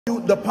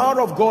The power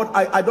of God,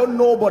 I don't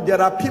know, but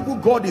there are people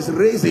God is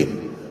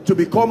raising to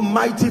become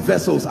mighty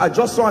vessels. I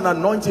just saw an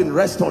anointing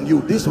rest on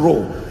you, this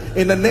row.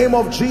 In the name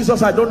of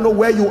Jesus, I don't know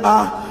where you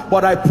are,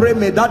 but I pray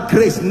may that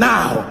grace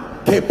now,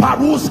 let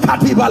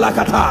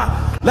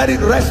it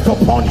rest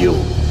upon you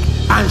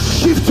and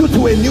shift you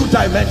to a new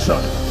dimension.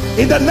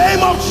 In the name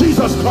of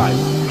Jesus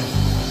Christ.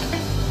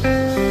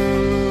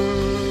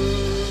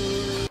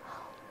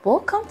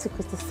 Welcome to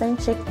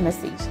Christocentric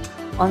Message.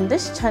 On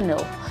this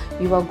channel,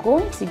 you are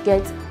going to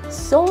get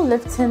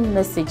soul-lifting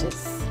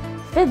messages,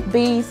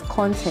 faith-based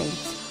content,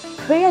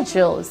 prayer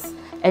drills,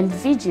 and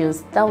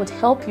videos that would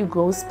help you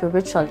grow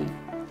spiritually.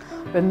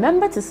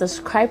 Remember to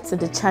subscribe to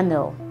the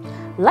channel,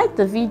 like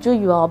the video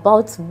you are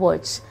about to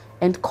watch,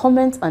 and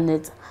comment on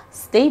it.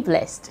 Stay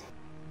blessed.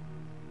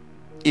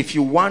 If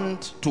you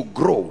want to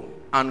grow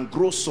and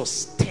grow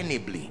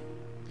sustainably,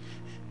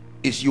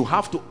 is you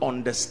have to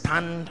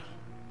understand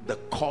the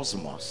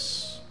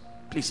cosmos.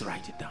 Please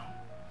write it down.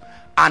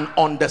 An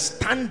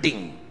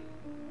understanding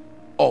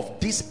of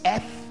this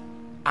earth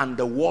and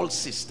the world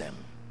system.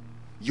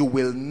 You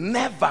will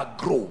never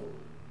grow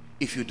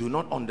if you do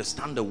not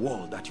understand the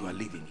world that you are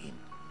living in.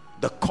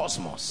 The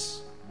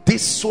cosmos,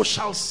 this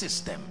social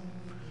system.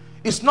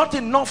 It's not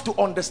enough to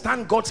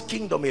understand God's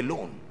kingdom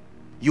alone.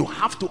 You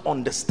have to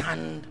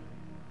understand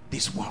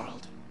this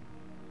world.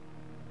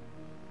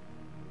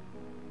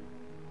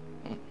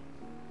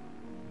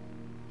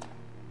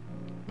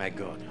 My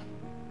God,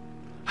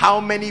 how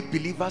many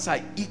believers are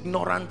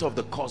ignorant of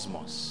the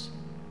cosmos?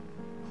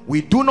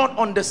 We do not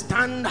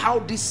understand how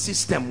this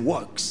system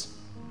works,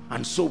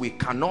 and so we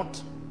cannot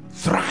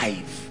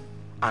thrive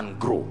and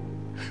grow.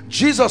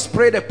 Jesus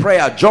prayed a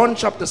prayer, John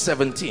chapter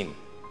 17.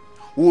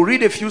 We'll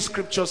read a few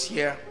scriptures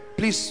here.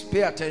 Please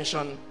pay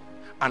attention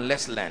and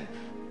let's learn.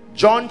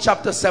 John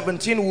chapter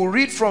 17, we'll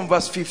read from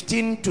verse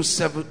 15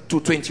 to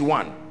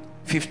 21.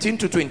 15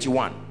 to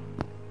 21.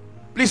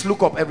 Please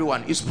look up,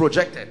 everyone. It's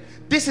projected.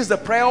 This is the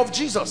prayer of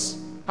Jesus.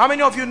 How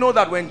many of you know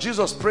that when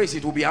Jesus prays,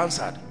 it will be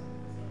answered?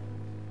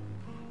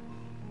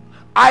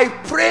 I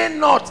pray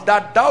not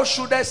that thou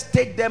shouldest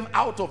take them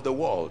out of the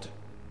world,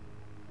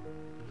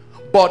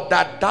 but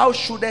that thou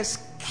shouldest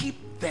keep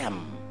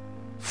them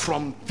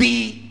from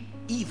the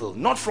evil.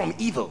 Not from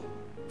evil,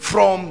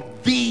 from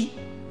the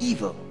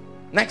evil.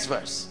 Next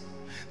verse.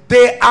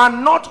 They are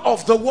not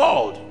of the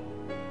world,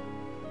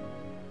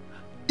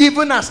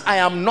 even as I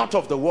am not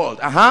of the world.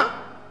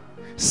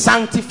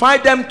 Sanctify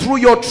them through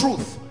your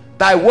truth.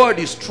 Thy word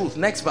is truth.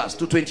 Next verse,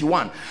 to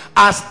 21.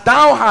 As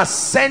thou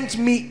hast sent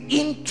me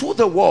into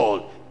the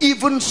world,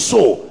 even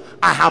so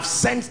I have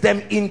sent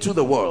them into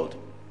the world.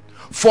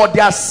 For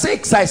their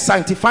sakes I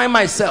sanctify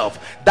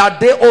myself, that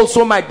they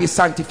also might be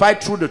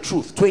sanctified through the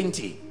truth.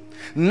 20.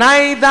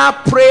 Neither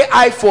pray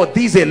I for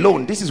these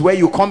alone. This is where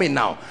you come in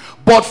now.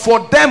 But for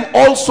them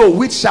also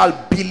which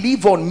shall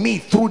believe on me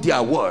through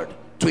their word.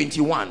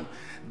 21.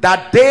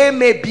 That they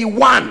may be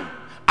one,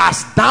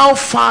 as thou,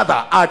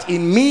 Father, art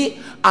in me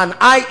and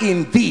I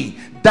in thee,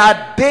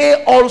 that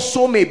they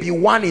also may be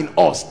one in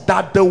us,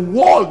 that the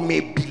world may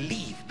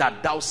believe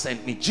that thou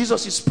sent me.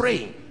 Jesus is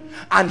praying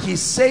and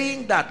he's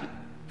saying that,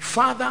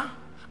 Father,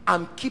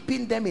 I'm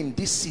keeping them in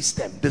this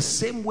system the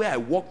same way I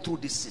walk through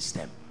this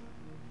system.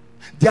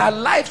 Their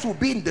lives will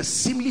be in the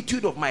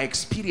similitude of my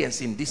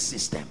experience in this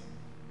system.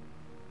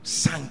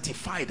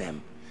 Sanctify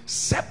them,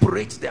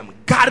 separate them,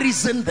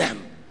 garrison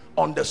them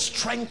on the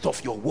strength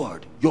of your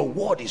word. Your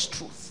word is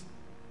truth.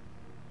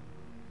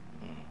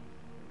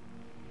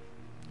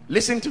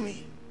 Listen to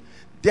me.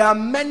 There are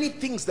many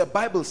things the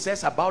Bible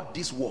says about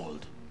this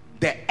world.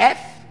 The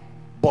earth,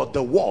 but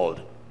the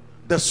world,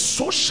 the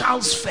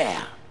social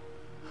sphere.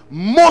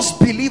 Most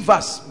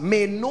believers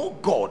may know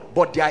God,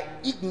 but they are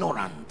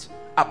ignorant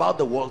about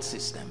the world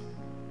system.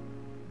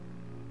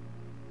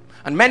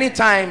 And many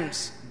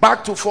times,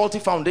 back to faulty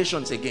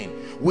foundations again,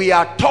 we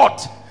are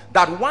taught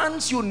that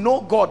once you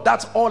know God,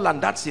 that's all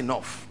and that's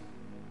enough.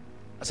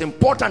 As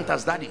important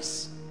as that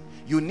is,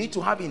 you need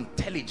to have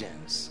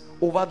intelligence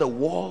over the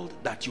world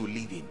that you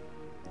live in.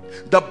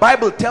 The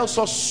Bible tells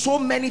us so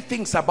many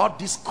things about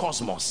this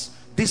cosmos,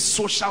 this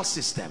social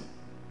system.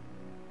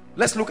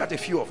 Let's look at a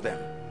few of them.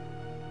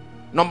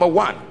 Number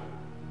one,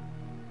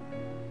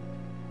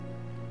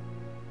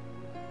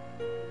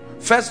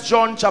 1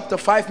 John chapter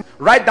 5.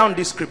 Write down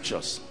these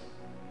scriptures.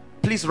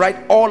 Please write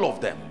all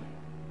of them.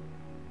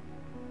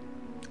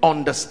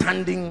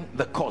 Understanding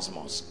the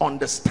cosmos,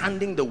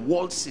 understanding the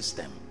world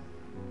system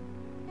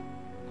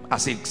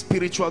as a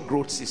spiritual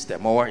growth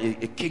system or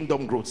a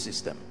kingdom growth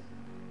system.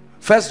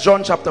 1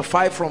 John chapter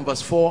 5 from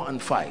verse 4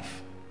 and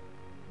 5.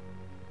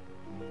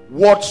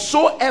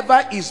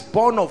 Whatsoever is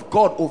born of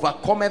God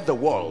overcometh the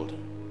world.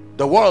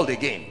 The world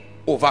again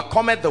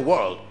overcometh the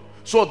world.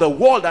 So the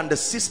world and the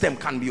system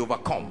can be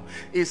overcome.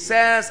 It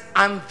says,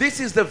 and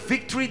this is the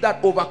victory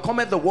that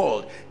overcometh the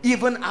world,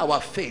 even our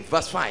faith.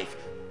 Verse 5.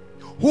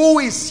 Who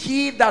is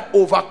he that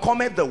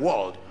overcometh the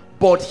world?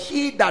 but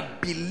he that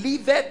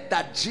believeth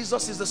that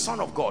Jesus is the Son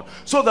of God.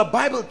 So the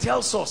Bible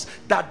tells us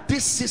that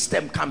this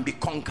system can be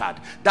conquered,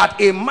 that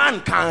a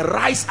man can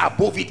rise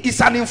above it.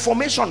 It's an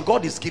information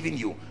God is giving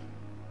you,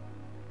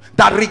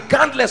 that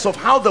regardless of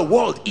how the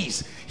world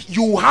is,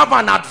 you have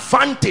an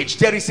advantage.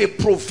 There is a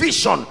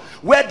provision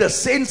where the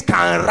saints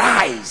can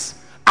rise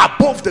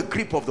above the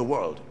grip of the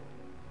world.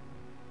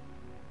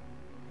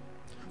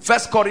 1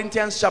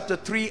 Corinthians chapter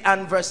 3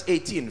 and verse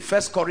 18.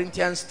 1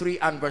 Corinthians 3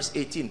 and verse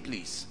 18,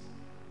 please.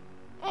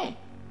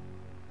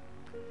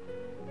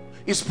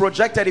 It's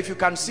projected. If you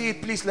can see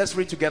it, please, let's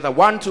read together.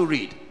 1, 2,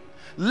 read.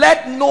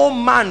 Let no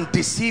man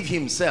deceive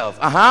himself.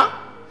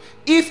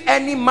 If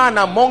any man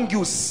among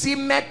you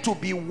seemeth to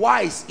be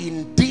wise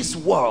in this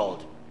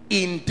world,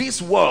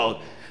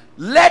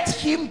 let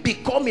him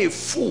become a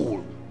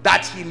fool,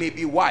 that he may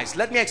be wise.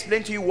 Let me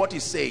explain to you what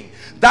he's saying.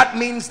 That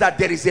means that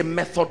there is a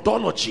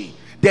methodology,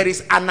 there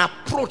is an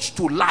approach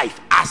to life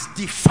as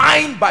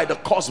defined by the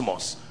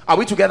cosmos. Are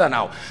we together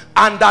now?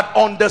 And that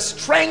on the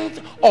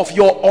strength of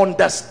your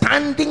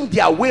understanding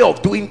their way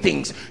of doing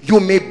things, you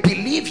may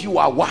believe you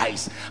are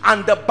wise.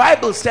 And the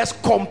Bible says,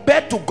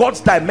 compared to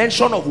God's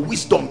dimension of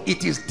wisdom,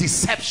 it is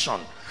deception.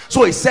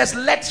 So it says,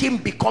 let him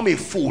become a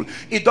fool.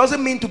 It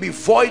doesn't mean to be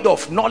void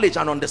of knowledge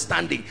and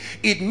understanding.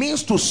 It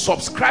means to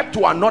subscribe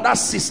to another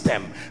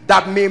system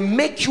that may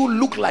make you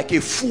look like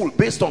a fool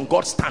based on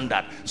God's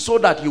standard, so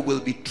that you will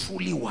be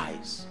truly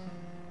wise.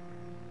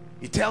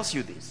 It tells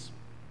you this,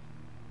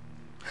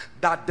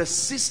 that the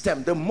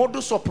system, the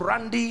modus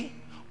operandi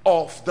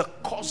of the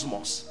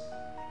cosmos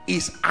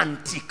is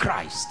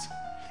antichrist,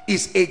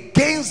 is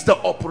against the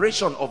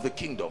operation of the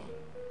kingdom.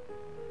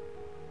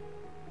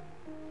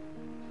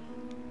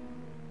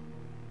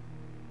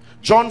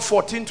 John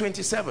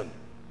 14:27.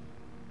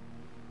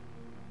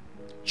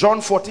 John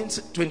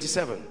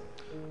 14:27.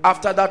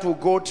 After that we'll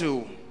go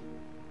to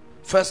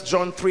 1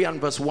 John 3 and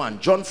verse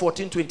 1. John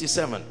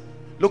 14:27.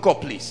 Look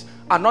up, please.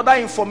 Another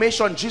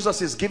information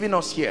Jesus is giving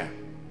us here.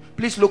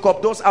 Please look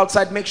up. Those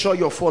outside, make sure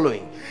you're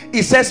following.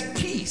 It says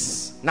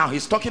peace. Now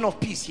he's talking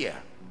of peace here.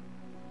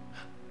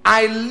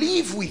 I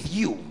live with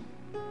you.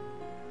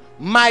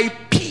 My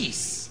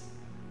peace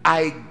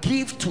I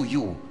give to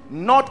you,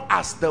 not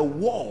as the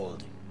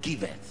world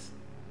giveth,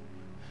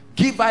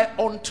 give I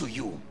unto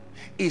you.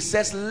 It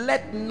says,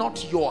 let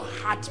not your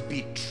heart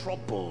be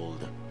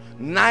troubled,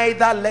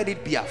 neither let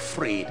it be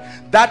afraid.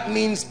 That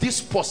means these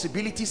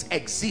possibilities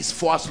exist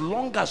for as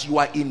long as you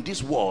are in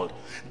this world.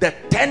 The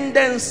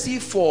tendency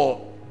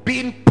for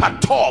being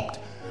perturbed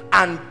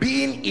and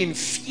being in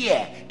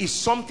fear is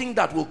something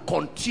that will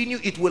continue.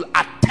 It will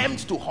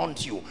attempt to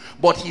haunt you.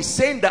 But he's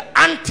saying the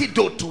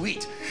antidote to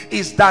it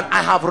is that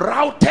I have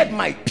routed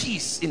my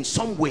peace in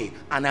some way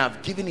and I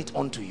have given it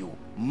unto you.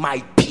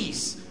 My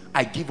peace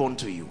I give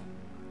unto you.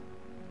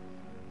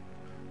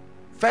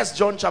 1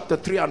 John chapter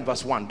 3 and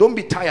verse 1. Don't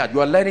be tired,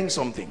 you are learning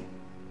something.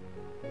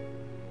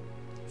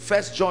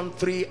 1 John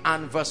 3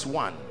 and verse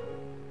 1.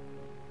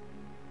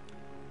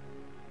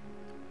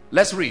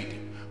 Let's read.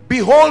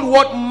 Behold,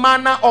 what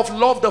manner of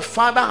love the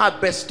Father hath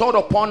bestowed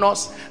upon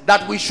us,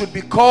 that we should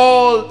be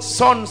called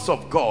sons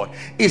of God.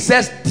 It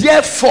says,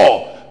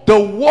 therefore the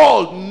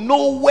world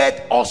knoweth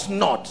us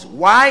not.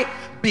 Why?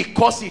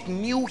 Because it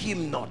knew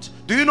him not.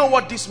 Do you know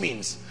what this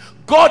means?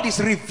 God is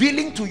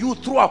revealing to you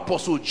through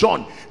Apostle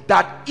John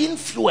that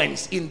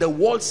influence in the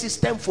world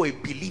system for a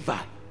believer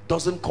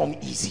doesn't come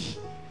easy.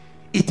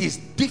 It is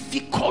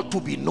difficult to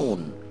be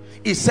known.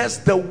 It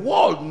says the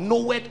world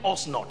knoweth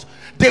us not.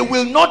 They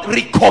will not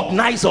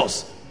recognize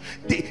us.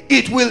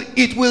 It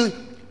will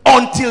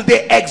until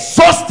they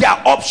exhaust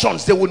their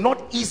options, they will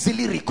not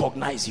easily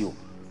recognize you.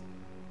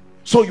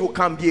 So you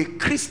can be a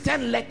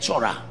Christian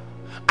lecturer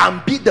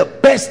and be the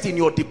best in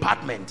your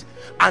department,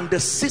 and the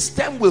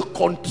system will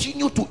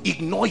continue to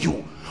ignore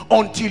you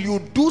until you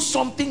do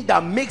something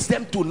that makes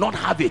them to not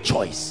have a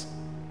choice.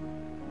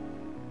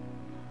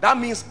 That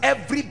means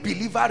every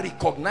believer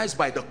recognized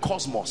by the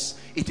cosmos,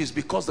 it is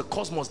because the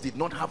cosmos did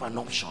not have an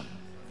option.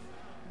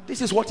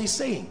 This is what he's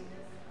saying.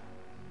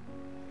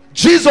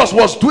 Jesus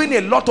was doing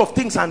a lot of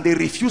things and they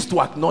refused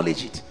to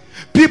acknowledge it.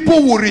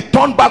 People will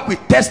return back with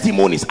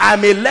testimonies. I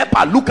am a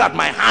leper, look at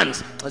my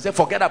hands. I say,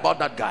 forget about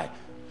that guy.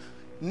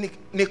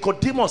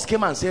 Nicodemus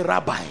came and said,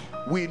 Rabbi,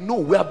 we know,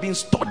 we have been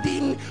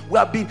studying,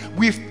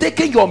 we've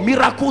taken your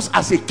miracles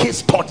as a case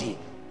study,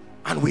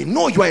 and we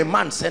know you are a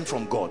man sent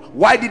from God.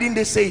 Why didn't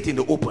they say it in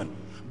the open?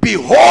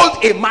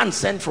 Behold, a man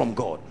sent from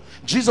God.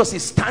 Jesus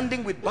is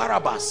standing with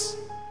Barabbas,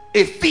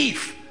 a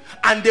thief,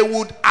 and they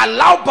would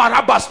allow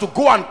Barabbas to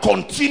go and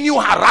continue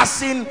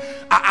harassing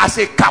as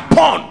a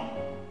capon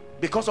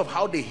because of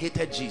how they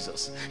hated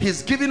Jesus.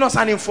 He's giving us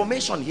an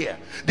information here.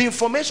 The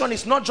information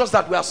is not just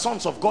that we are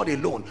sons of God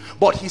alone,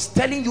 but he's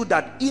telling you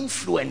that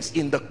influence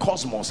in the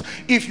cosmos,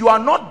 if you are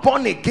not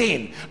born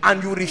again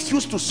and you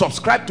refuse to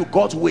subscribe to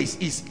God's ways,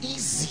 is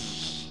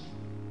easy.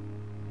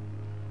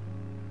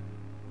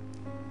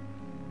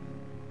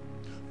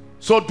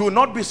 So do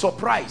not be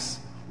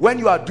surprised when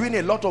you are doing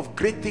a lot of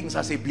great things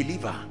as a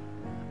believer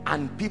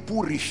and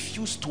people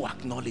refuse to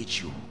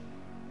acknowledge you.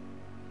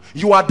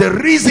 You are the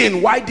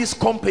reason why this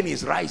company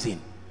is rising.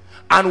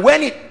 And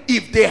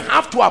if they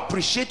have to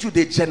appreciate you,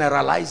 they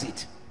generalize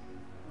it.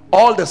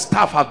 All the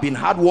staff have been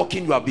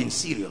hardworking, you have been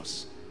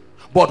serious.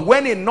 But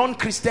when a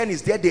non-Christian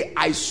is there, they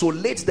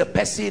isolate the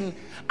person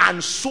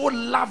and so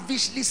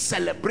lavishly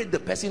celebrate the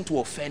person to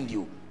offend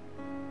you.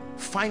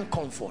 Find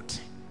comfort.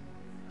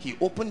 He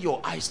opened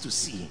your eyes to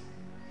see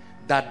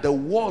that the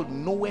world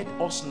knoweth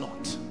us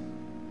not.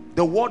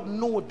 The word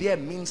know there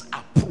means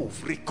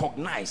approve,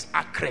 recognize,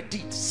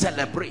 accredit,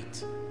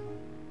 celebrate.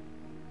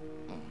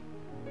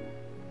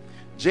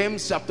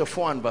 James chapter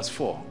 4 and verse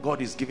 4.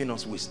 God is giving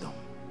us wisdom.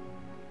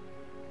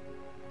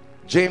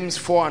 James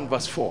 4 and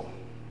verse 4.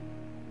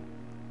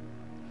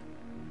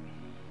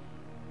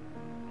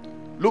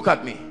 Look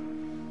at me.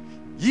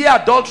 Ye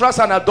adulterers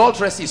and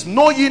adulteresses,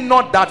 know ye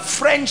not that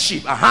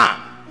friendship,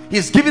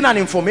 he's giving an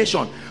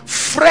information.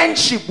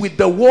 Friendship with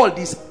the world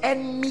is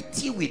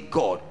enmity with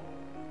God.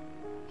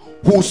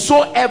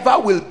 Whosoever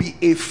will be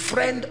a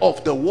friend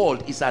of the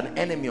world is an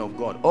enemy of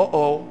God.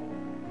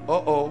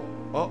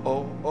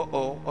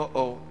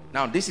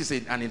 Now this is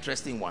an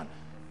interesting one.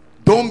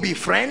 Don't be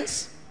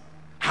friends.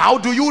 How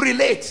do you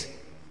relate?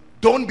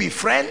 Don't be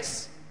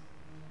friends.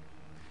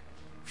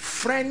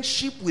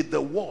 Friendship with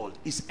the world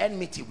is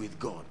enmity with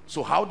God.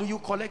 So how do you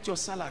collect your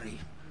salary?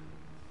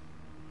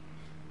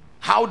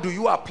 How do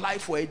you apply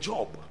for a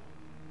job?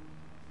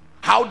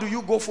 How do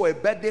you go for a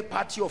birthday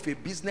party of a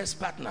business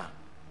partner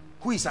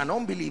who is an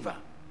unbeliever,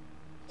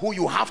 who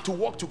you have to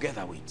work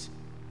together with?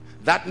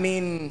 That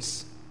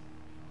means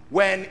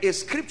when a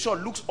scripture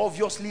looks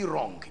obviously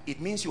wrong, it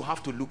means you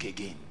have to look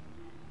again.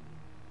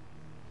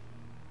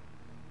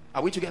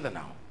 Are we together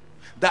now?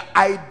 The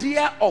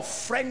idea of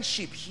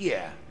friendship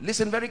here,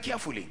 listen very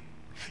carefully,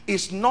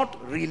 is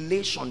not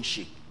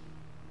relationship.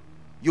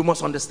 You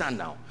must understand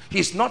now.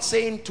 He's not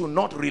saying to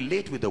not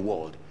relate with the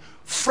world.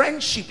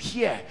 Friendship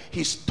here,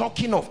 he's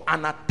talking of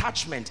an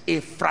attachment, a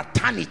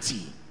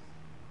fraternity,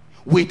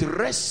 with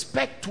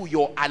respect to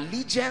your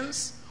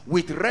allegiance,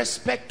 with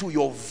respect to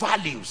your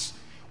values,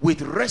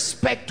 with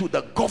respect to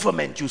the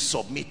government you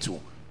submit to.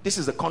 This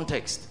is the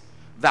context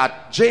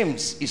that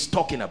James is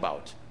talking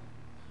about.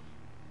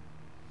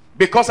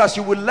 Because as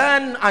you will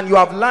learn, and you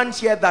have learned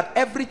here, that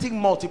everything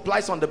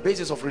multiplies on the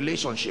basis of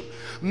relationship.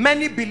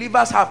 Many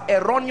believers have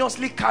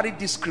erroneously carried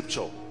this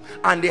scripture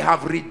and they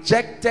have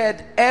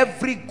rejected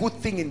every good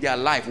thing in their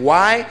life.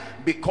 Why?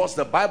 Because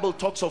the Bible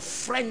talks of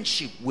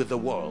friendship with the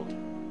world.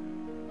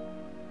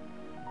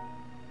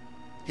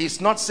 He's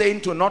not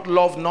saying to not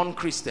love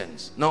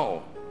non-Christians.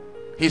 No.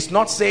 He's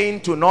not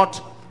saying to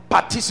not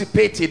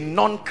participate in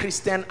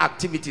non-Christian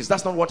activities.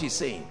 That's not what he's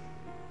saying.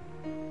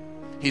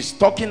 He's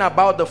talking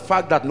about the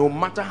fact that no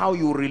matter how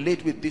you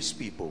relate with these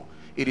people,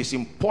 it is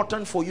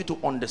important for you to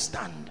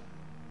understand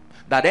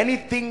that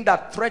anything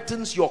that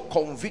threatens your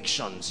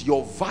convictions,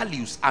 your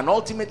values, and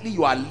ultimately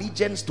your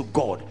allegiance to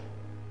God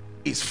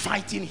is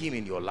fighting him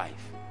in your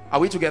life. Are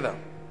we together?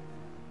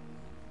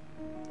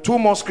 Two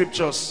more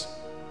scriptures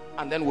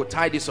and then we'll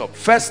tie this up.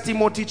 1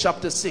 Timothy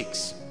chapter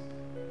 6,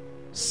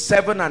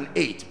 7 and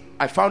 8.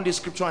 I found this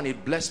scripture and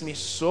it blessed me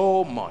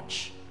so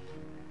much.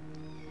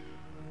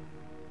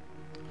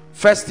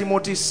 1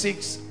 Timothy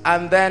 6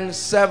 and then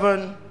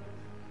 7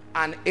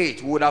 and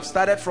 8. We would have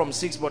started from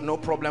 6, but no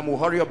problem. We'll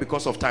hurry up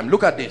because of time.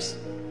 Look at this.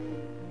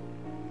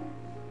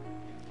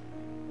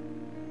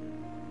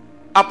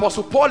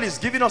 Apostle Paul is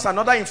giving us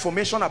another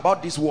information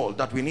about this world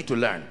that we need to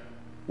learn.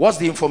 What's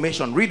the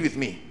information? Read with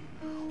me.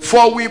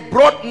 For we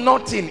brought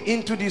nothing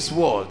into this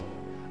world,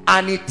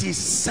 and it is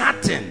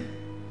certain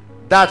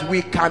that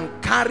we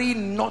can carry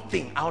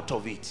nothing out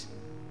of it.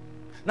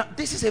 Now,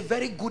 this is a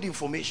very good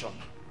information.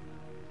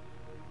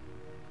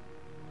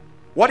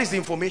 What is the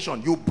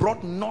information? You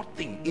brought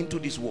nothing into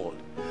this world,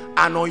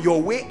 and on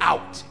your way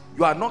out,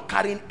 you are not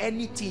carrying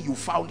anything you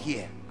found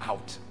here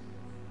out.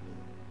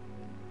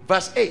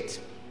 Verse 8.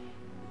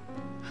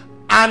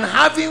 And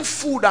having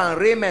food and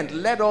raiment,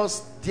 let us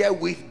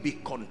therewith be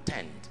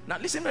content. Now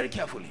listen very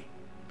carefully.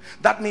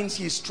 That means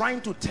he's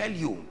trying to tell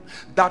you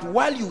that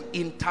while you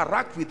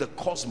interact with the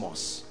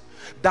cosmos,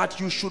 that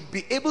you should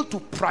be able to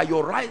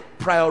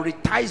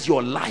prioritize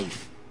your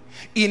life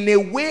in a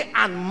way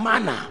and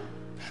manner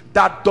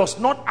that does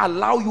not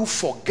allow you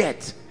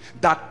forget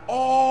that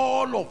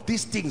all of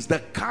these things, the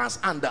cars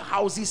and the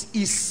houses,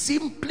 is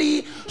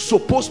simply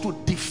supposed to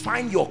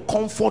define your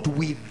comfort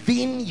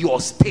within your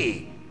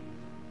stay.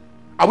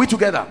 Are we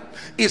together?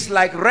 It's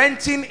like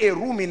renting a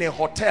room in a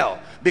hotel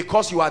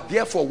because you are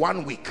there for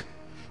 1 week.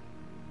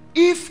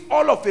 If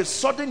all of a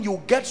sudden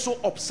you get so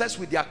obsessed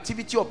with the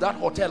activity of that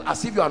hotel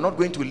as if you are not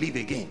going to leave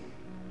again,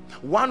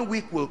 1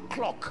 week will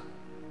clock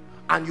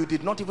and you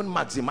did not even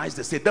maximize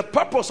the stay. The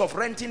purpose of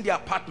renting the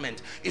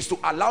apartment is to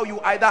allow you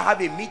either have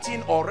a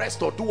meeting or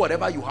rest or do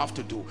whatever you have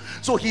to do.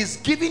 So he's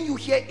giving you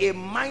here a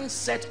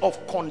mindset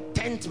of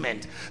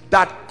contentment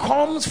that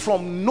comes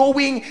from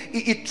knowing.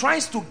 It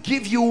tries to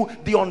give you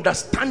the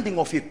understanding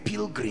of a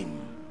pilgrim,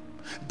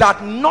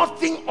 that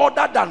nothing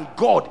other than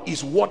God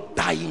is worth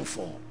dying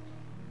for.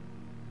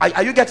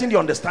 Are you getting the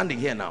understanding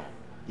here now?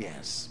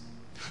 Yes.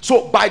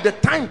 So by the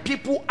time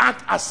people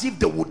act as if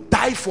they would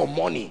die for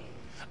money,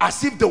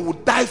 as if they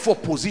would die for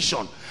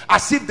position,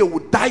 as if they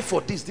would die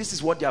for this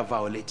is what they are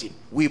violating.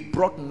 We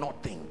brought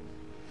nothing.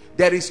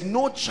 There is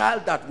no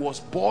child that was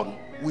born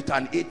with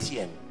an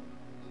ATM.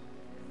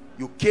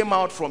 You came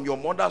out from your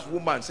mother's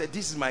womb and said,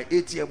 this is my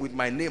ATM with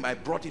my name, I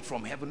brought it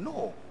from heaven.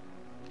 No.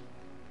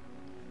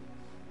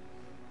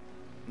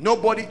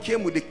 Nobody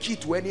came with a key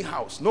to any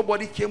house.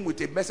 Nobody came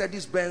with a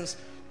Mercedes-Benz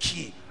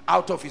key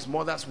out of his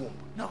mother's womb.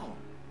 No.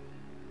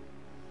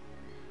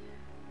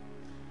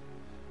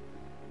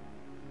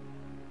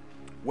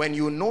 When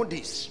you know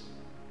this,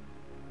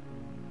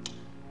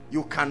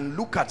 you can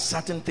look at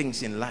certain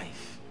things in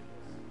life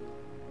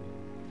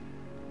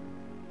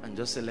and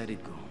just say, let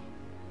it go.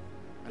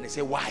 And they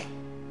say, why?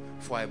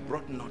 For I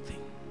brought nothing.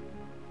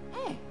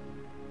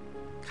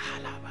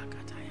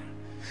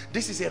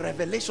 This is a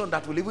revelation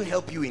that will even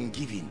help you in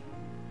giving.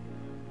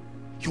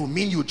 You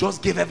mean you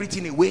just gave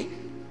everything away?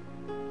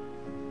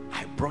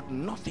 I brought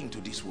nothing to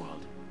this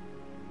world.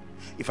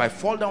 If I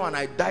fall down and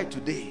I die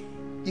today,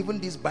 even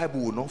this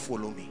Bible will not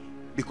follow me,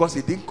 because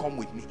it didn't come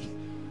with me.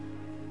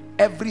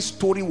 Every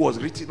story was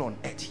written on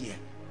earth here.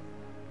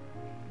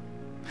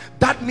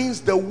 That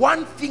means the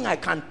one thing I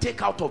can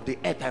take out of the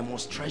earth, I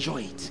must treasure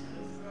it.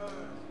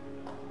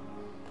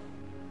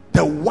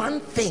 The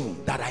one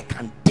thing that I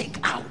can take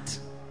out.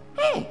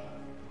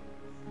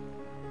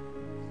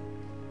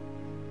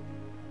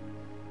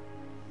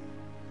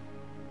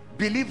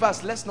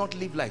 Believers, let's not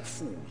live like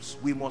fools.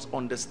 We must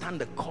understand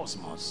the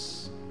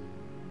cosmos.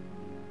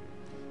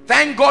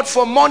 Thank God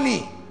for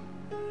money.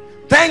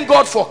 Thank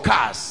God for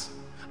cars.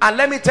 And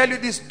let me tell you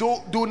this,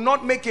 do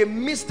not make a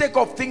mistake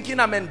of thinking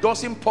I'm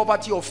endorsing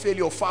poverty or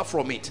failure. Far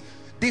from it.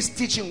 This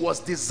teaching was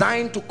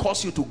designed to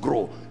cause you to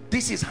grow.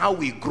 This is how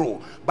we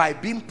grow, by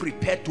being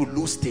prepared to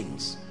lose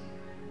things.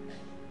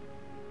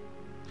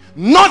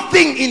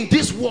 Nothing in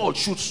this world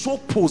should so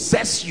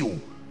possess you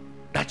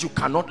that you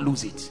cannot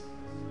lose it.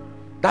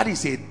 That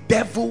is a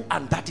devil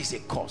and that is a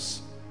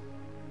curse.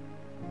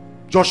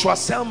 Joshua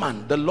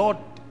Selman, the Lord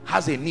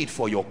has a need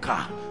for your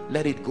car.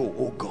 Let it go.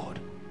 Oh God,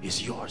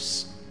 it's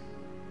yours.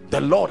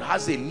 The Lord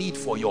has a need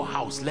for your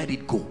house. Let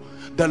it go.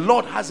 The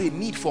Lord has a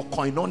need for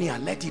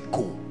koinonia. Let it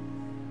go.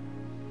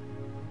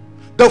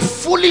 The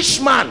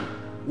foolish man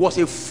was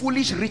a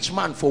foolish rich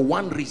man for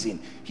one reason.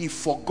 He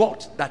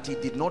forgot that he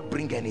did not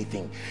bring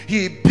anything.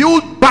 He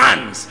built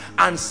barns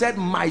and said,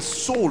 my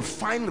soul,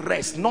 find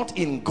rest, not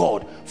in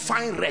God,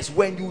 find rest.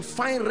 When you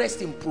find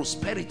rest in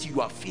prosperity,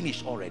 you are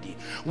finished already.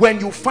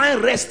 When you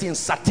find rest in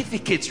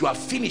certificates, you are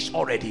finished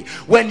already.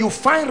 When you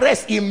find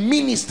rest in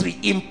ministry,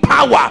 in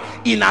power,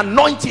 in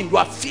anointing, you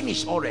are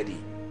finished already.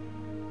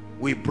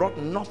 We brought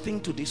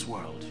nothing to this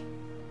world.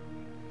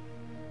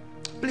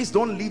 Please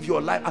don't live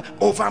your life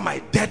over my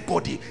dead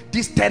body.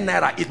 This 10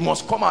 naira, it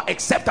must come out,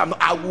 except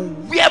I will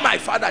wear my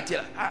father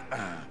till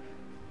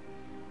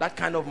That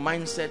kind of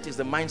mindset is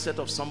the mindset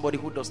of somebody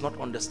who does not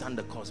understand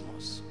the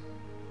cosmos.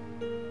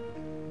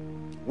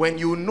 When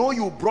you know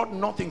you brought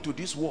nothing to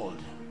this world,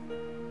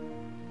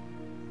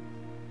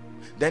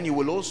 then you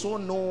will also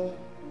know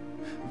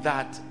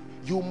that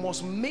you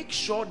must make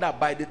sure that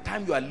by the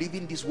time you are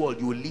leaving this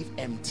world, you will leave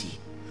empty.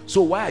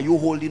 So why are you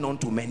holding on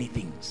to many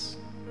things?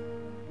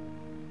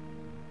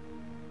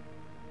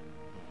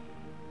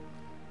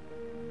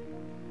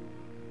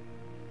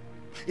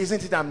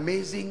 Isn't it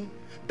amazing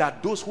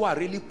that those who are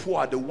really poor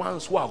are the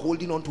ones who are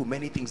holding on to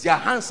many things? Their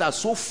hands are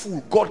so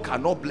full, God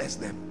cannot bless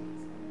them.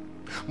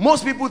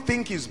 Most people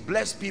think it's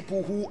blessed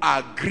people who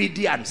are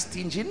greedy and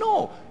stingy.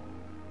 No.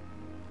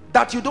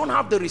 That you don't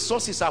have the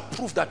resources are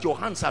proof that your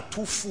hands are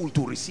too full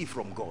to receive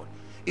from God.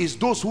 It's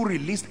those who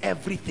released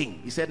everything.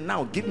 He said,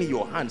 now give me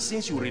your hand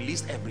since you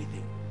released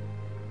everything.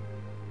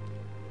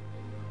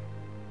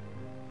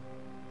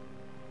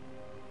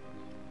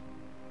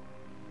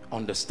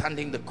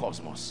 Understanding the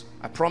cosmos.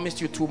 I promised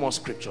you 2 more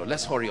scripture.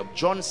 Let's hurry up.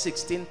 John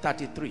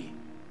 16:33.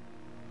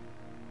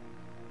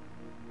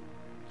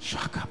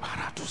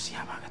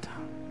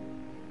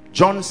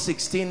 John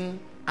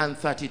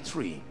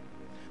 16:33.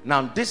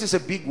 Now this is a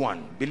big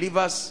one.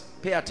 Believers,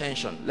 pay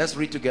attention. Let's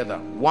read together.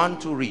 1,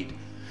 2, read.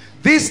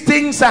 These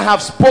things I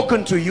have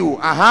spoken to you,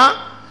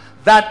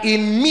 that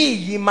in me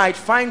ye might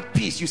find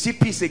peace. You see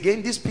peace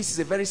again? This peace is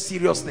a very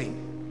serious thing.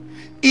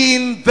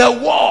 In the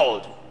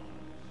world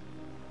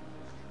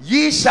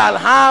ye shall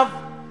have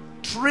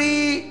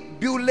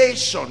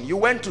tribulation. You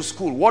went to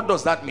school. What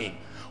does that mean?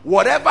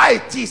 Whatever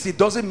it is, it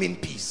doesn't mean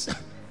peace.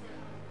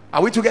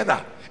 Are we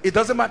together? It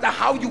doesn't matter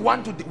how you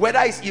want to, whether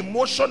it's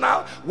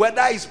emotional,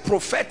 whether it's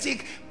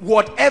prophetic,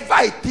 whatever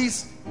it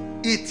is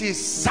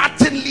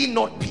certainly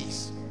not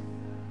peace.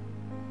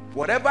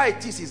 Whatever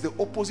it is the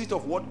opposite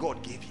of what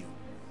God gave you.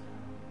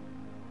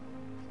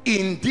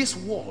 In this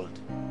world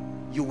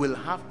you will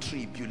have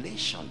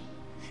tribulation.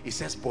 It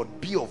says, but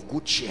be of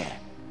good cheer.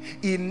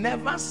 He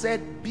never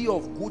said, be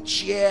of good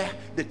cheer,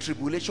 the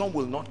tribulation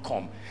will not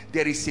come.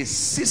 There is a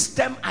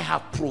system I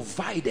have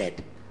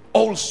provided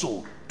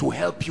also to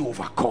help you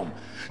overcome.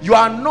 You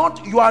are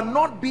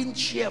not being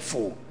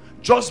cheerful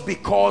just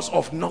because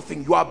of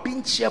nothing. You are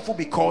being cheerful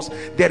because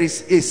there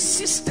is a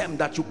system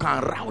that you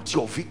can route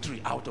your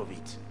victory out of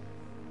it.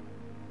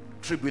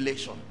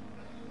 Tribulation.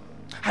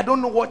 I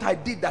don't know what I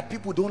did that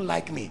people don't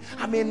like me.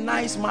 I'm a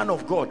nice man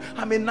of God.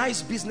 I'm a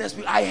nice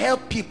businessman. I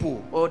help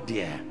people. Oh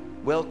dear.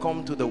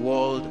 Welcome to the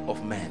world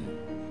of men.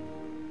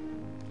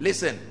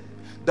 Listen,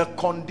 the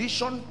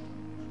condition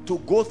to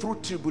go through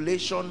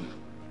tribulation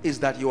is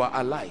that you are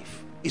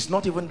alive. It's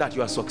not even that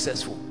you are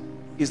successful.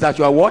 It's that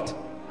you are what?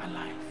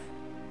 Alive.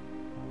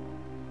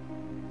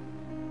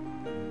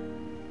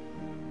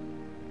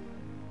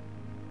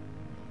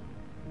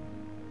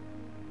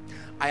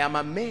 I am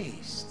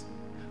amazed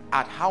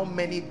at how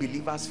many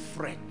believers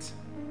fret.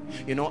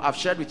 You know, I've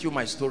shared with you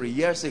my story.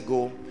 Years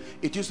ago,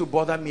 it used to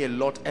bother me a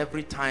lot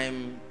every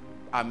time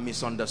I'm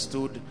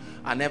misunderstood,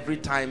 and every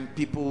time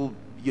people,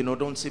 you know,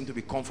 don't seem to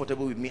be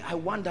comfortable with me. I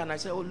wonder and I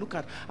say, oh, look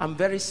at, I'm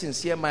very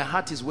sincere, my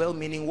heart is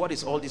well-meaning, what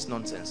is all this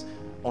nonsense?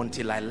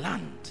 Until I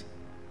learned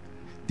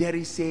there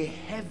is a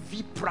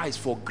heavy price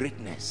for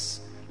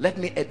greatness. Let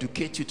me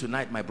educate you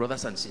tonight, my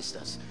brothers and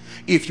sisters.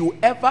 If you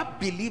ever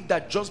believe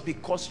that just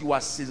because you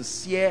are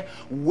sincere,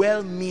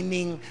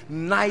 well-meaning,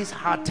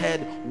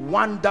 nice-hearted,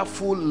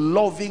 wonderful,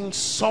 loving,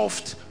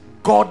 soft,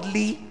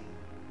 godly,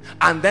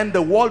 and then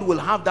the world will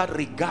have that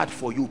regard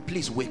for you,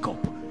 please wake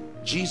up.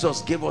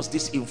 Jesus gave us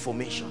this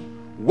information.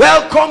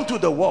 Welcome to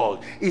the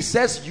world. It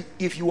says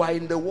if you are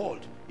in the world,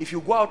 if you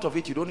go out of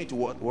it, you don't need to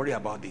worry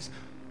about this.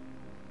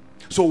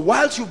 So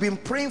whilst you've been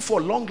praying for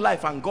long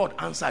life and God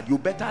answered, you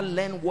better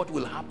learn what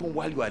will happen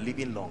while you are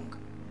living long.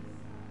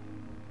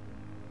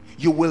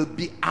 You will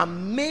be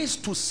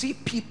amazed to see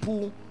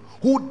people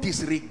who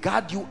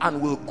disregard you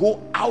and will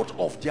go out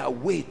of their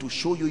way to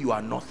show you you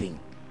are nothing.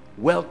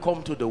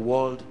 Welcome to the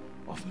world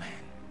of man.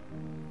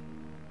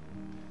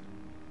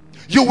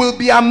 You will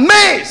be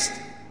amazed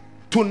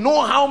to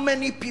know how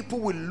many people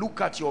will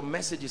look at your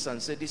messages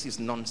and say this is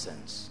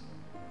nonsense.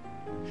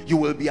 You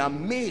will be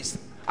amazed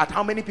at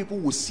how many people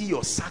will see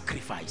your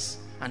sacrifice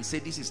and say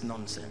this is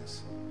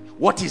nonsense.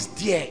 What is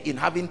there in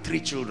having 3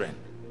 children?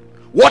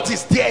 What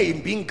is there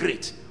in being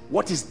great?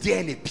 What is there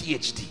in a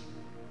PhD?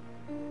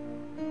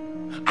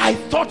 I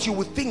thought you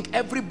would think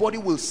everybody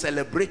will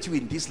celebrate you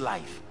in this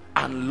life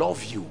and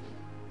love you.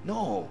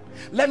 No.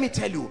 Let me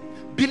tell you,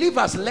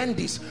 believers learn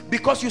this,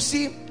 because you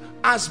see,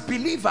 as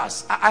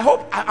believers, I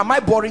hope, am I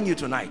boring you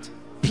tonight?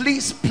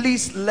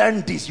 Please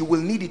learn this. You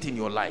will need it in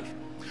your life.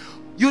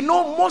 You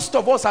know, most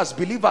of us as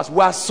believers,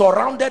 we are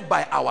surrounded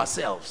by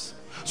ourselves.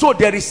 So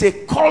there is a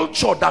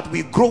culture that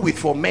we grow with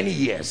for many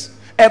years.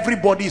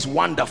 Everybody is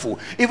wonderful.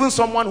 Even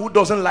someone who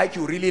doesn't like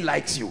you really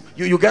likes you.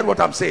 You get what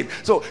I'm saying?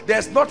 So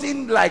there's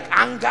nothing like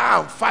anger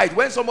and fight.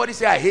 When somebody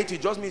say I hate you,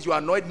 it just means you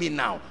annoyed me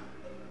now.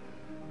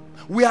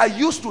 We are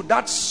used to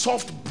that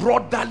soft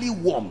brotherly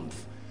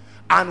warmth,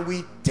 and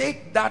we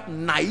take that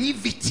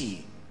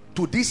naivety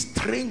to this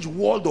strange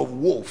world of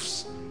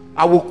wolves.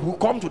 We'll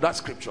come to that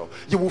scripture.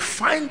 You will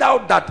find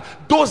out that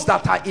those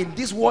that are in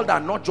this world are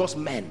not just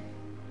men.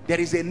 There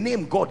is a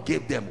name God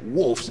gave them,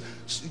 wolves.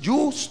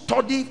 You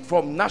study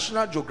from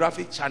National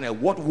Geographic Channel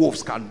what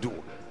wolves can do.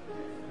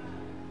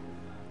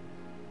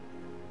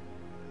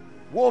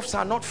 Wolves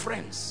are not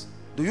friends.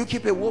 Do you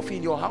keep a wolf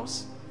in your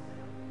house?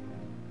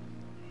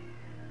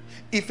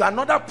 If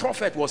another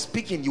prophet was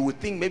speaking, you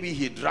would think maybe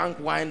he drank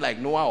wine like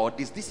Noah or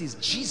this. This is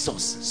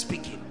Jesus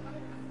speaking.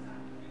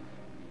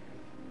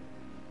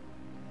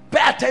 Pay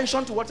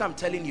attention to what I'm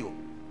telling you.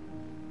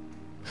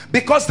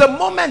 Because the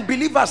moment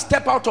believers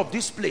step out of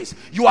this place,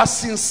 you are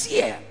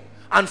sincere,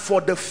 and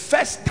for the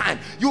first time,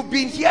 you've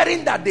been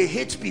hearing that they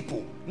hate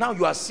people. Now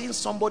you are seeing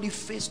somebody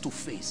face to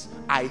face.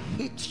 I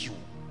hate you,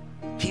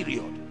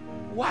 period.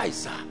 Why,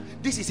 sir?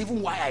 This is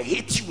even why I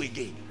hate you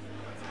again.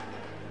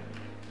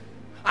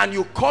 And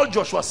you call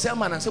Joshua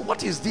Selman and say,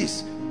 what is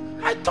this?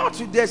 I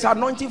thought there's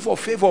anointing for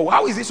favor.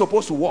 How is it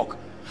supposed to work?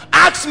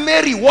 Ask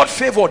Mary what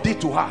favor did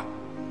to her.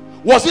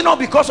 Was it not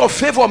because of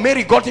favor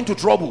Mary got into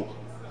trouble?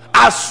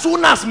 As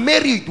soon as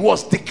Mary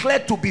was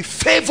declared to be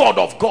favored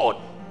of God,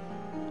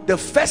 the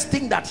first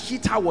thing that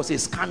hit her was a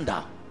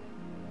scandal.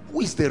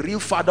 Who is the real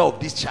father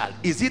of this child?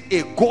 Is it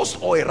a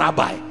ghost or a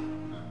rabbi?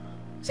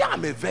 See,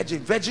 I'm a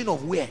virgin. Virgin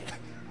of where?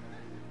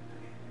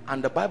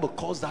 And the Bible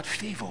calls that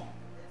favor.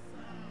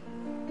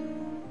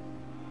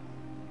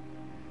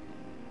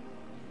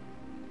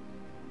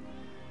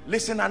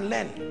 Listen and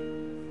learn.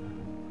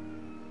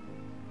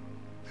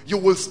 You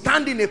will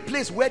stand in a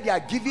place where they are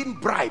giving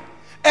bribe.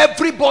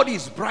 Everybody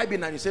is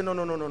bribing, and you say, no.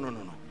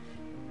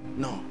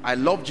 No, I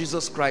love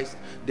Jesus Christ.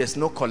 There's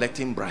no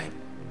collecting bribe.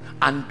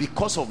 And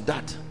because of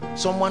that,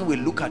 someone will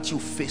look at you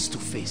face to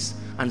face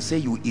and say,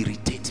 you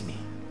irritate me.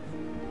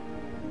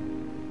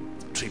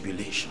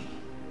 Tribulation.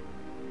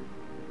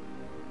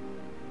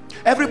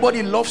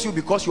 Everybody loves you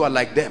because you are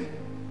like them.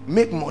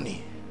 Make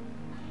money.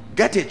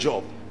 Get a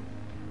job.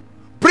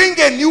 Bring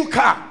a new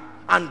car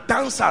and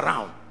dance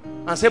around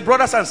and say,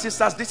 brothers and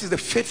sisters, this is the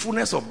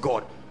faithfulness of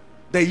God.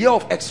 The year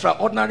of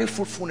extraordinary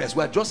fruitfulness.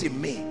 We are just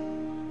in May.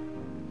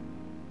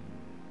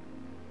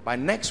 By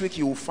next week,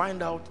 you will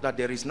find out that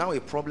there is now a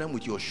problem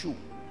with your shoe.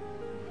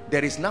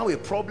 there is now a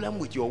problem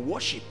with your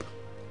worship.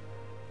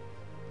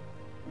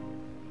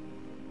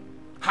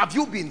 Have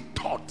you been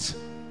taught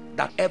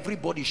that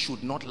everybody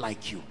should not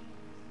like you?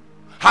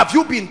 Have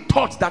you been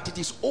taught that it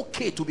is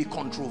okay to be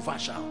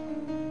controversial?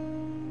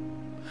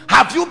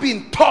 Have you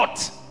been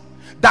taught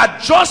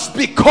that just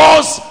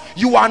because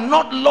you are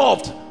not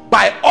loved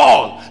by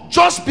all,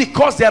 just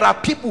because there are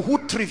people who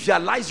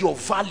trivialize your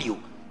value,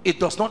 it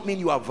does not mean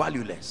you are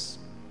valueless?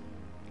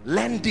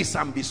 Learn this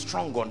and be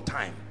strong on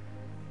time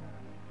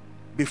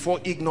before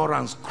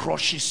ignorance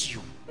crushes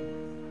you.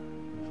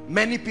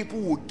 Many people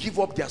will give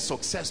up their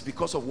success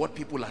because of what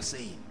people are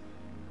saying.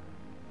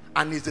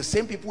 And it's the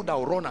same people that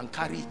will run and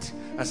carry it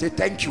and say,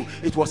 thank you,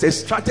 it was a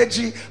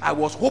strategy, I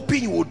was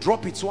hoping you would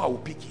drop it so I will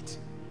pick it.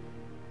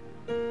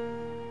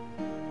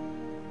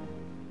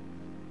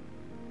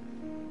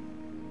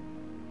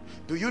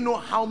 Do you know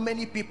how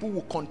many people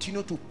will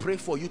continue to pray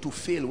for you to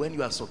fail when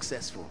you are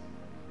successful?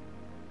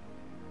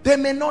 They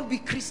may not be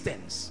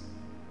Christians.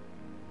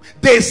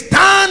 They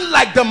stand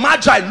like the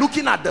Magi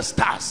looking at the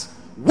stars,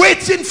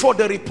 waiting for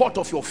the report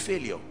of your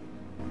failure.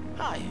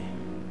 Hi.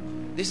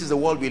 This is the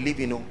world we live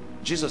in.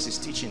 Jesus is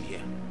teaching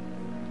here.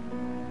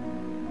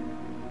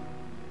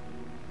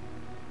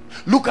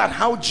 Look at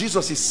how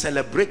Jesus is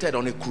celebrated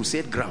on a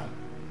crusade ground,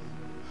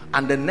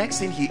 and the next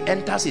thing he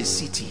enters a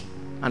city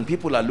and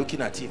people are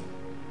looking at him.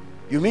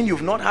 You mean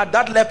you've not had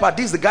that leper?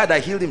 This is the guy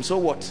that healed him, so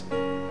what?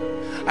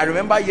 I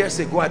remember years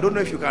ago, I don't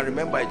know if you can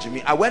remember,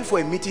 Jimmy, I went for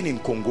a meeting in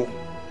Congo,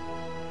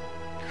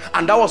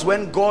 and that was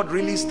when God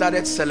really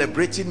started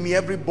celebrating me.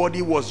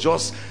 Everybody was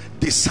just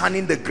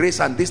discerning the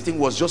grace, and this thing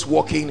was just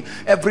working.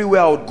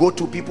 Everywhere I would go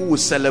to, people would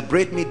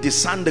celebrate me,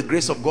 discern the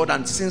grace of God,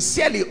 and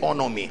sincerely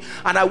honor me.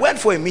 And I went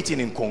for a meeting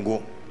in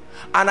Congo,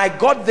 and I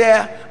got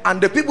there,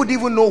 and the people didn't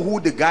even know who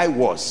the guy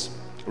was,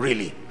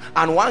 really.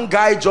 And one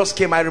guy just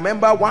came. I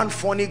remember one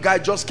funny guy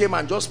just came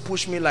and just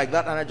pushed me like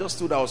that, and I just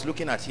stood, I was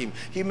looking at him.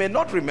 He may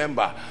not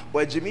remember,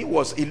 but Jimmy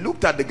he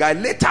looked at the guy.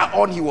 Later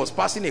on, he was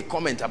passing a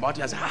comment about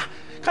it. I said,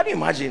 can you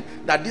imagine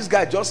that this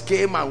guy just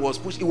came and was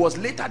pushed? It was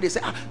later they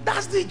said,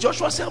 that's the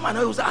Joshua Selman.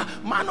 He was a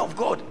man of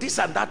God, this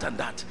and that and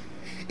that.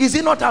 Is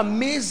it not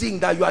amazing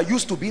that you are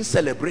used to being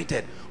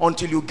celebrated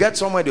until you get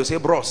somewhere, they'll say,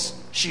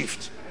 bros,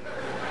 shift.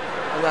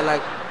 And you're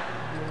like,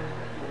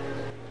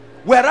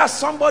 whereas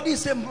somebody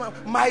say,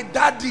 my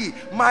daddy,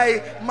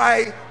 my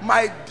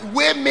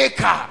way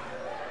maker,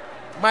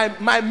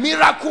 my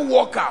miracle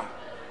worker.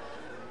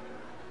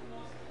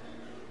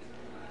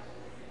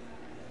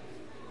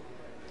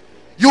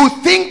 You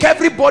think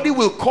everybody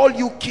will call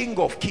you King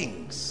of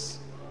Kings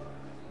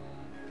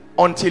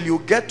until you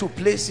get to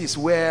places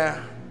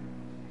where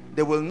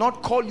they will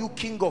not call you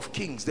King of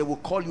Kings, they will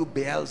call you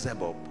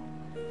Beelzebub,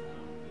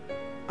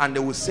 and they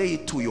will say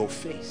it to your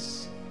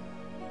face.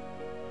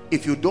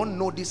 If you don't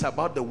know this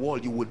about the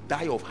world, you will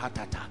die of heart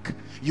attack.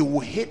 You will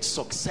hate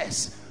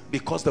success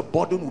because the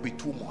burden will be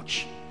too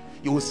much.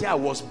 You will say, I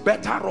was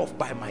better off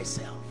by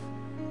myself.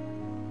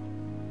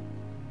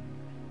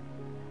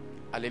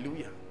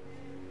 Hallelujah.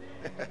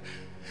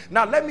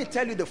 Now let me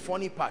tell you the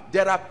funny part.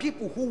 There are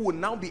people who will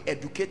now be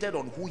educated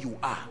on who you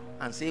are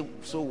and say,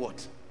 so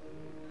what?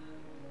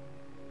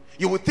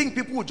 You would think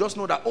people would just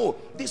know that, oh,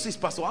 this is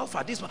Pastor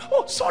Alpha, this one.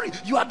 Oh, sorry,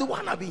 you are the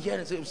one I've been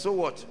hearing. Say, so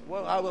what?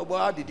 Well,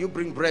 how did you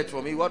bring bread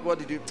for me? What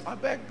did you? I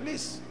beg,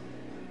 please.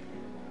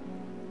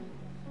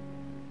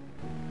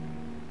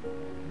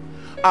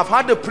 I've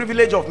had the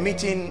privilege of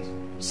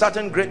meeting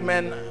certain great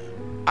men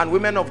and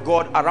women of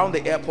God around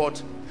the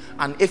airport,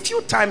 and a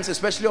few times,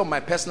 especially on my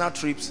personal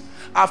trips,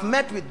 I've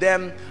met with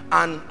them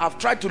and I've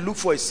tried to look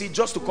for a seat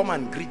just to come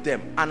and greet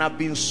them, and I've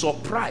been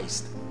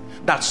surprised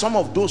that some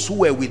of those who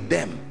were with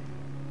them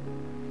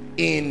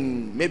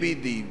in maybe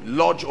the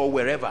lodge or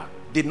wherever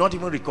did not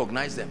even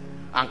recognize them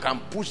and can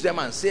push them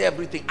and say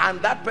everything,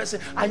 and that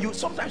person, and you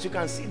sometimes you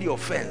can see the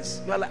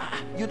offense. You are like,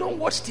 you don't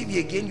watch TV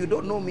again, you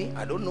don't know me,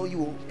 I don't know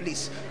you,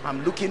 please,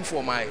 I'm looking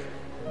for my...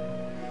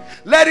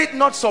 Let it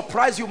not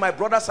surprise you, my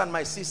brothers and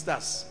my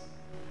sisters,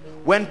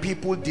 when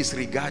people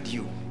disregard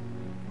you.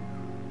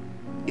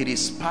 It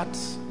is part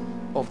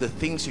of the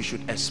things you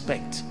should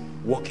expect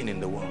walking in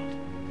the world.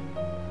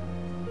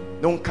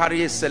 Don't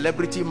carry a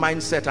celebrity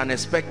mindset and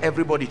expect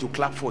everybody to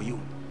clap for you.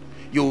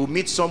 You will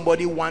meet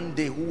somebody one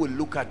day who will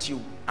look at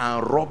you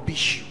and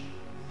rubbish you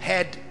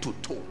head to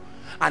toe.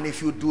 And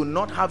if you do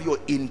not have your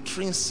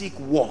intrinsic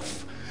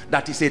worth,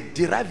 that is a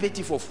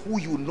derivative of who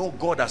you know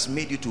God has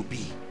made you to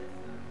be,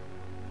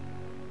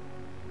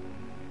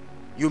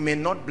 you may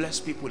not bless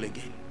people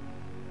again.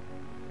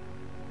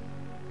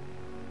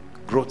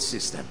 Growth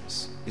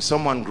systems. Is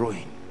someone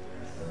growing?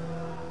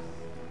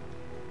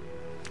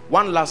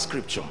 One last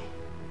scripture.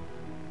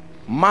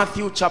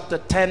 Matthew chapter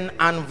 10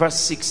 and verse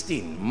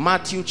 16.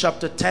 Matthew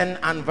chapter 10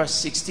 and verse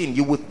 16.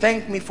 You will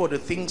thank me for the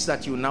things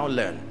that you now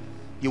learn.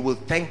 You will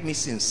thank me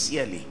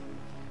sincerely.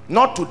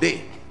 Not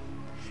today.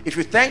 If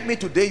you thank me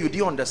today, you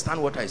didn't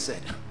understand what I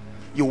said.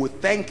 You will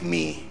thank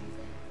me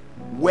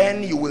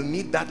when you will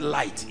need that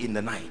light in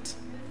the night.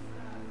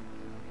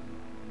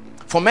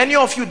 For many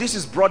of you, this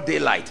is broad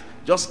daylight.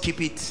 Just keep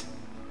it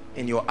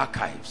in your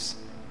archives.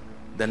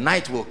 The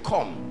night will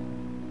come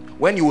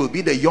when you will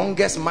be the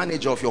youngest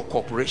manager of your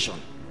corporation,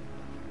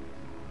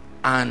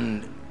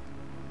 and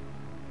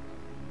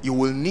you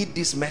will need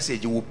this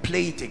message. You will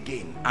play it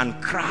again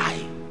and cry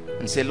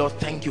and say, Lord,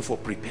 thank you for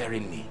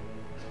preparing me.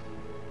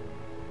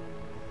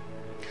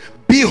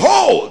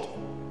 Behold.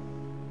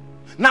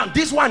 Now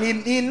this one,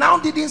 he now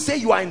didn't say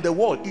you are in the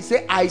world. He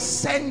said, I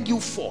send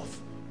you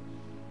forth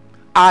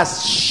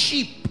as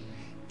sheep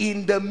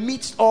in the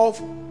midst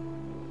of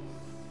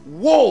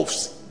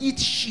wolves. Eat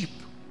sheep.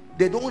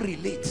 They don't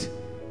relate.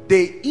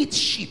 They eat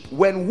sheep.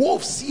 When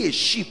wolves see a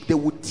sheep, they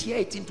would tear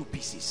it into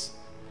pieces.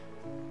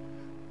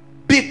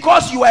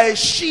 Because you are a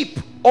sheep,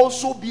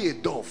 also be a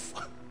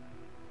dove.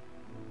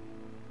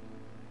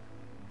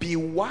 Be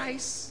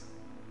wise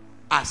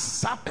as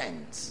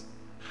serpents,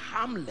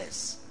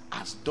 harmless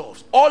as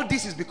doves. All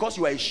this is because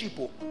you are a sheep.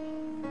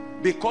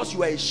 Because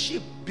you are a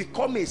sheep,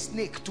 become a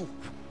snake too,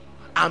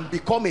 and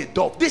become a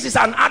dove. This is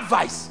an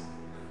advice.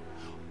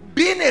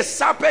 Being a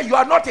serpent, you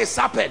are not a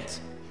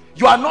serpent.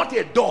 You are not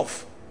a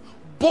dove.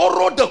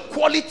 Borrow the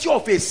quality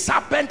of a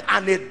serpent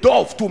and a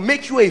dove to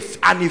make you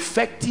an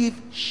effective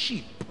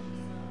sheep.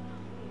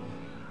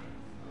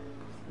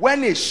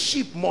 When a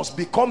sheep must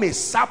become a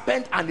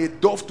serpent and a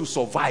dove to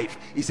survive,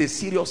 it's a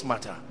serious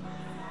matter.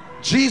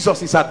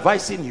 Jesus is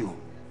advising you.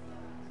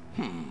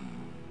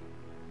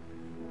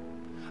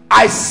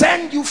 I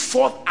send you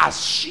forth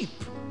as sheep,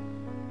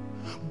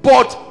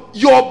 but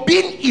your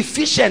being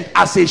efficient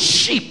as a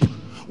sheep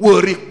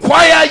will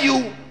require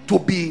you to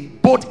be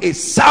both a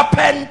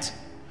serpent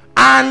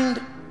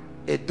and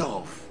a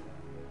dove.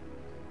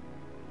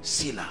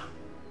 Selah.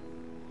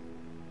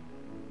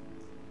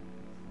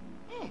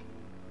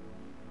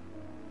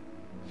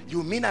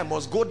 You mean I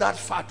must go that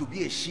far to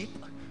be a sheep?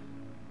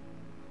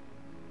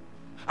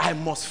 I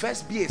must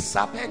first be a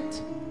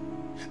serpent,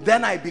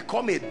 then I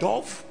become a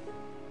dove?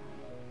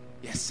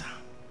 Yes, sir.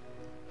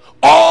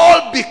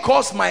 All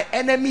because my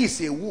enemy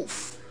is a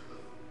wolf.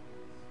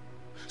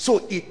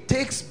 So it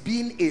takes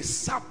being a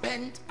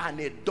serpent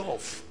and a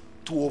dove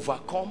to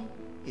overcome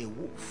a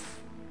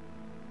wolf.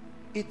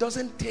 It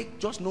doesn't take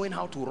just knowing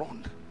how to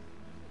run.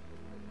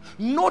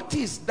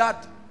 Notice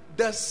that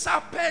the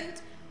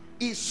serpent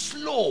is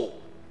slow,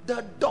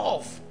 the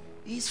dove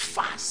is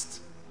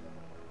fast.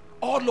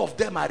 All of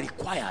them are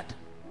required.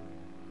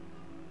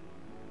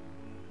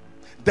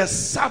 The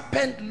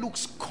serpent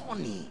looks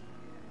cunning,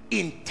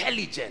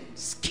 intelligent,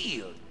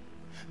 skilled.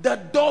 The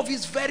dove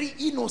is very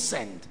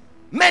innocent,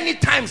 many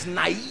times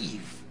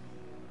naive.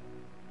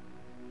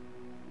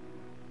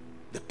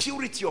 The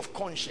purity of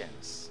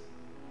conscience.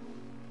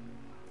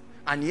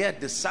 And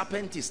yet the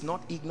serpent is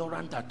not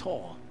ignorant at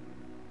all.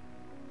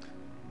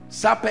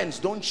 Serpents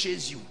don't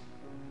chase you.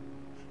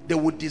 They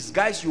would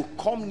disguise you,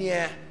 come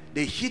near,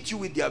 they hit you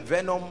with their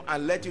venom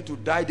and let you to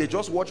die. They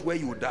just watch where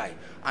you die,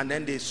 and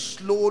then they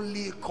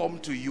slowly come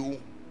to you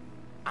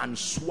and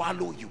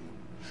swallow you.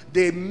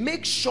 They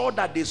make sure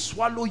that they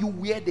swallow you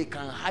where they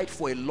can hide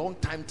for a long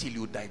time till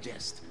you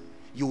digest.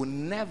 You will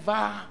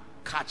never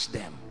catch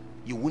them.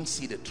 You won't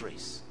see the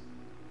trace.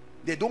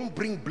 They don't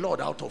bring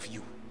blood out of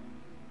you.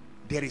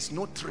 There is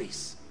no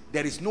trace.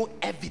 There is no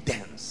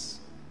evidence.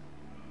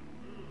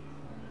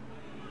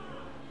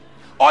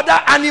 Other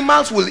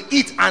animals will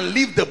eat and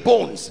leave the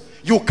bones.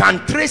 You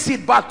can trace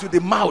it back to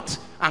the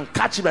mouth and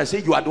catch him and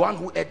say, you are the one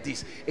who ate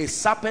this. A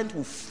serpent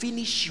will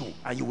finish you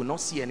and you will not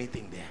see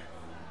anything there.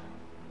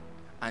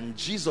 And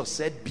Jesus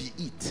said, be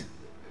it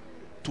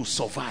to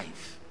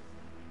survive.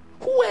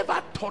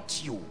 Whoever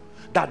taught you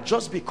that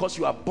just because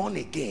you are born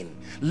again,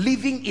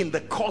 living in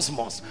the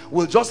cosmos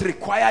will just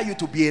require you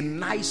to be a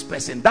nice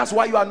person? That's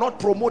why you are not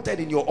promoted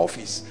in your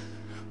office,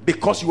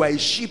 because you are a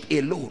sheep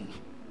alone.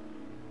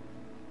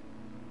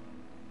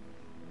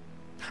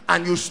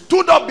 And you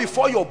stood up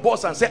before your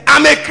boss and said,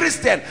 I'm a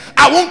Christian,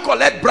 I won't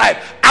collect bribe,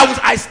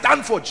 I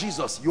stand for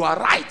Jesus. You are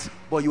right,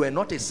 but you are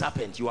not a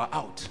serpent. You are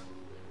out.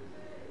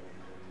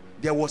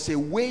 There was a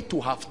way to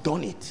have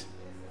done it,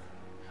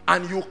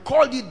 and you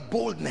called it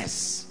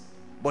boldness,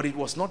 but it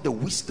was not the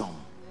wisdom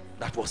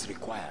that was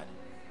required.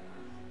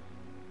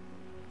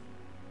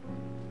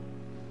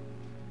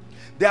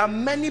 There are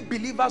many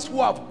believers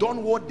who have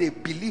done what they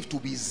believe to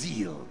be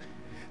zeal.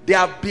 They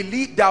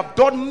have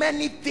done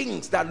many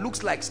things that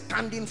looks like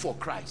standing for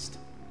Christ.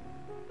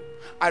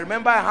 I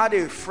remember I had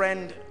a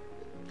friend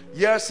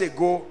years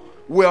ago.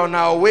 We were on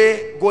our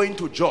way going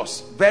to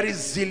Jos. Very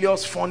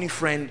zealous, funny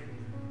friend.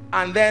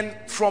 And then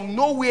from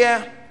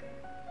nowhere,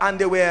 and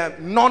they were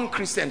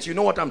non-Christians. You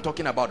know what I'm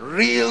talking about.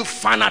 Real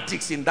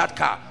fanatics in that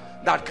car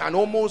that can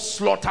almost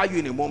slaughter you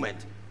in a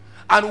moment.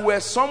 And we were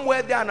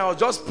somewhere there, and I was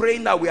just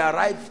praying that we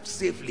arrive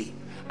safely.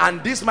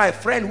 And this, my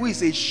friend, who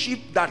is a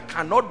sheep that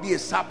cannot be a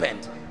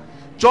serpent,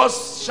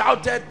 just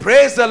shouted,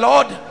 praise the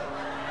Lord.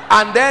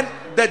 And then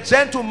the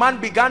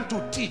gentleman began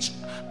to teach,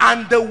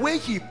 and the way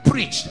he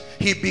preached,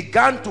 he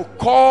began to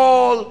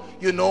call,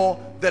 you know,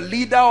 the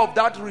leader of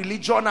that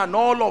religion and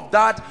all of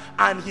that,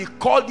 and he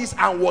called this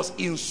and was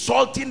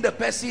insulting the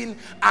person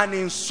and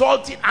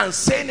insulting and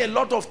saying a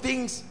lot of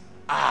things.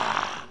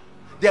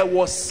 there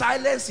was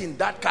silence in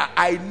that car.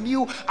 I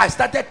knew, I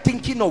started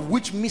thinking of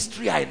which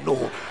mystery I know.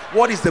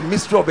 What is the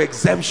mystery of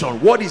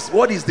exemption? What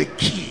is the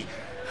key?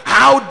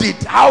 How did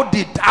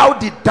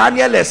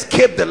Daniel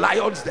escape the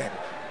lions then?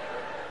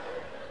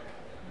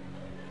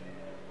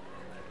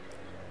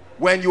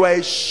 When you are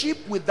a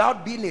sheep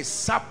without being a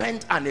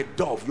serpent and a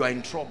dove, you are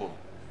in trouble.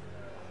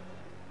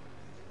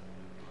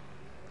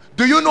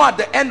 Do you know at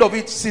the end of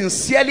it,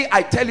 sincerely,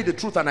 I tell you the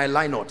truth and I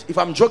lie not. If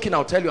I'm joking,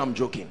 I'll tell you I'm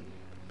joking.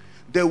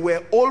 They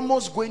were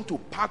almost going to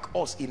park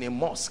us in a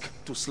mosque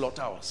to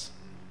slaughter us.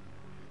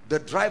 The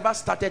driver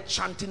started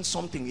chanting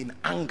something in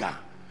anger,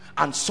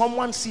 and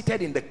someone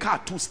seated in the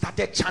car too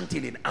started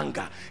chanting in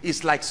anger.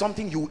 It's like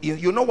something,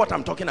 you know what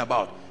I'm talking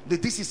about.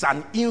 This is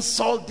an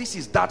insult, this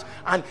is that,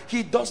 and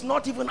he does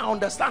not even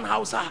understand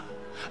Hausa.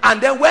 And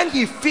then when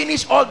he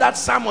finished all that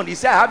sermon, he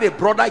said, I have a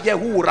brother here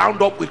who will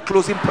round up with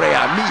closing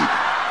prayer. Me,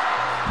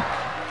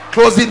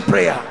 closing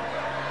prayer.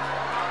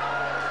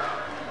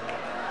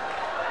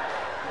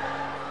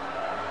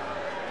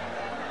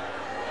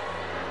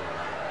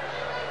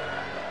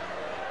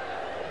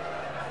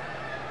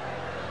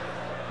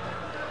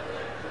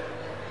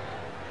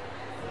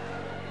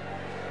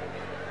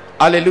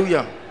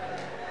 Hallelujah.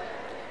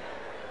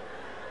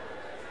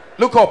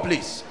 Look up,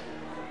 please.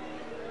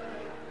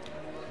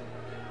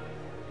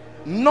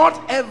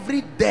 Not every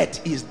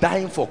death is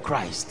dying for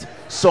Christ.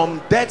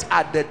 Some deaths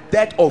are the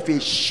death of a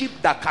sheep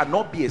that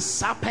cannot be a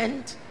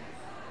serpent.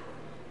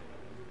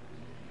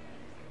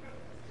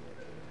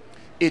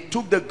 It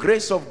took the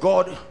grace of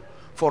God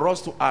for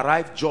us to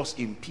arrive just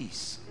in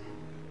peace.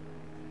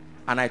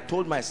 And I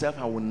told myself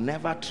I will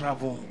never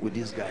travel with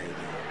this guy again.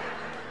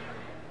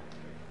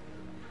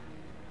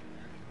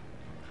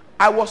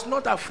 I was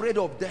not afraid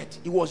of death.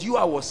 It was you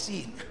I was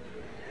seeing.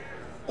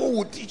 Who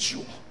would teach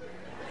you?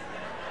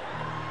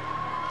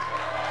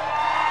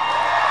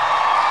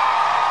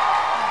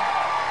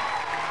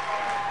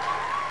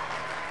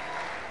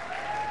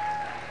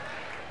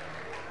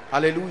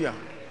 Hallelujah.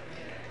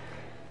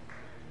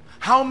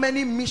 How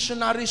many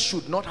missionaries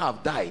should not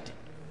have died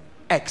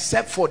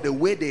except for the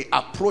way they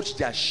approach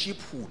their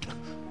sheephood?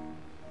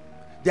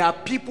 There are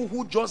people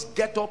who just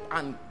get up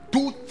and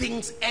do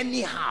things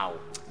anyhow.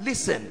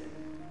 Listen,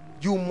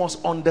 you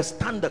must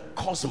understand the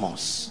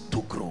cosmos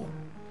to grow.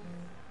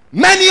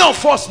 Many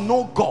of us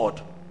know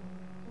God,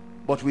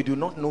 but we do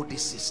not know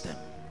this system.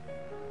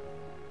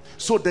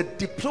 So the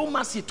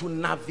diplomacy to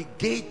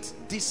navigate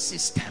this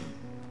system,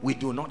 we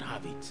do not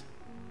have it.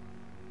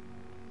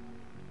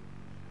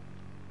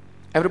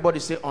 Everybody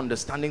say,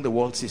 understanding the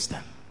world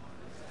system.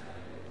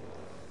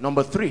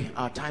 Number 3,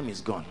 our time is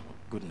gone.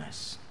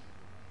 Goodness.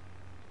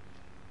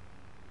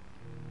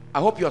 I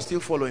hope you are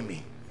still following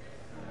me.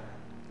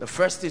 The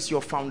first is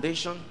your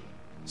foundation.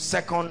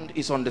 Second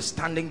is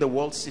understanding the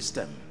world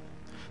system.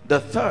 The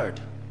third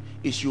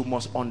is you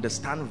must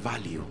understand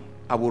value.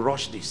 I will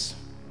rush this.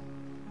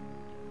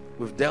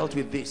 We've dealt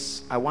with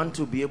this. I want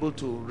to be able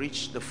to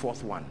reach the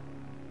fourth one.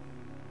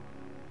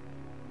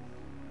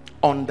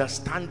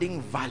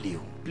 Understanding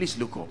value. Please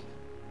look up.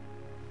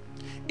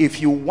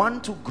 If you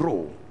want to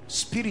grow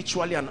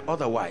spiritually and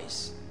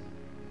otherwise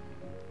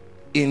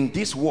in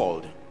this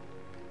world,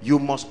 you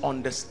must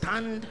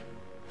understand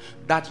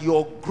that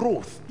your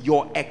growth,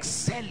 your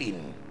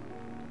excelling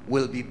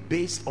will be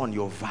based on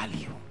your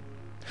value.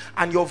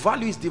 And your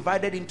value is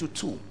divided into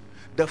 2.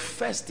 The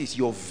first is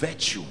your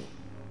virtue,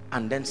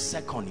 and then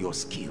second, your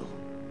skill.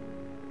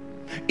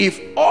 If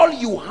all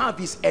you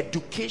have is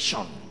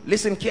education,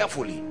 listen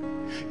carefully,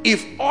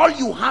 if all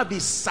you have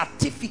is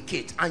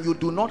certificate and you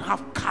do not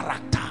have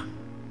character,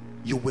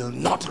 you will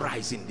not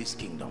rise in this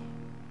kingdom.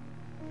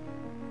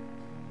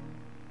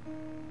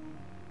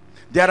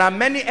 There are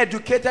many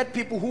educated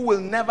people who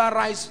will never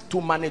rise to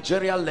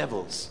managerial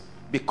levels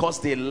because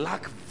they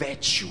lack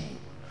virtue.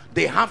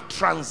 They have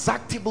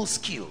transactable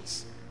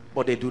skills,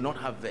 but they do not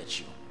have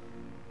virtue.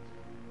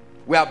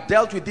 We have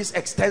dealt with this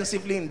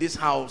extensively in this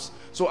house,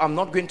 so I'm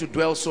not going to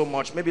dwell so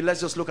much. Maybe let's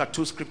just look at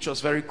 2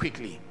 scriptures very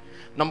quickly.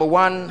 Number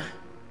 1,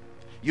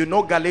 you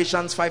know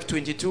Galatians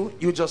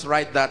 5:22. You just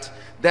write that.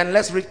 Then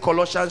let's read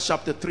Colossians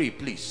chapter 3,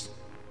 please.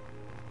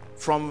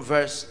 From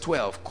verse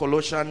 12.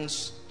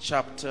 Colossians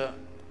chapter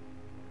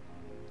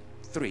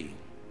 3.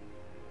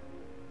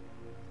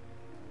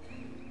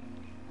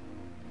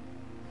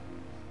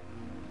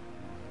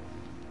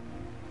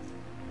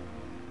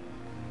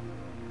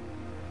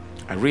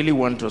 I really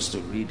want us to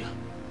read.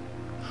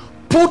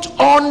 Put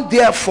on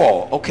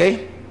therefore,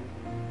 okay?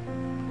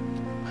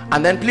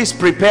 And then please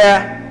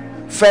prepare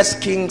 1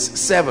 Kings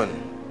 7.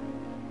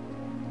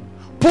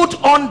 Put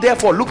on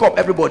therefore, look up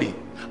everybody,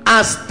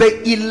 as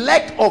the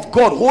elect of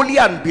God, holy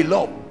and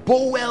beloved,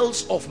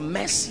 bowels of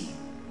mercy,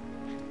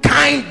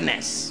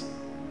 kindness,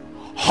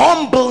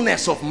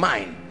 humbleness of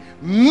mind,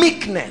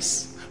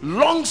 meekness,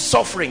 long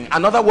suffering,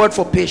 another word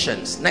for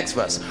patience. Next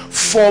verse.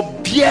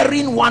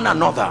 Forbearing one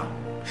another.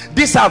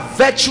 These are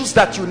virtues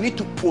that you need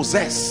to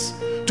possess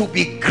to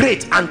be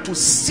great and to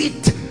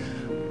sit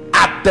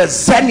at the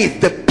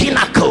zenith, the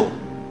pinnacle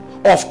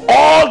of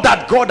all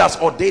that God has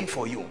ordained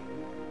for you.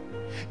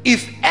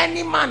 If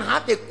any man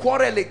hath a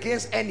quarrel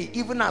against any,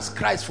 even as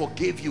Christ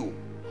forgave you,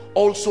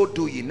 also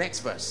do ye. Next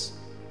verse.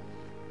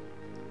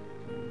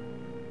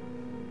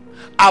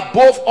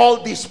 Above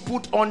all this,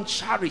 put on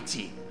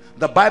charity.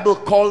 The Bible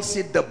calls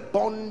it the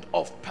bond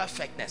of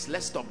perfectness.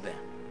 Let's stop there.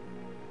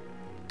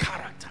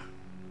 Character.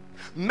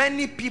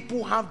 Many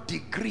people have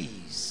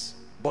degrees,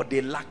 but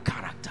they lack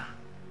character.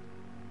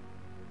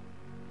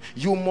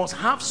 You must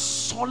have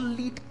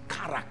solid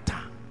character,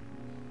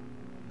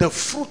 the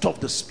fruit of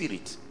the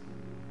Spirit,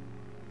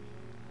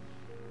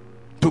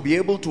 to be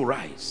able to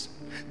rise.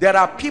 There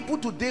are people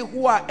today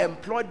who are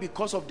employed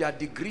because of their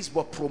degrees,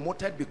 but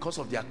promoted because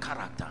of their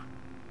character.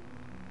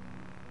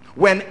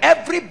 When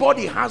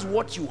everybody has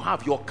what you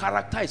have, your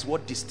character is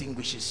what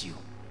distinguishes you.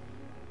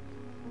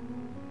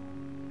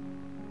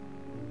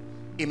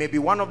 It may be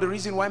one of the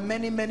reasons why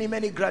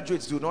many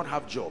graduates do not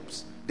have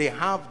jobs. They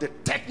have the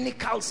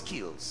technical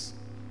skills,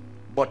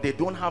 but they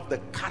don't have the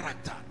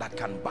character that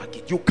can back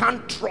it. You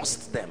can't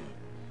trust them.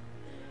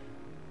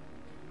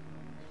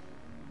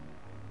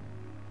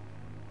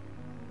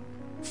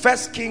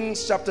 First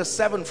Kings chapter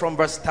 7 from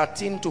verse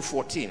 13 to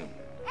 14.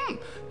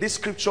 This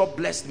scripture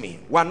blessed me.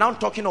 We are now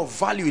talking of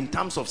value in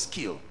terms of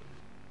skill.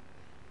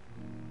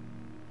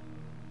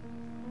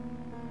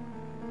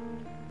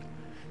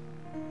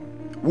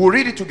 We'll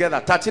read it together,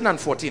 13 and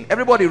 14.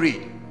 Everybody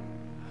read.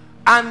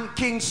 And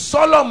King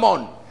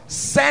Solomon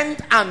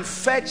sent and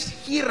fetched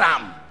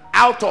Hiram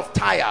out of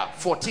Tyre.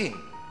 14.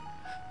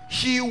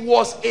 He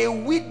was a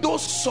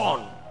widow's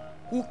son.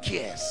 Who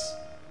cares?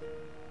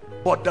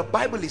 But the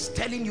Bible is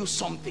telling you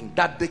something,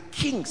 that the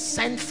king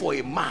sent for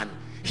a man.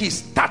 He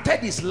started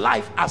his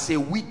life as a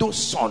widow's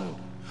son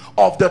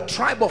of the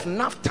tribe of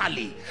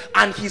Naphtali,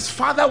 and his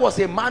father was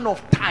a man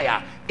of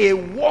Tyre, a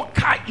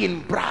worker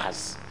in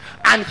brass,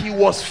 and he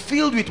was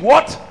filled with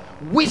what?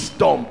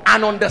 Wisdom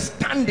and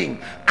understanding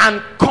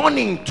and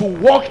cunning to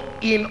work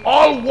in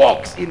all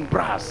works in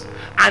brass.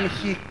 And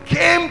he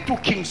came to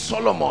King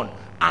Solomon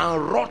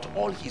and wrought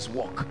all his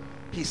work.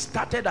 He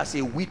started as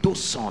a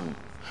widow's son,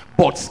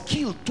 but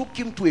skill took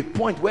him to a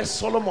point where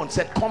Solomon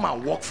said, come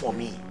and work for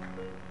me.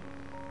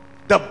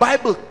 The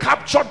Bible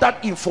captured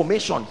that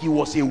information. He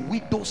was a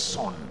widow's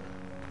son.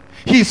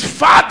 His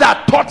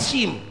father taught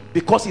him,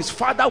 because his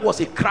father was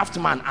a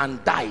craftsman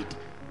and died.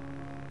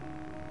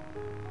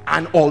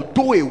 And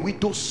although a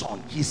widow's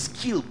son, his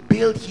skill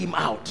bailed him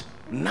out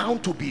now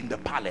to be in the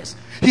palace.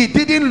 He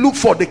didn't look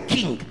for the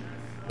king.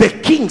 The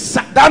king,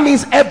 that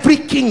means every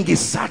king is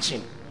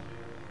searching.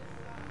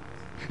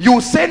 You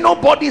say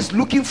nobody is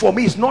looking for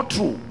me. It's not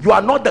true. You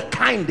are not the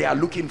kind they are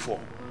looking for.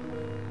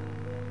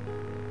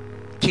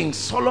 King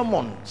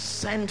Solomon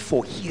sent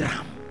for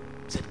Hiram.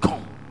 Said,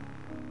 come,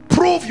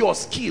 prove your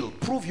skill,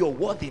 prove your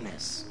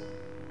worthiness.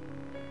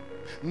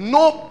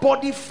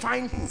 Nobody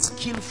finds a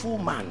skillful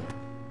man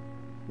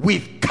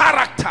with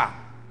character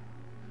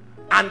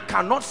and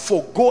cannot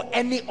forego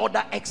any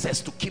other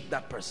excess to keep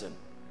that person.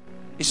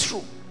 It's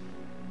true.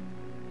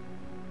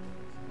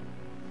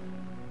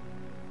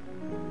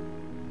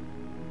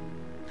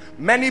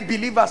 Many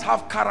believers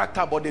have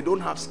character, but they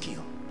don't have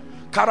skill.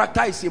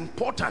 Character is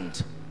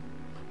important,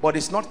 but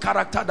it's not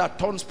character that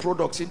turns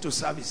products into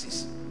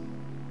services.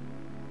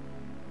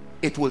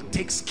 It will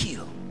take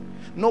skill.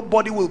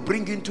 Nobody will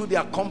bring into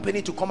their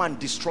company to come and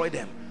destroy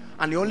them,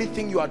 and the only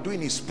thing you are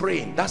doing is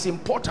praying. That's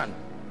important,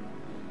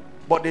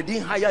 but they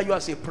didn't hire you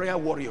as a prayer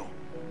warrior.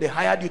 They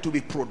hired you to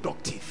be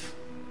productive.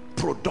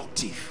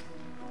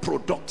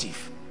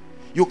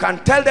 You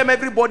can tell them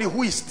everybody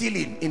who is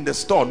stealing in the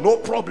store, no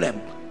problem,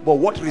 but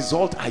what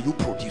result are you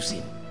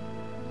producing?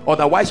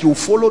 Otherwise you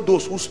follow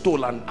those who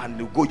stole and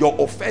you go. Your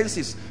offense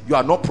is you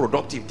are not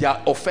productive.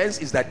 Their offense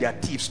is that they are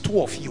thieves.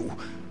 Two of you,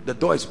 the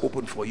door is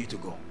open for you to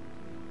go.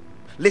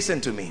 Listen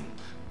to me.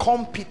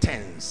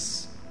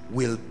 Competence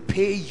will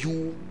pay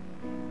you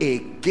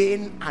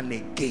again and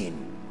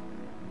again.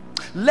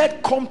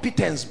 Let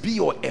competence be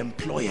your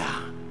employer.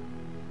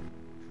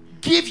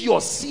 Give your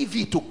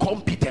CV to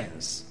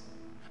competence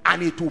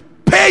and it will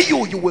pay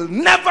you. You will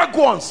never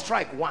go on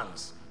strike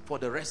once for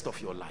the rest of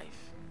your life.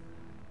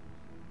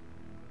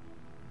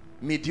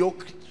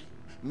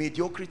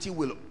 Mediocrity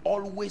will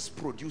always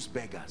produce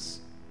beggars.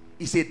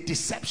 It's a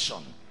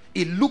deception.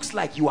 It looks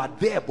like you are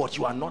there, but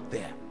you are not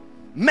there.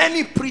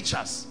 Many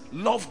preachers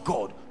love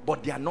God,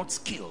 but they are not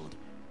skilled.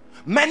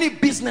 Many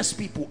business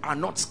people are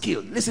not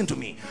skilled. Listen to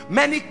me.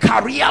 Many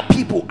career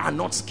people are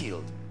not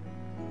skilled.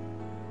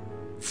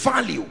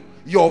 Value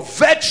your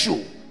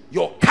virtue,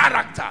 your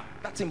character.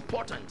 That's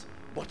important,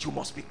 but you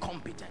must be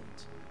competent.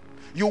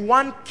 You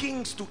want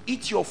kings to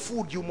eat your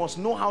food, you must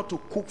know how to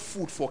cook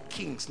food for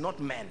kings, not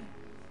men.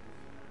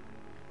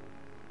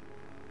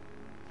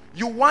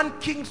 You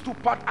want kings to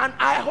and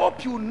I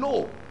hope you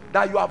know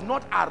that you have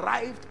not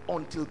arrived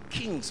until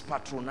kings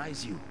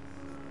patronize you.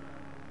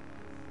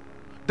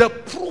 The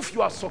proof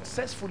you are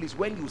successful is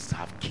when you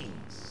serve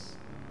kings,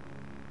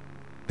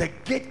 the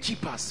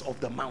gatekeepers of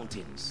the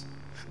mountains.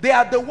 They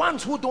are the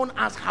ones who don't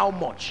ask how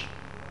much.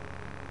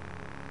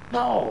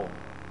 No.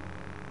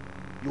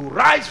 You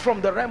rise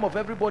from the realm of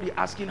everybody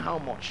asking how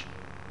much.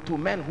 to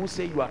men who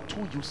say you are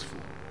too useful.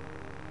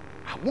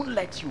 I won't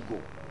let you go.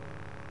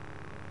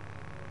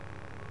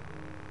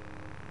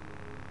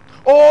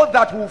 Oh,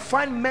 that will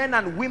find men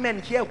and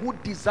women here who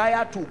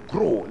desire to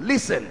grow.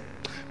 Listen,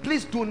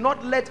 please do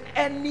not let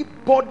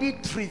anybody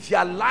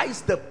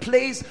trivialize the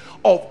place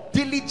of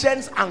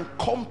diligence and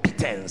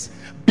competence.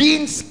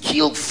 Being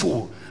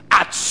skillful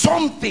at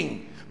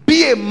something,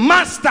 be a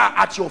master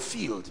at your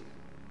field.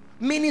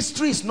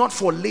 Ministry is not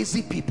for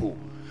lazy people.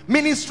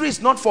 Ministry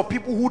is not for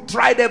people who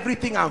tried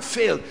everything and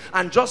failed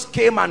and just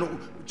came and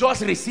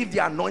just received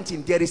the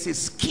anointing. There is a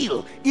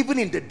skill even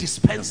in the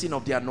dispensing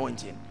of the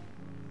anointing.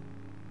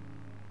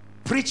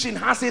 Preaching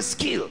has a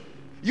skill.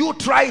 You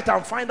try it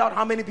and find out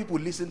how many people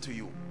listen to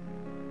you.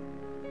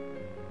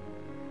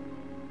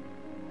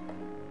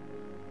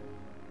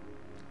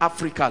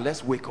 Africa,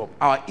 let's wake up.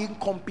 Our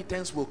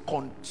incompetence will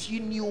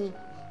continue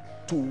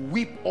to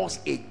whip us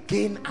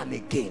again and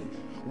again.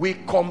 We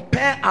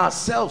compare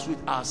ourselves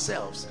with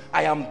ourselves.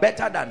 I am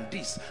better than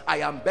this. I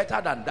am better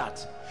than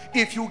that.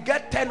 If you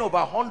get 10 over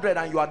 100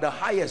 and you are the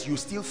highest, you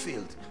still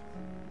failed.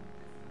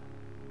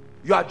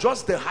 You are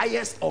just the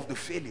highest of the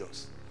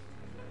failures.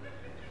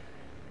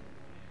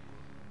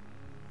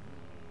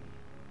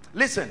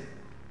 Listen,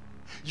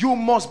 you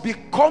must be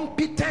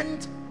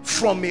competent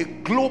from a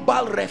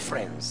global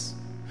reference.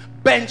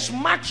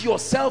 Benchmark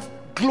yourself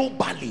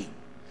globally.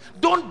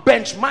 Don't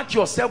benchmark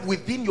yourself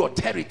within your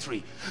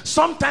territory.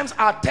 Sometimes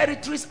our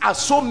territories are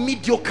so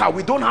mediocre,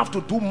 we don't have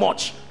to do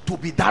much to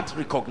be that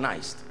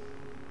recognized.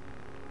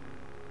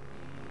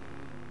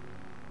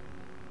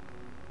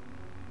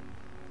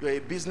 You're a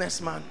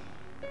businessman,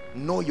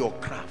 know your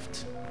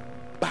craft,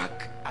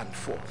 back and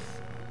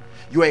forth.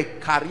 You're a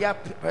career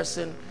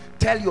person,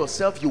 tell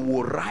yourself you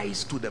will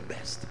rise to the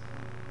best.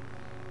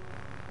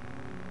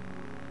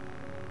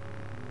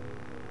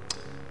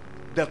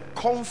 The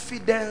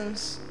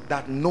confidence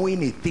that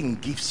knowing a thing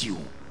gives you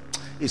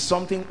is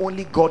something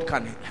only God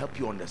can help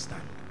you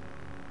understand.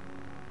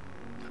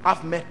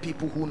 I've met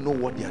people who know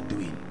what they are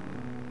doing.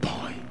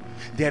 Boy,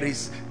 there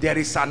is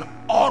an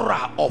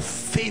aura of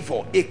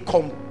favor, a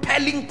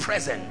compelling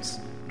presence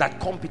that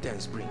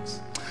competence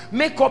brings.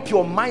 Make up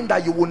your mind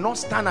that you will not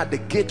stand at the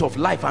gate of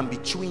life and be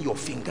chewing your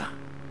finger.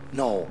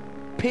 No,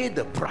 pay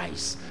the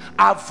price.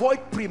 Avoid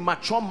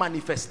premature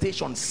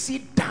manifestation.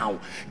 Sit down,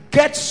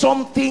 get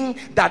something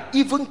that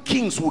even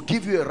kings will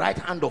give you a right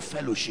hand of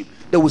fellowship.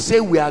 They will say,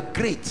 we are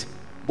great,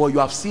 but you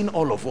have seen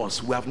all of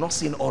us, we have not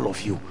seen all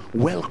of you.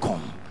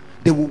 Welcome.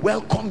 They will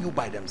welcome you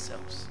by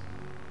themselves.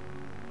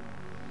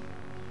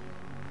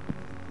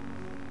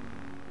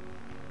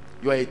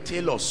 You are a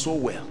tailor, sew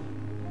well.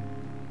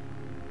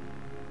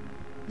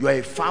 You are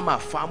a farmer,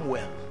 farm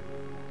well.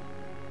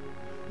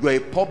 You are a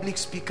public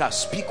speaker,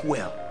 speak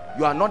well.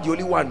 You are not the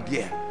only one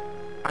there,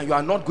 and you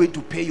are not going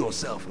to pay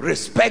yourself.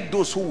 Respect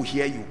those who will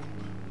hear you.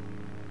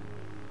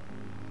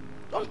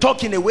 Don't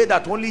talk in a way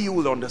that only you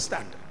will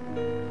understand.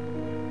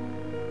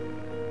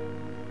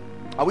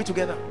 Are we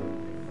together?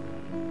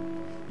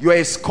 You are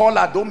a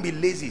scholar, don't be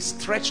lazy.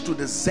 Stretch to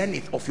the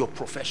zenith of your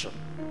profession.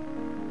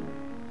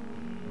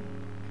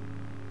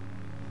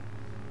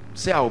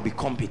 Say, I will be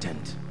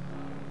competent.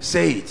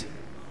 Say it.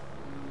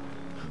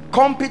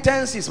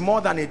 Competence is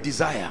more than a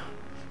desire.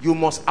 You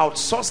must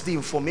outsource the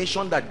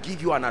information that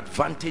give you an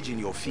advantage in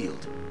your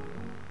field.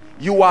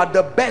 You are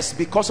the best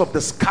because of the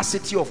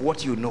scarcity of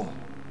what you know.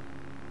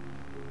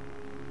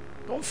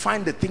 Don't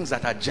find the things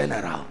that are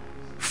general.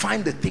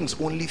 Find the things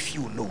only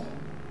few know.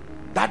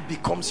 That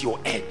becomes your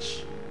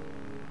edge.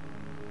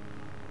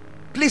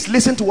 Please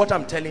listen to what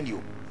I'm telling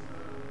you.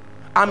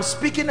 I'm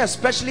speaking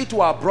especially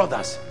to our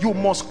brothers. You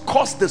must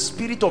curse the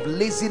spirit of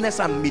laziness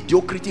and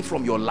mediocrity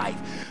from your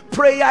life.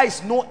 Prayer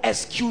is no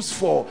excuse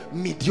for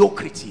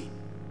mediocrity.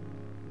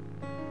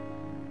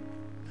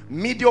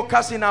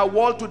 Mediocres in our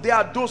world today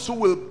are those who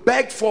will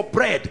beg for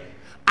bread,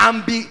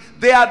 and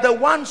they are the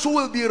ones who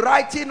will be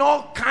writing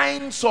all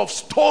kinds of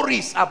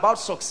stories about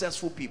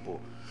successful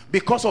people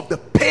because of the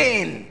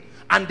pain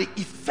and the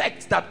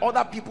effect that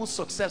other people's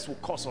success will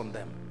cause on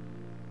them.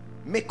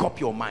 Make up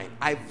your mind.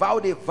 I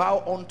vowed a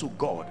vow unto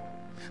God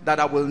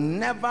that I will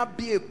never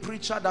be a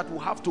preacher that will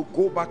have to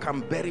go back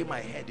and bury my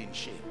head in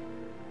shame.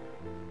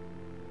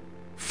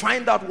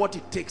 Find out what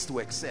it takes to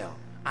excel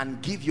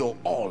and give your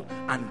all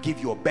and give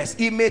your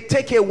best. It may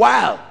take a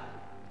while.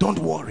 Don't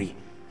worry.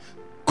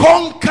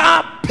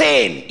 Conquer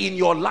pain in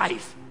your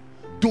life.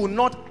 Do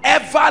not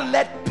ever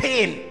let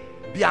pain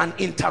be an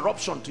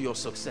interruption to your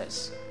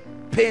success.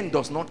 Pain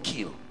does not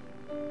kill.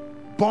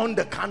 Burn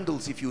the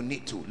candles if you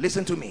need to.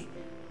 Listen to me.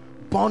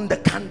 Burn the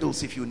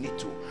candles if you need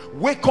to.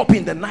 Wake up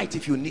in the night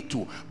if you need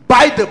to.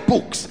 Buy the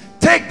books.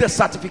 Take the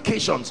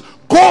certifications.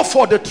 Go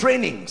for the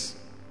trainings.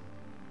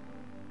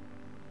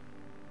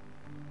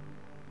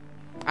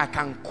 I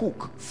can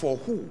cook. For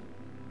who?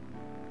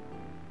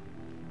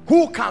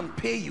 Who can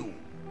pay you?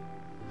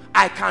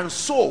 I can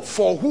sew.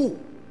 For who?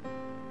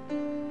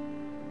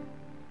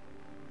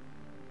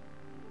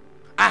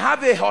 I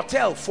have a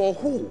hotel. For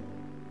who?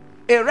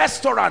 A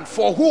restaurant.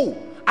 For who?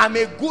 I'm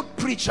a good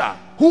preacher.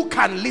 Who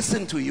can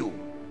listen to you?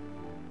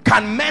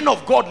 Can men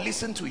of God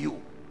listen to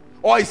you?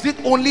 Or is it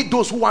only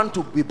those who want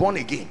to be born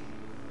again?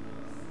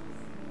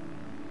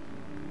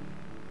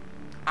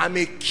 I'm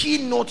a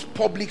keynote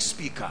public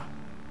speaker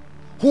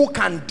who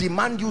can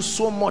demand you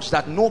so much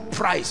that no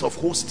price of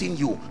hosting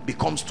you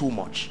becomes too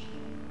much.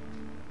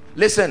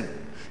 Listen,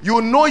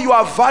 you know you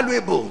are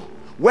valuable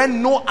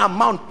when no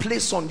amount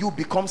placed on you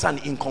becomes an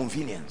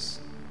inconvenience.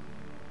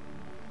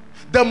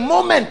 The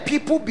moment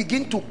people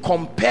begin to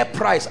compare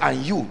price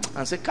and you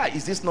and say, Kai,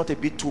 is this not a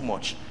bit too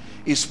much?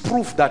 It's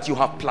proof that you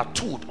have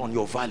plateaued on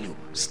your value.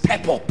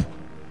 Step up.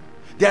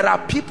 There are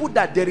people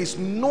that there is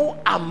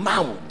no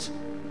amount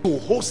to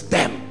host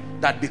them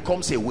that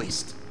becomes a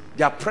waste.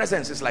 Their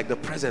presence is like the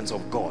presence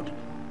of God.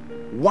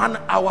 1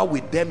 hour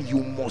with them, you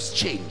must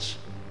change.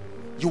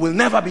 You will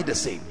never be the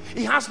same.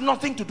 It has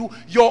nothing to do.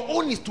 Your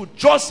own is to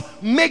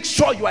just make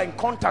sure you are in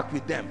contact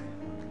with them.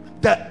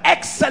 The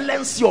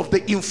excellency of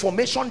the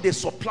information they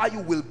supply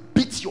you will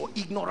beat your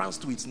ignorance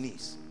to its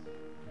knees.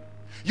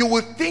 You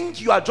will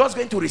think you are just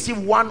going to receive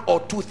 1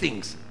 or 2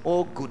 things.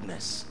 Oh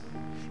goodness.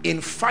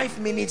 In 5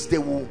 minutes they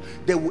will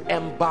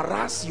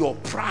embarrass your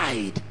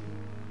pride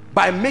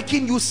by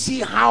making you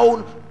see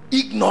how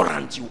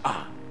ignorant you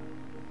are.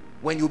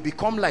 When you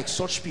become like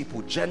such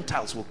people,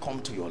 Gentiles will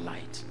come to your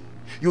light.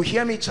 You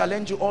hear me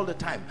challenge you all the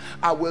time.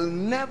 I will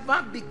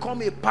never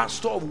become a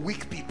pastor of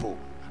weak people.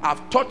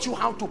 I've taught you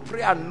how to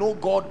pray and know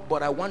God,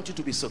 but I want you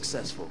to be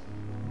successful.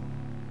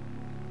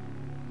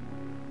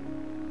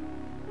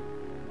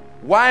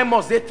 Why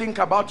must they think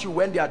about you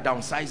when they are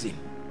downsizing?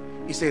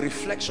 It's a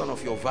reflection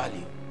of your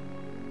value.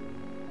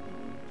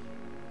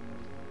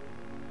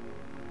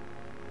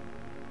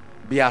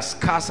 Be as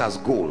scarce as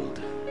gold.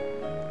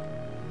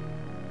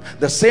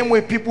 The same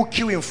way people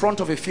queue in front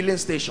of a filling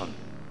station.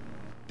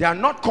 They are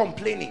not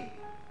complaining.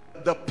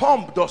 The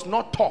pump does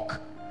not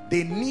talk.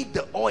 They need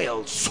the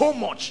oil so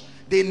much.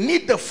 They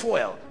need the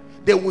fuel.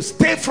 They will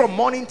stay from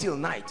morning till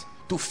night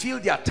to fill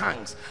their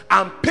tanks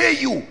and pay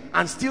you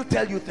and still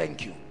tell you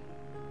thank you.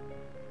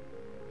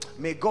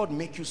 May God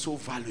make you so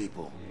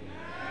valuable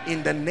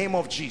in the name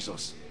of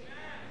Jesus.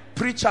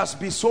 Preachers,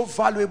 be so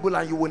valuable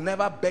and you will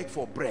never beg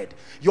for bread.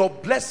 Your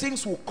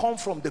blessings will come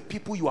from the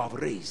people you have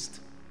raised.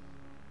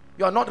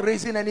 You are not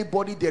raising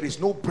anybody, there is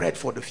no bread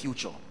for the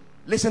future.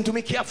 Listen to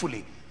me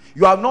carefully.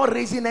 You are not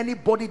raising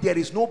anybody, there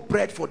is no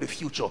bread for the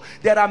future.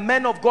 There are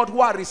men of God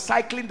who are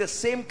recycling the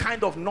same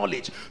kind of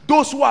knowledge.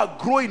 Those who are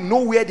growing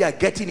know where they are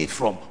getting it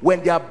from.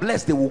 When they are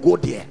blessed, they will go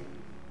there.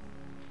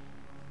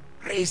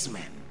 Raise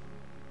men.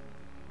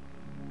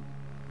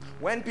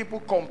 When people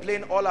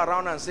complain all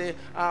around and say,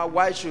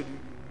 why should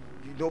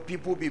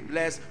people be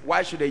blessed?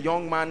 Why should a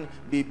young man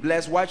be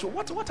blessed?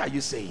 What are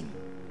you saying?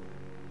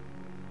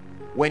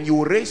 When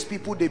you raise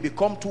people, they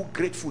become too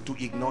grateful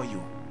to ignore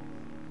you.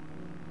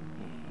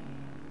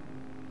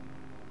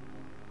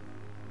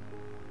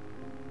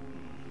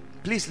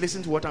 Please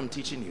listen to what I'm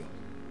teaching you.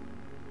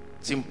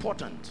 It's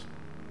important.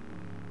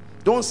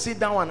 Don't sit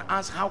down and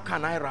ask, how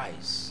can I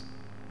rise?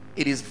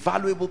 It is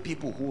valuable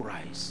people who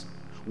rise.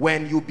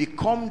 When you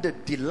become the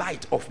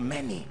delight of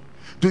many,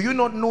 do you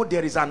not know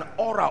there is an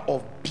aura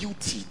of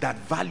beauty that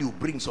value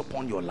brings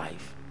upon your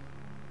life?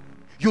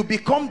 You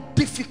become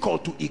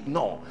difficult to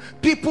ignore.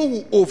 People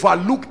will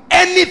overlook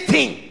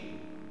anything.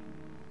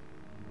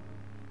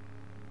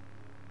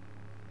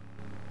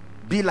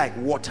 Be like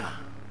water.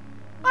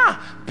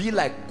 Be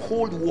like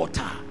cold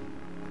water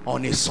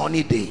on a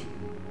sunny day.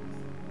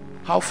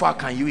 How far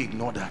can you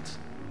ignore that?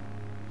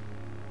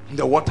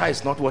 The water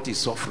is not what is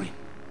suffering.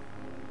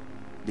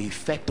 The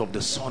effect of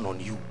the sun on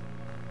you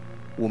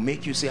will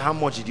make you say, how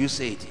much did you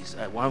say it is?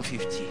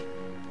 150.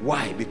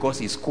 Why?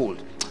 Because it's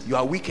cold. You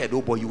are wicked,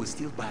 but you will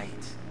still buy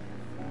it.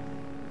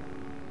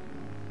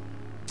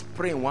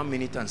 Pray in 1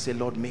 minute and say,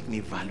 Lord, make me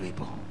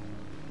valuable.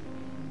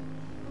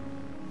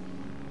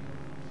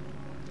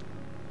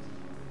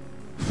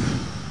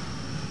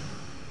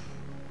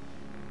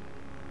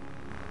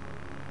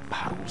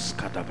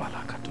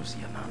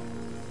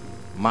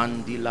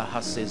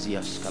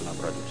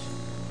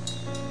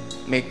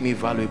 Make me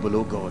valuable,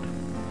 oh God.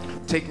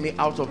 Take me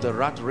out of the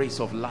rat race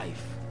of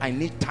life. I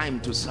need time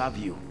to serve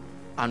you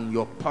and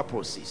your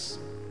purposes.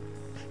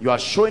 You are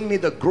showing me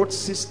the growth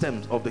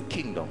systems of the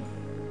kingdom.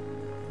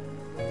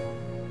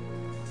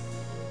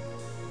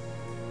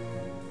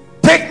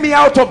 Take me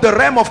out of the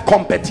realm of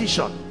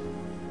competition.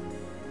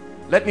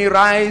 Let me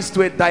rise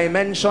to a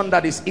dimension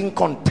that is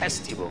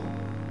incontestable,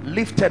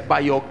 lifted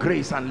by your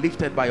grace and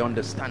lifted by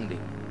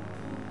understanding.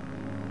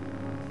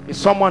 Is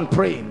someone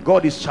praying?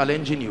 God is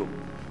challenging you.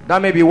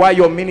 That may be why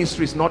your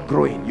ministry is not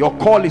growing. Your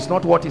call is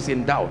not what is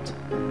in doubt.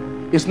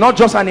 It's not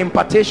just an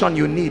impartation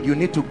you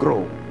need to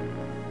grow.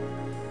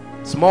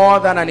 It's more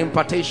than an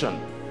impartation.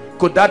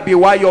 Could that be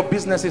why your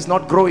business is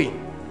not growing?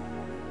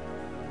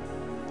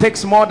 It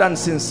takes more than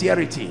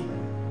sincerity.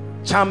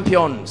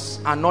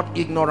 Champions are not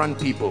ignorant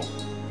people.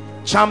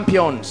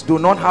 Champions do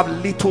not have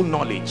little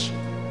knowledge.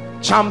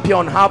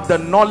 Champions have the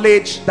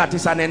knowledge that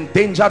is an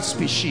endangered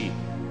species.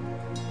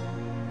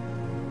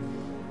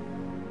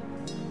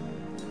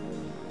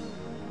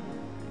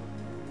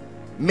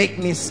 Make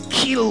me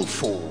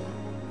skillful.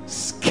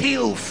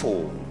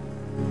 Skillful.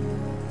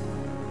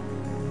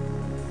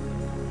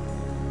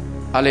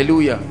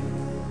 Hallelujah.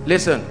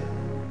 Listen,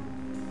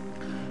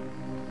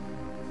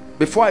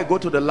 before I go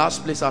to the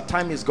last place, our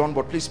time is gone,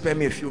 but please spare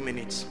me a few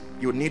minutes.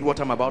 You need what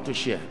I'm about to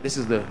share. This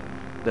is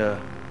the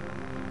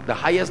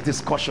highest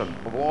discussion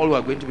of all we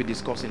are going to be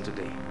discussing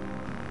today.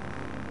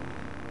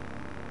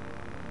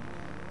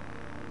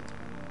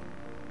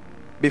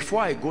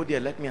 Before I go there,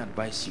 let me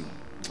advise you,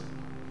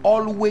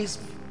 always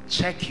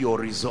check your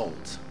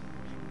result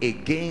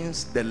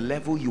against the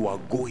level you are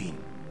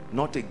going,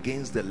 not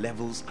against the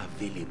levels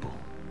available.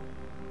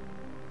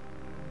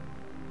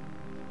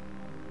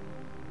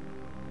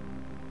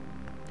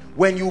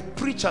 When you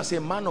preach as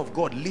a man of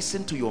God,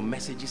 listen to your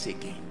messages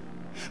again.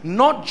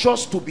 Not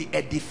just to be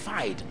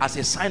edified as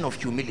a sign of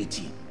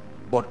humility,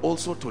 but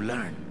also to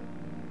learn.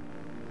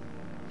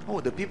 Oh,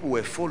 the people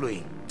were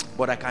following,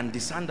 but I can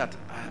discern that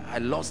I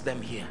lost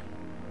them here.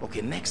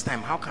 Okay, next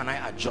time, how can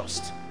I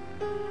adjust?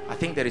 I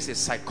think there is a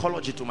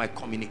psychology to my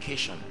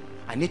communication.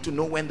 I need to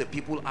know when the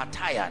people are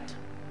tired.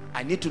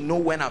 I need to know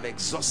when I've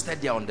exhausted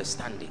their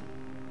understanding.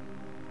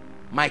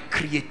 My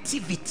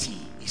creativity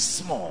is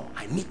small.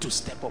 I need to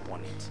step up on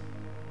it.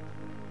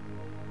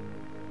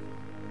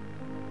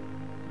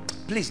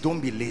 Please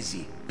don't be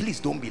lazy. Please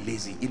don't be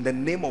lazy. In the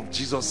name of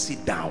Jesus,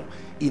 sit down.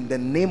 In the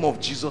name of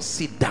Jesus,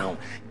 sit down.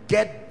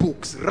 Get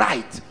books,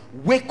 write.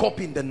 Wake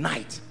up in the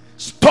night.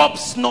 Stop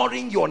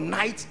snoring your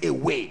night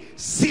away.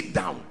 Sit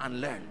down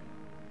and learn.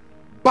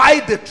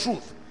 Buy the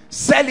truth.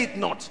 Sell it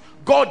not.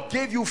 God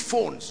gave you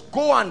phones.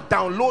 Go and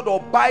download or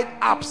buy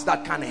apps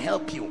that can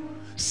help you.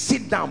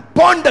 Sit down.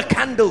 Burn the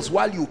candles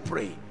while you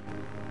pray.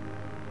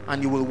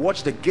 And you will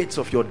watch the gates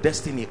of your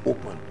destiny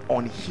open,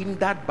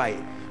 unhindered by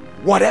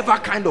whatever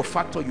kind of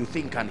factor you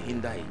think can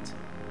hinder it.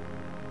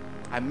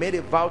 I made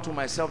a vow to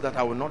myself that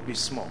I will not be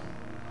small.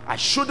 I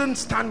shouldn't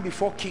stand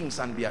before kings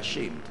and be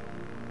ashamed.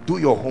 Do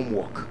your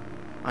homework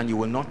and you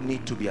will not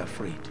need to be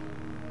afraid.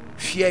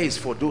 Fear is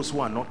for those who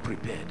are not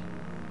prepared.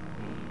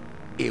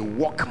 A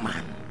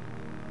workman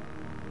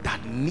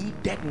that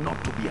needed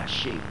not to be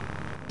ashamed.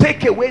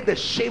 Take away the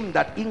shame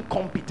that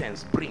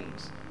incompetence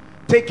brings.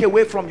 Take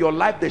away from your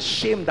life the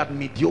shame that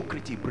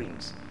mediocrity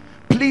brings.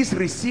 Please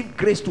receive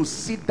grace to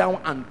sit down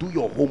and do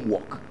your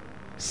homework.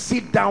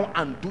 Sit down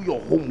and do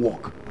your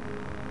homework.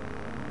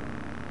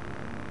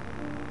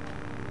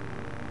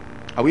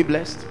 Are we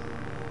blessed?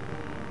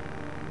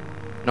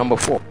 Number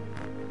 4.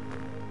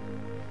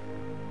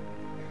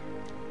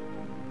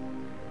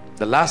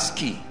 The last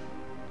key.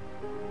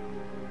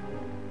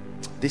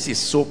 This is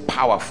so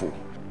powerful.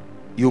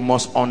 You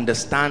must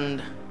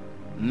understand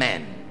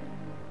men.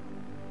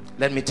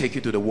 Let me take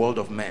you to the world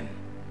of men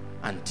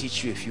and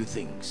teach you a few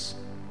things.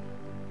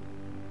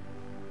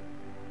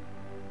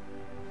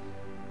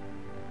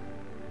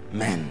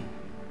 Men.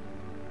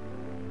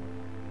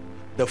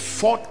 The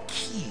fourth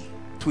key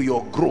to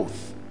your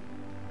growth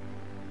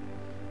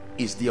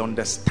is the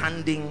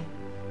understanding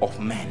of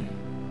men.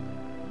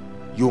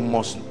 You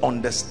must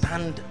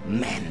understand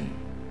men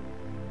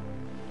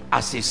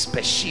as a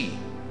species,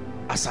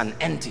 as an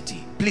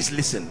entity. Please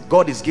listen.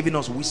 God is giving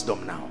us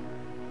wisdom now.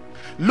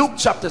 Luke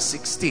chapter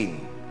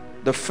 16,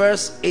 the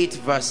first 8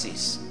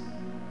 verses.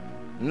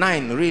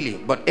 9 really,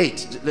 but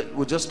 8.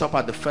 We'll just stop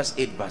at the first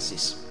 8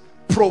 verses.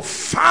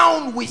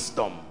 Profound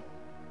wisdom.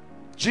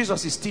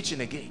 Jesus is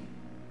teaching again.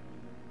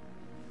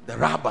 The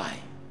rabbi.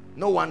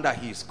 No wonder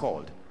he is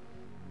called.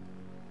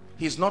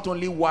 He's not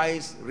only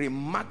wise,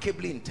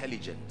 remarkably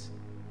intelligent.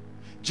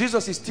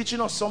 Jesus is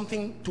teaching us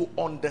something to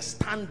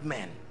understand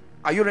men.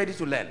 Are you ready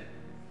to learn?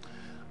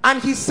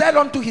 And he said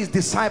unto his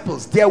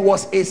disciples, there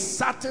was a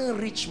certain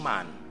rich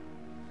man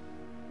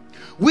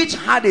which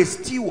had a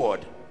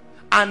steward,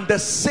 and the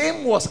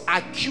same was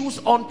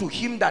accused unto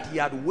him that he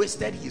had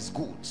wasted his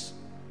goods.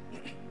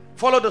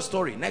 Follow the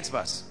story. Next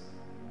verse.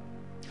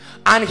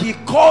 And he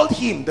called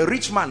him, the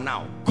rich man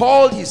now,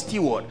 called his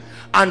steward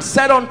and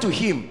said unto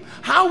him,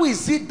 how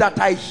is it that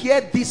I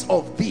hear this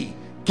of thee?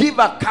 Give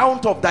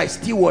account of thy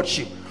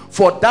stewardship,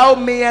 for thou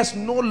mayest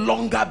no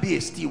longer be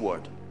a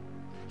steward.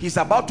 He's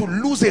about to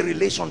lose a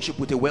relationship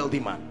with a wealthy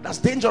man. That's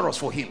dangerous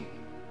for him.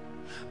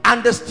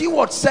 And the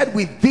steward said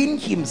within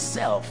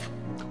himself,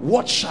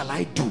 what shall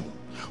I do?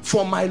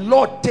 For my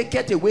Lord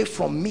taketh away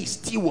from me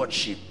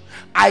stewardship.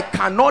 I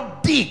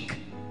cannot dig,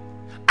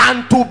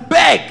 and to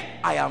beg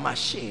I am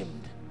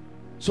ashamed.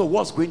 So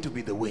what's going to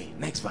be the way?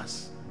 Next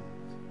verse.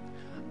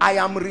 I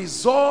am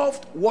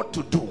resolved what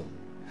to do,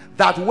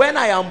 that when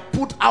I am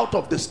put out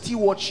of the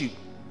stewardship,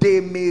 they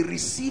may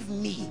receive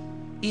me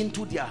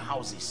into their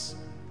houses.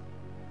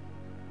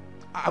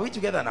 Are we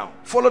together now?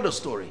 Follow the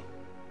story.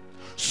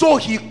 So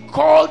he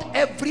called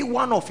every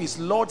one of his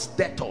Lord's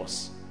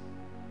debtors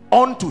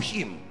unto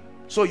him.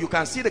 So you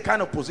can see the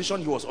kind of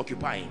position he was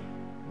occupying.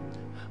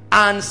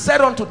 And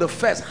said unto the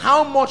first,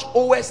 how much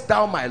owest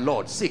thou my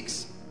Lord?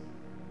 6.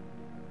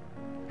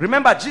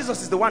 Remember,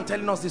 Jesus is the one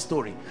telling us this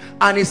story.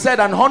 And he said,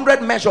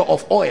 100 measure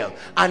of oil.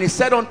 And he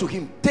said unto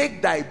him,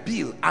 take thy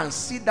bill and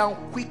sit down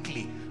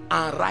quickly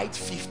and write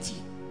 50.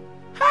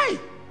 Hi.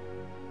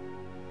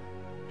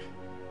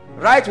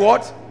 Right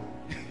what?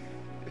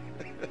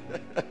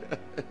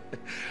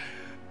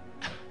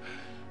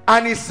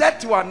 And he said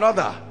to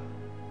another,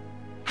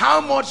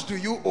 how much do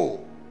you owe?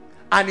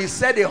 And he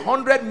said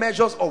 100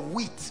 measures of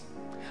wheat.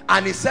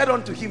 And he said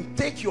unto him,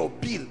 take your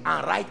bill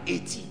and write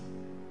 80.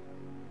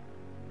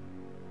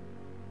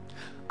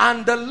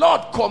 And the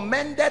Lord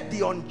commended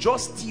the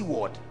unjust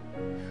steward,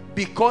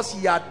 because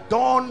he had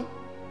done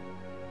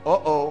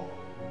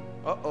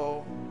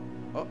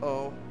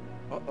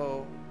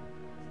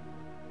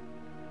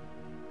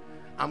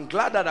I'm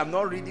glad that I'm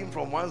not reading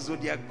from one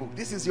zodiac book.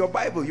 This is your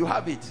Bible, you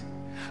have it.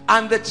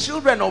 And the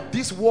children of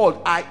this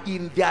world are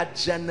in their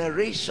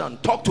generation,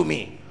 talk to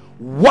me,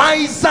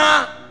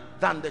 wiser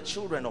than the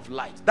children of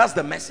light. That's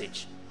the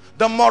message.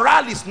 The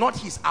morale is not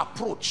his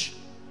approach.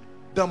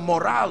 The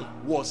morale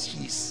was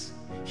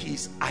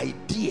his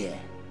idea.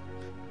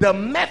 The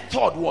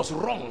method was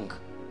wrong.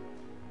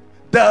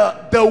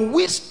 The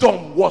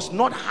wisdom was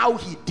not how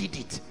he did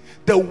it.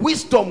 The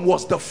wisdom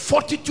was the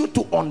fortitude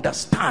to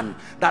understand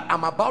that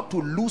I'm about to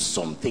lose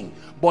something,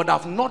 but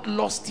I've not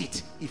lost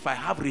it if I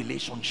have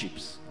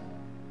relationships.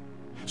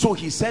 So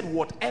he said,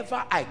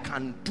 whatever I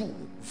can do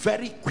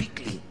very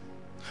quickly,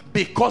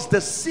 because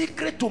the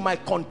secret to my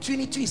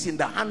continuity is in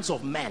the hands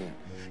of men.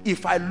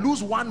 If I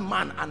lose one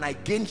man and I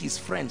gain his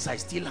friends, I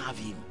still have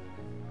him.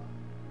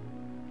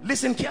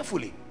 Listen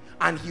carefully.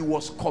 And he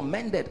was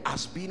commended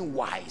as being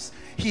wise.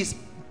 His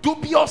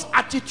dubious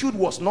attitude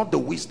was not the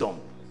wisdom.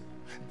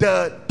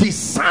 The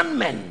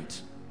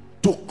discernment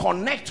to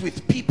connect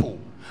with people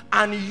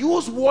and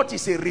use what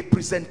is a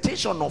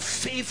representation of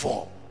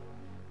favor.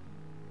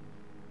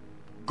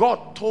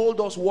 God told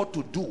us what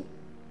to do.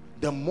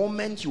 The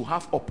moment you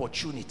have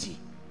opportunity,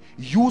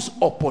 use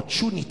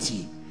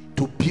opportunity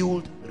to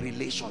build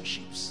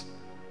relationships.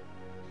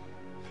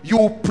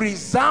 You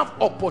preserve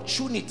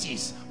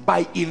opportunities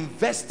by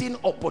investing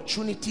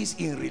opportunities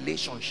in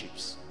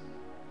relationships.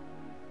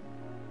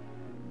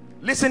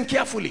 Listen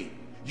carefully.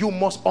 You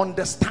must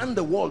understand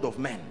the world of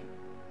men.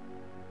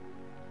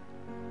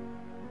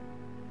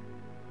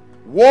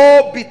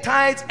 Woe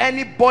betides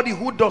anybody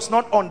who does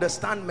not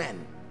understand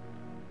men.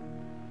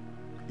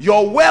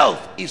 Your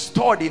wealth is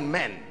stored in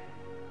men.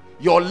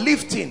 Your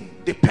lifting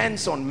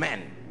depends on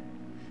men.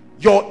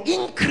 Your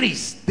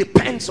increase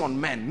depends on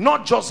men,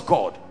 not just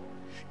God.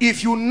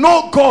 If you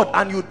know God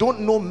and you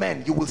don't know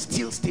men, you will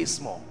still stay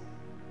small.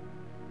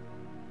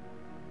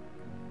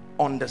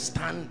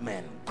 Understand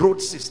men,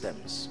 growth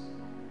systems.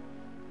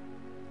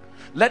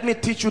 Let me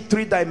teach you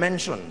 3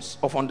 dimensions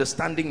of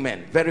understanding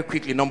men very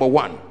quickly. Number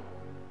 1,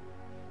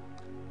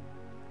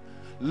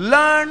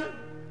 learn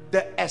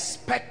the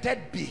expected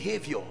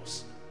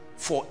behaviors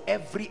for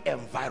every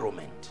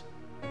environment.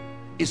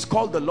 It's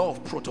called the law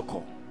of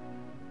protocol.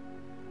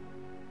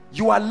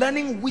 You are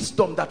learning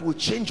wisdom that will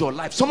change your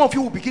life. Some of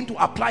you will begin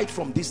to apply it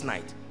from this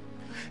night.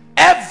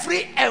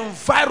 Every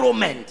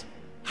environment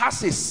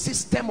has a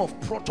system of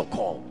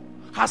protocol,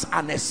 has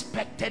an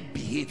expected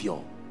behavior.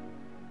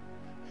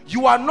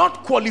 You are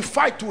not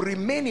qualified to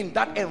remain in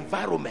that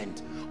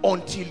environment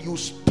until you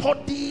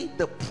study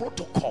the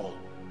protocol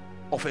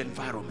of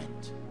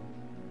environment.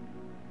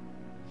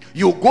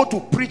 You go to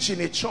preach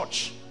in a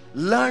church,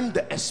 learn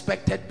the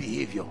expected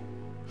behavior.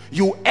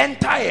 You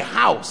enter a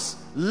house,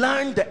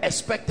 learn the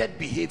expected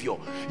behavior.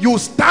 You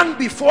stand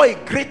before a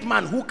great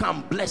man who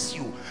can bless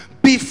you.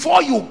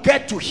 Before you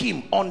get to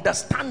him,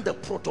 understand the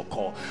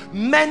protocol.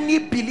 Many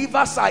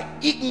believers are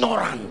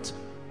ignorant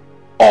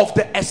of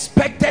the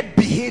expected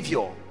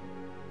behavior,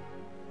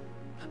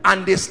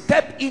 and they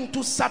step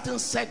into certain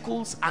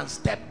circles and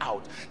step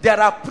out. There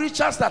are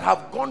preachers that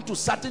have gone to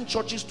certain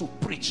churches to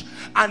preach,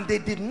 and they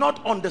did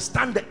not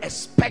understand the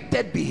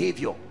expected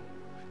behavior.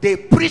 They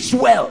preach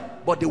well,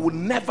 but they will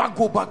never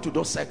go back to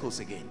those circles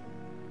again.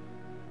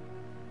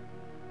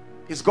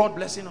 Is God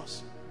blessing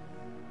us?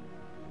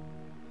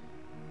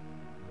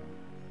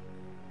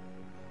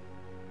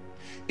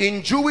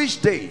 In Jewish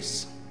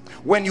days,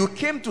 when you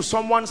came to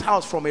someone's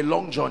house from a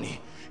long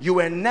journey, you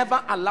were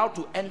never allowed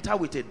to enter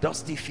with a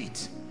dusty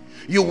feet.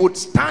 You would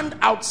stand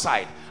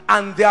outside,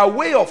 and their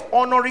way of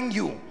honoring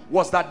you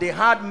was that they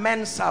had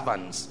men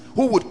servants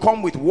who would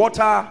come with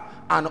water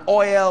and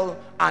oil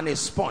and a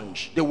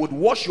sponge. They would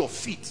wash your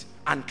feet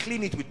and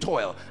clean it with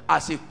oil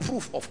as a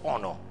proof of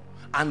honor.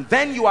 And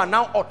then you are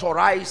now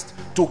authorized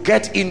to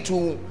get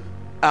into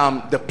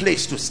the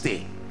place to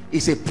stay.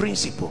 It's a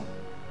principle.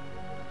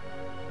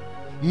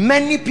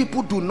 Many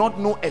people do not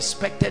know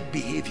expected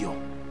behavior.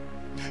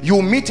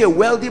 You meet a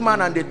wealthy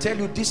man and they tell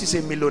you this is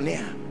a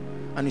millionaire,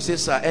 and he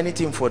says, sir,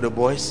 anything for the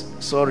boys?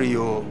 Sorry,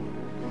 yo.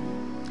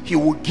 He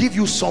will give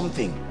you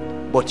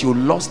something, but you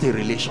lost a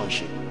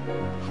relationship.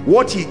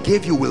 What he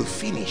gave you will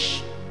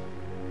finish,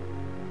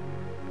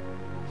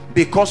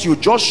 because you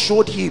just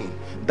showed him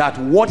that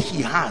what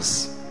he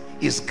has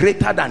is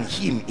greater than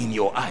him in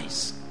your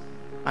eyes,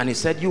 and he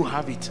said, you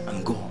have it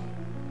and go.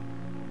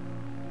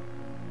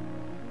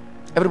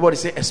 Everybody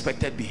say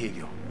expected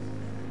behavior.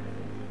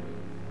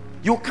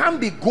 You can't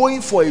be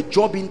going for a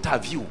job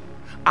interview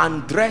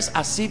and dress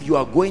as if you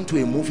are going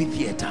to a movie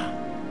theater.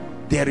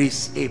 There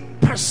is a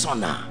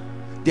persona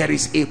There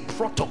is a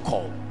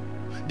protocol.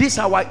 This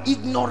our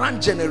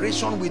ignorant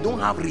generation, we don't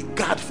have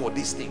regard for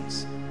these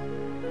things.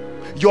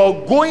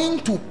 You're going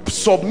to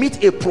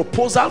submit a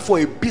proposal for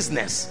a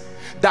business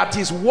that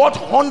is worth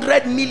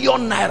 100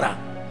 million naira,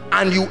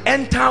 and you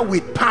enter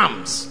with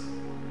palms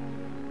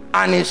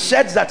and a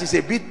shirt that is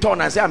a bit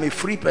torn and say, I'm a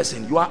free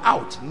person. You are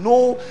out.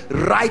 No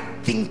right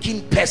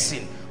thinking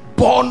person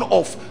born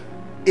of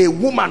a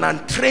woman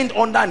and trained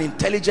under an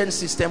intelligence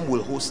system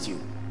will host you.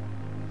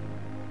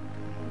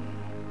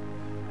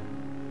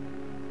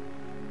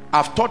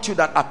 I've taught you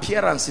that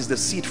appearance is the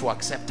seed for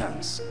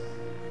acceptance.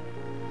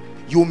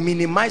 You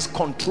minimize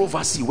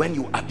controversy when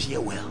you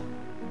appear well.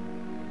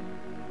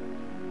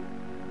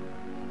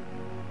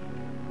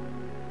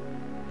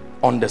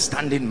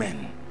 Understanding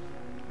men.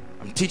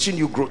 I'm teaching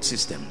you growth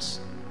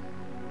systems.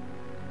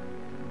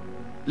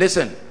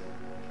 Listen,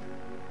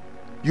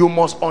 you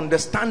must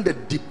understand the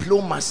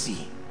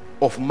diplomacy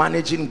of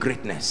managing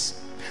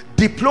greatness.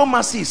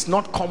 Diplomacy is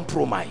not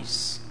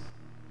compromise.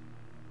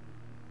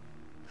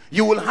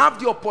 You will have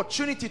the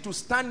opportunity to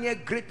stand near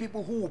great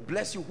people who will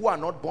bless you, who are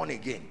not born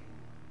again.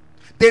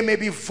 They may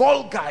be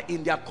vulgar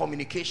in their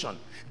communication.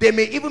 They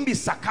may even be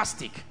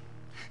sarcastic.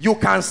 You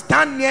can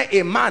stand near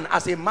a man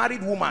as a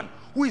married woman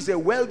who is a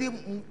wealthy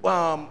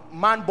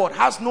man but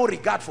has no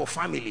regard for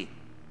family,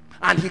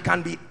 and he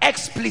can be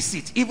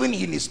explicit even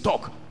in his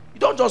talk. You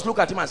don't just look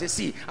at him and say,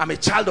 see, I'm a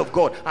child of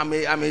God, I'm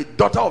a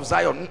daughter of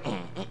Zion.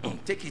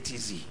 Take it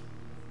easy.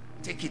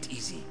 Take it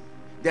easy.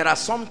 There are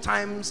some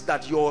times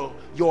that your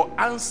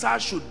answer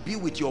should be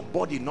with your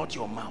body, not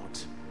your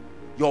mouth.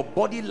 Your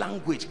body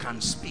language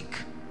can speak.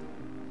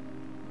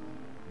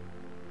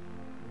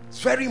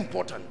 It's very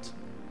important.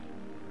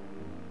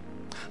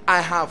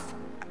 I have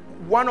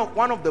one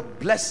of the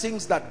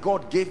blessings that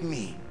God gave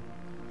me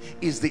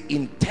is the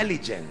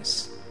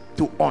intelligence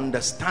to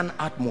understand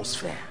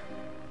atmosphere.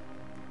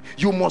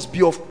 You must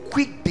be of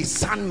quick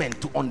discernment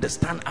to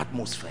understand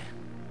atmosphere.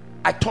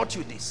 I taught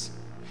you this.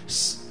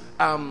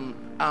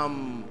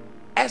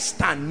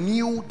 Esther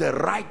knew the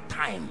right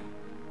time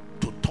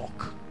to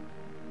talk.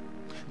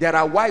 There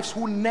are wives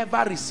who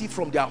never receive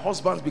from their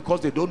husbands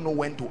because they don't know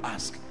when to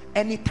ask.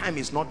 Any time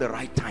is not the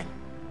right time.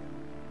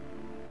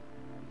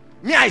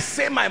 Me, I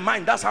say my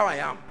mind, that's how I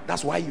am.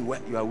 That's why you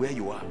are where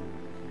you are.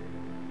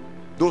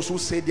 Those who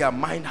say their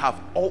mind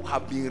have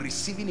been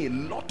receiving a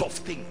lot of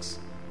things.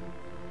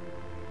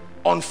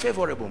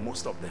 Unfavorable,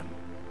 most of them.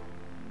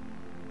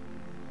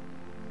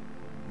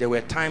 There were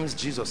times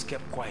Jesus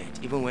kept quiet,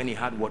 even when he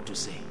had what to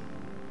say.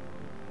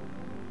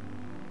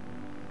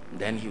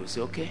 Then he would say,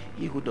 okay,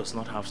 he who does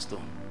not have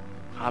stone,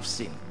 have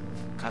sin,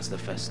 cast the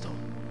first stone.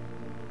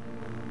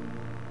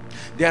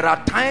 There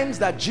are times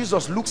that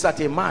Jesus looks at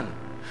a man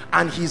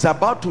and he's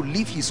about to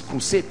leave his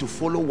crusade to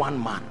follow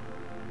one man.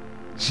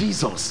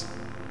 Jesus,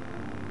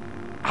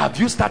 have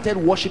you started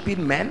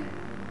worshiping men?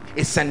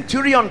 A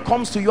centurion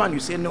comes to you and you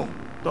say, no,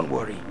 don't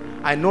worry.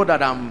 I know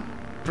that I'm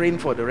praying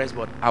for the rest,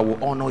 but I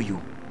will honor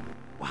you.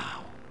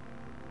 Wow.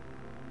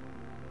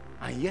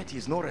 And yet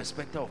he's no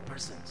respecter of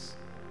persons.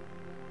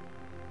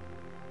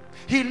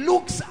 He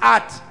looks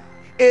at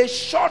a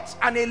short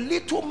and a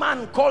little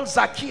man called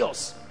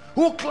Zacchaeus,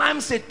 who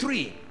climbs a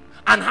tree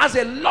and has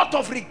a lot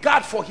of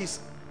regard for his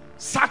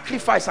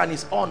sacrifice and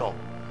his honor,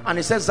 and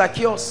he says,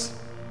 Zacchaeus,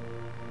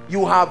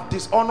 you have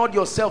dishonored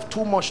yourself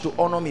too much to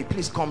honor me.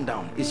 Please come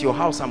down. It's your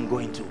house I'm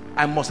going to.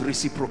 I must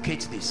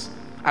reciprocate this.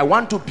 I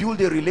want to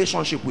build a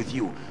relationship with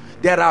you.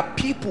 There are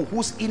people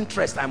whose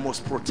interest I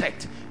must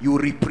protect. You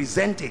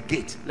represent a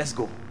gate. Let's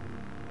go.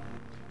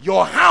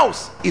 Your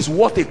house is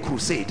worth a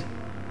crusade.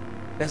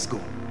 Let's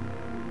go.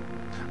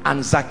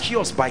 And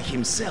Zacchaeus by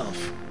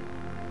himself,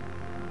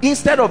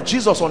 instead of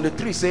Jesus on the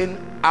tree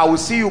saying, I will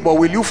see you, but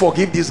will you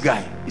forgive this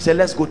guy? He said,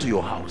 let's go to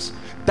your house.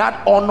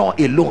 That honor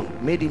alone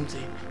made him say,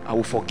 I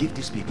will forgive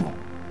these people.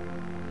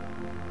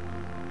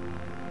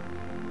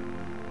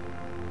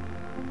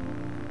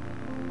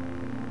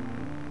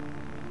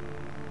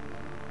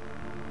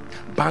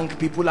 Bank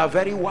people are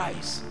very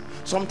wise.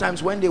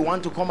 Sometimes when they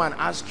want to come and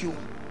ask you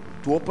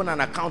to open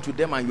an account with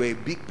them and you're a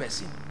big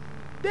person,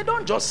 they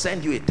don't just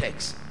send you a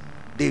text.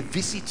 They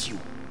visit you.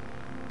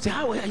 Say,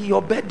 how are you?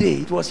 Your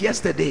birthday? It was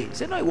yesterday.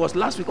 Say, no, it was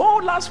last week. Oh,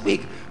 last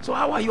week. So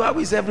how are you? How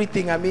is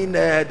everything? I mean,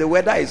 the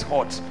weather is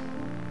hot.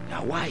 They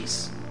are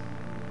wise.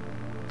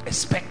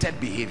 Expected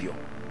behavior.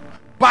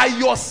 By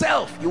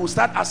yourself, you will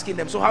start asking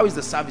them, so how is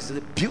the service? They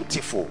say,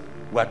 beautiful.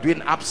 We are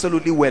doing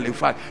absolutely well. In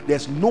fact,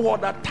 there's no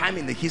other time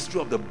in the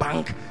history of the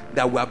bank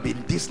that we have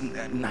been this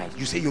nice.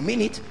 You say, you mean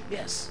it?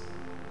 Yes.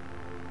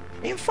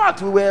 In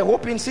fact, we were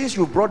hoping, since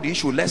you brought the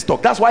issue, let's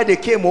talk. That's why they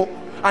came up,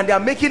 and they are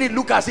making it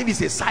look as if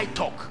it's a side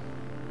talk.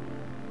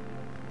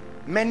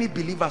 Many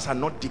believers are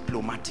not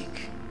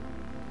diplomatic.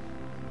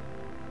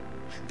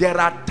 There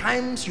are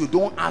times you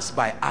don't ask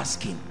by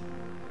asking.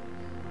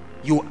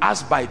 You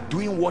ask by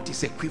doing what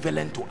is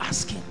equivalent to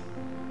asking.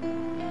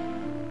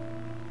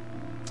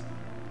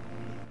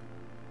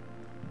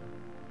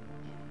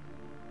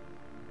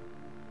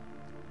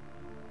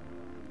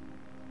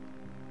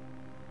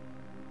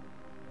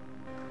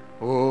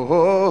 Oh,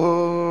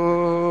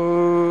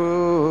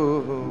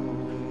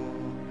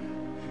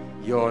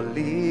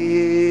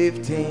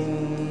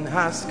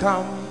 has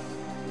come.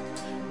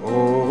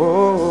 Oh,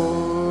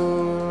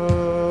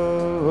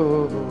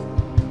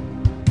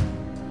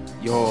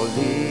 your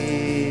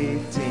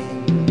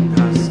lifting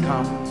has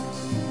come.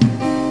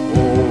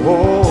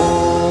 Oh,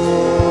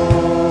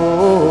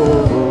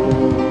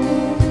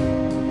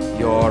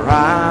 your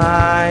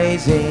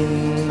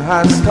rising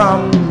has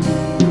come.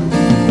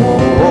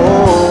 Oh,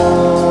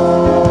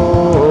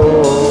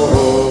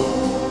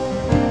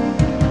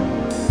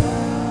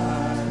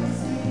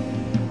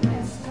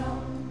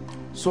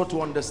 so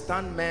to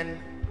understand men,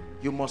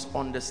 you must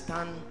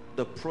understand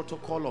the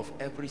protocol of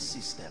every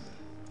system.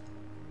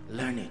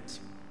 Learn it.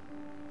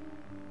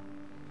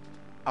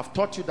 I've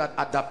taught you that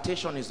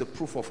adaptation is the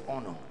proof of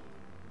honor.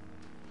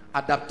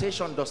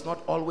 Adaptation does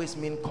not always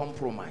mean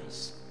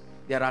compromise.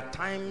 There are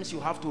times you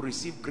have to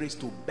receive grace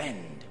to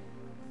bend,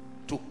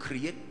 to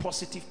create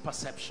positive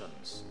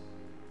perceptions.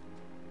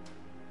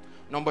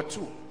 Number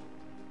two,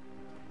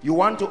 you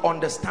want to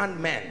understand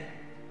men,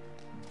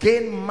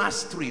 gain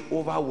mastery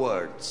over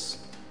words.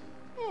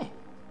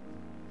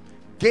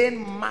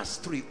 Gain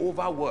mastery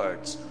over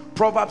words.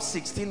 Proverbs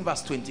 16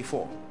 verse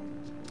 24.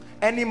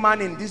 Any man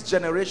in this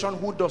generation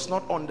who does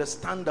not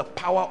understand the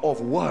power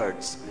of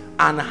words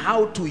and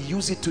how to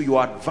use it to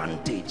your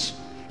advantage,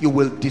 you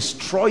will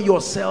destroy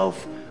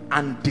yourself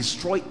and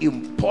destroy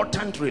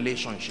important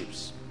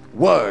relationships.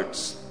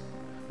 Words.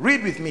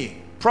 Read with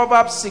me.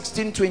 Proverbs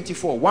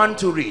 16:24. One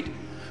to read.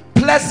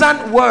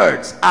 Pleasant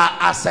words are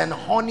as an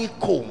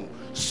honeycomb,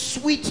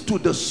 sweet to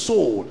the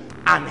soul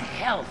and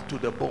health to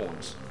the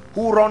bones.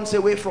 Who runs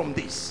away from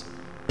this?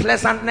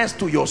 Pleasantness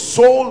to your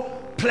soul,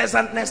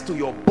 pleasantness to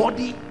your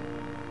body.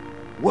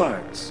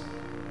 Words.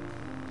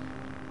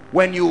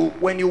 When you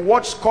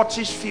watch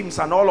Scottish films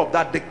and all of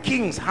that, the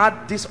kings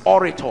had these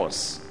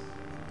orators,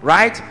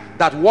 right,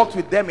 that worked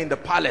with them in the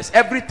palace.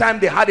 Every time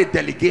they had a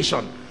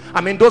delegation, I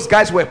mean, those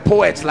guys were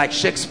poets like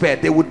Shakespeare.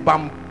 They would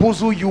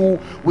bamboozle you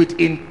with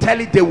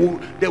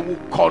intelligence. They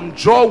would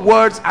conjure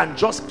words and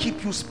just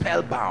keep you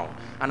spellbound.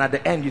 And at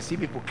the end, you see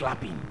people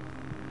clapping.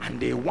 And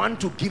they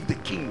want to give the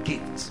king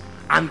gifts.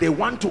 And they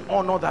want to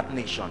honor that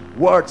nation.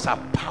 Words are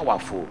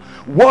powerful.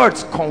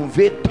 Words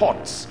convey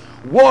thoughts.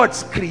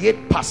 Words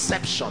create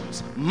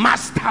perceptions.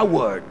 Master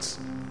words.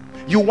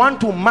 You want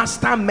to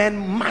master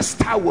men,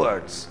 master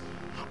words.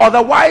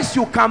 Otherwise,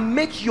 you can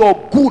make your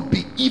good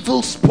be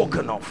evil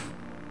spoken of.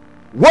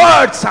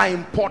 Words are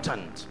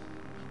important.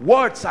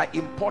 Words are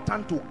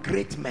important to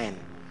great men.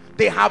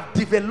 They have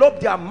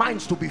developed their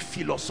minds to be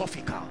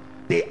philosophical.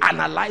 They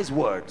analyze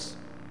words.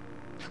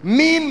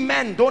 Mean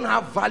men don't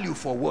have value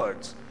for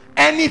words.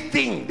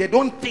 Anything, they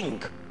don't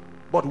think.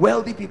 But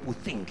wealthy people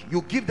think.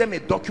 You give them a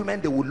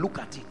document, they will look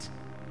at it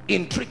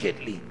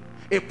intricately.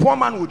 A poor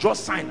man will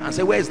just sign and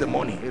say, where is the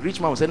money? A rich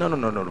man will say, no.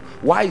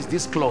 Why is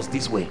this clause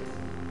this way?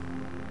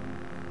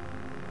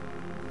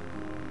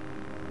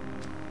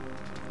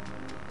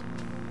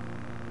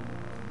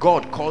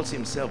 God calls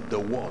himself the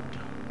Word.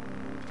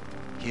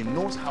 He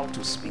knows how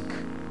to speak.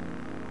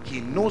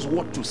 He knows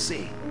what to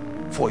say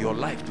for your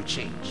life to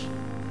change.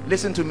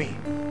 Listen to me.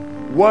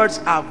 Words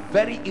are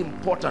very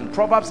important.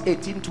 Proverbs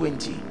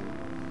 18:20.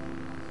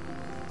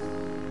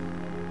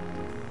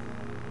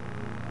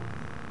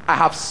 I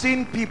have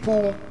seen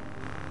people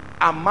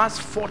amass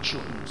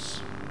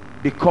fortunes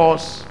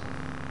because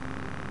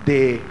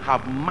they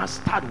have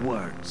mastered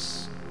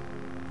words.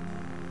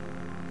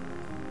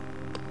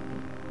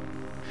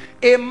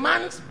 A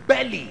man's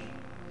belly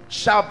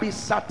shall be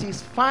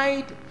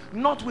satisfied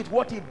not with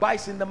what he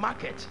buys in the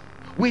market,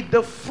 with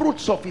the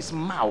fruits of his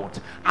mouth,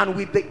 and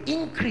with the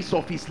increase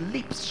of his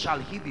lips shall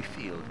he be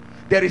filled.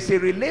 There is a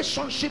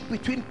relationship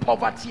between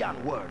poverty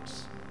and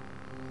words.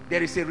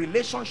 There is a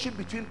relationship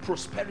between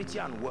prosperity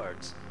and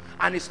words.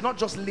 And it's not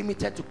just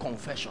limited to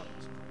confessions.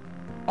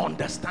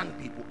 Understand,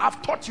 people.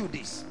 I've taught you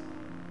this.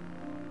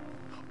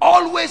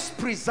 Always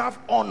preserve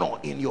honor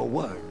in your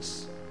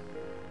words.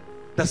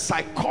 The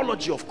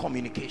psychology of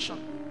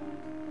communication.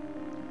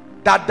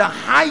 That the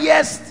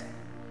highest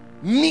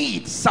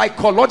need,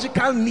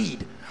 psychological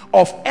need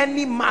of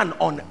any man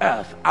on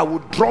earth, I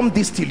would drum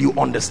this till you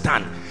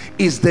understand,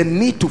 is the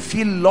need to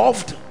feel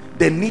loved,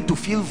 the need to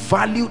feel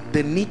valued,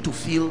 the need to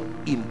feel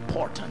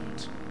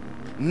important.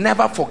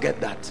 Never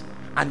forget that,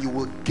 and you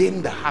will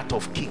gain the heart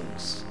of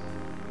kings.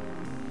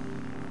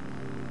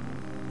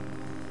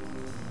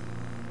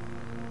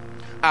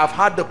 I've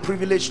had the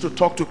privilege to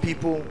talk to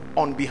people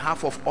on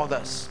behalf of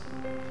others,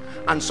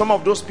 and some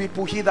of those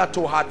people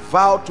hitherto had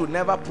vowed to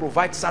never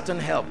provide certain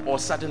help or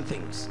certain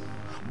things,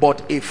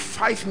 but a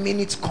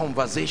 5-minute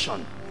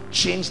conversation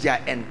changed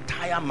their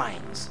entire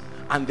minds,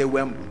 and they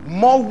were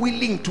more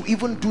willing to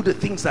even do the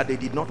things that they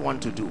did not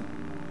want to do.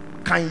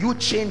 Can you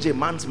change a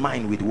man's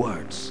mind with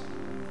words?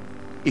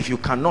 If you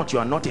cannot, you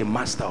are not a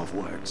master of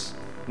words.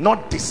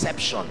 Not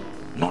deception,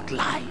 not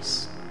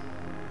lies.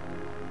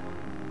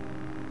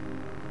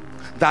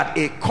 That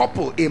a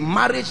couple, a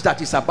marriage that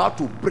is about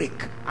to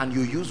break, and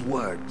you use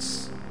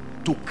words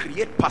to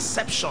create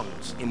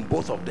perceptions in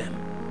both of them,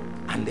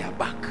 and they are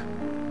back.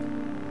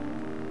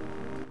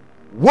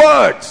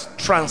 Words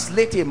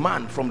translate a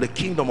man from the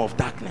kingdom of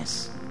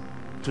darkness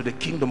to the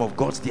kingdom of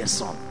God's dear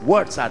son.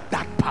 Words are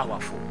that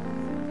powerful.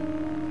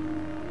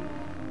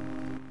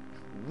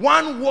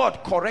 One word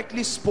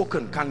correctly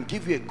spoken can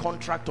give you a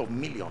contract of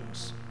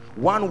millions.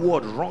 One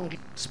word wrongly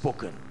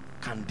spoken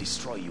can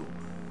destroy you.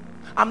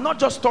 I'm not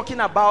just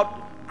talking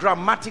about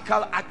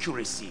grammatical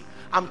accuracy.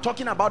 I'm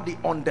talking about the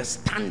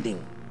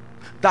understanding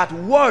that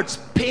words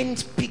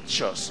paint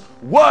pictures.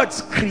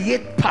 Words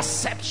create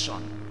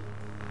perception.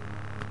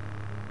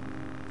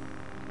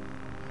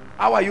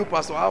 How are you,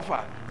 Pastor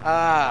Alpha?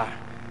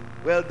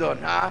 Well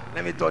done.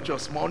 Let me touch your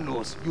small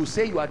nose. You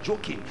say you are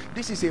joking.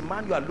 This is a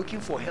man you are looking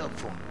for help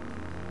from.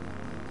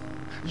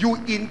 You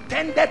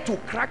intended to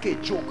crack a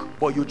joke,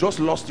 but you just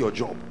lost your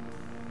job.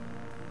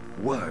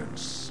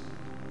 Words.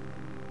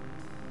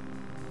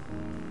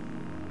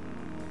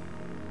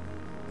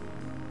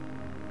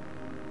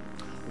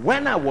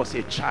 When I was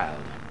a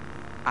child,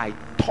 I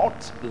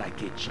thought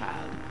like a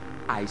child.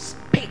 I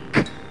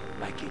spake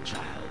like a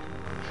child.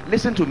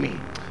 Listen to me.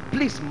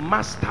 Please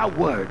master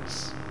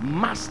words.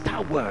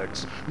 Master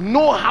words.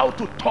 Know how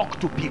to talk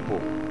to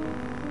people.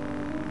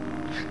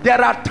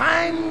 There are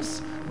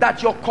times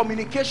that your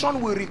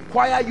communication will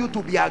require you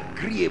to be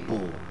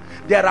agreeable.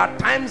 There are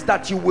times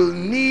that you will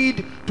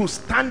need to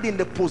stand in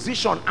the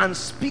position and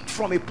speak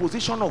from a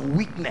position of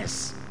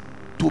weakness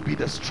to be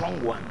the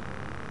strong one.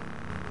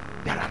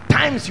 There are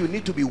times you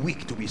need to be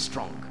weak to be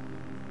strong.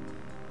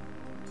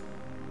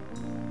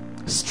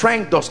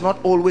 Strength does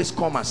not always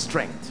come as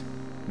strength.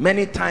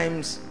 Many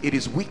times it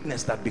is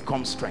weakness that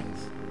becomes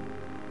strength.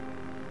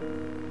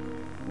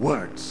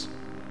 Words.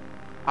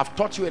 I've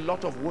taught you a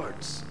lot of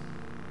words.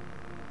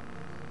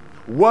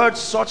 Words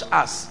such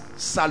as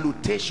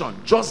salutation,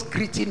 just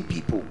greeting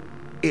people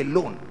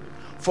alone.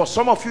 For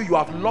some of you, you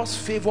have lost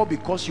favor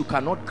because you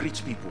cannot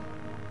greet people.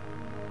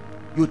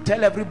 You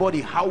tell everybody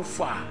how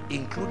far,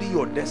 including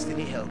your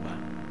destiny helper.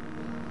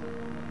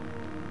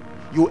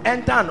 You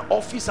enter an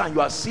office and you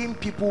are seeing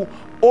people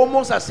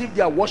almost as if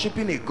they are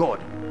worshiping a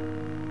god.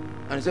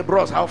 And you say,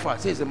 bros, how far?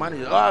 Say, it's the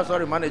manager. Oh,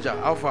 sorry, manager,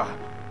 how far?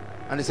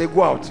 And they say,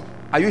 go out.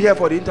 Are you here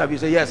for the interview? You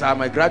say, yes, I'm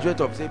a graduate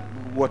of, say,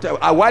 whatever.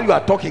 While you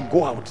are talking,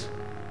 go out.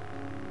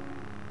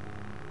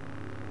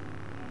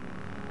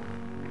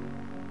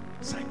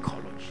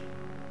 Psychology.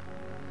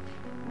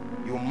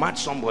 You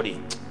match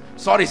somebody.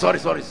 Sorry.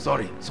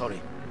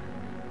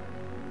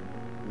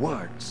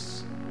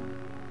 Words.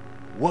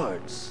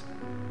 Words.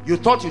 You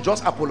thought you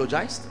just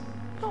apologized?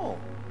 No.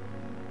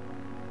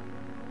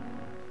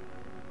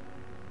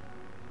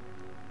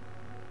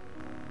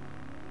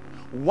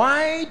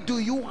 Why do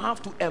you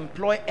have to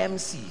employ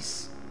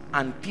MCs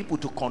and people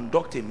to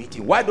conduct a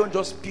meeting? Why don't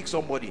just pick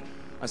somebody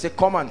and say,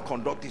 come and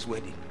conduct this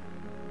wedding?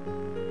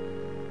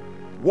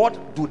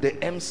 What do the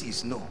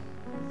MCs know?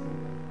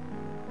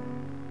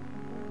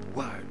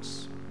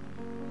 Words.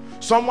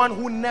 Someone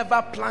who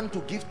never planned to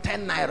give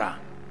 10 naira,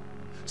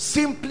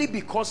 simply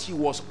because he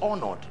was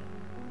honored,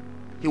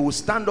 he will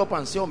stand up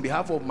and say, on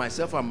behalf of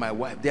myself and my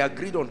wife, they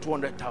agreed on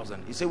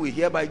 200,000. He said, we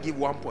hereby give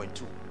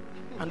 1.2.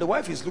 And the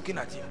wife is looking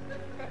at him.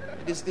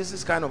 This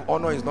is kind of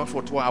honor is not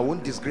for 2. I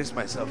won't disgrace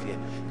myself here.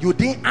 You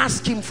didn't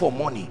ask him for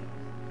money.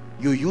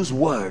 You use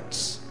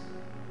words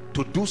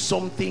to do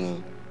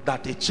something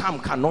that a charm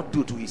cannot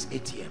do to his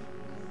ATM.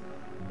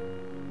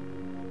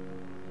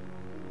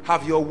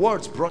 Have your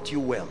words brought you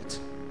wealth?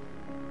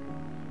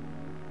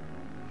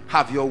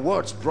 Have your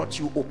words brought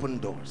you open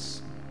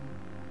doors?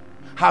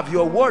 Have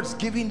your words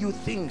given you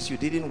things you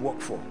didn't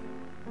work for?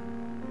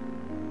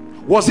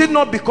 Was it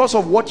not because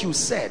of what you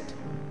said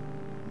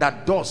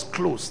that doors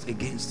closed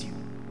against you?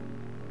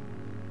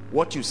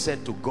 What you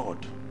said to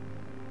God,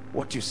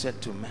 what you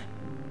said to man.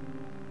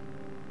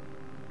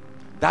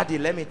 Daddy,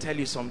 let me tell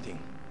you something.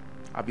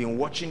 I've been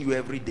watching you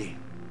every day.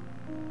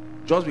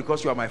 Just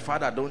because you are my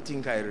father, I don't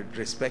think I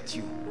respect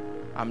you.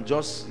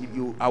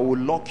 I will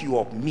lock you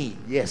up. Me,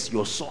 yes,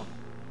 your son.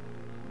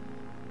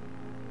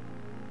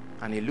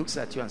 And he looks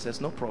at you and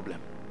says, no problem.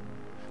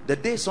 The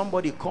day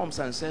somebody comes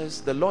and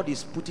says, the Lord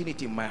is putting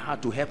it in my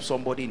heart to help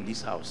somebody in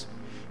this house.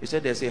 He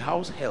said, there's a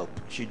house help.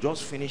 She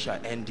just finished her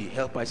ND.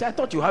 Help her. I said, I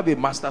thought you have a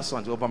master's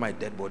son over my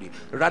dead body.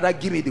 Rather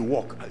give me the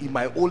work. In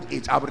my old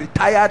age, I'm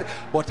retired,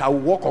 but I will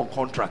work on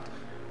contract.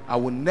 I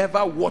will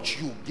never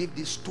watch you give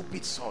this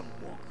stupid son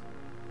work.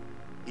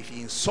 If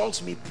he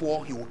insults me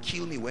poor, he will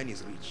kill me when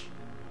he's rich.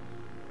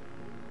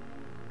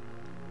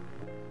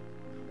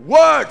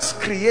 Words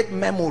create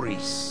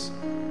memories.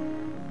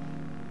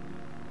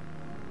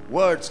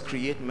 Words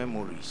create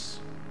memories.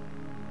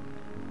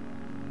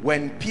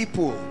 When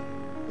people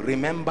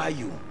remember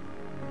you,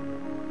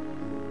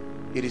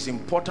 it is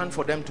important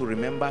for them to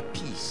remember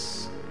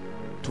peace,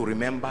 to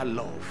remember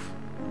love.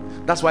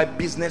 That's why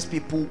business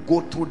people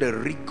go through the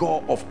rigor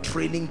of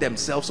training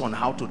themselves on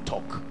how to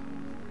talk.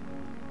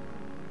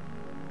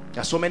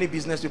 There are so many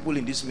business people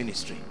in this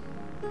ministry.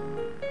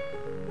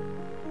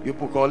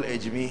 People call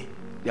Ejimi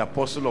the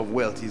apostle of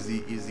wealth. Is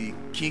the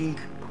king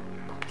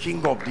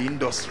of the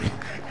industry.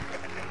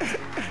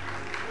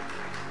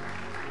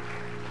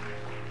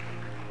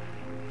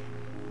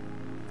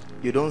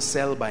 You don't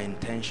sell by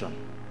intention.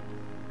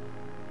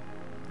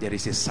 There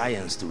is a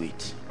science to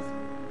it.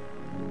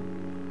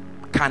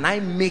 Can I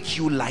make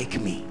you like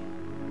me?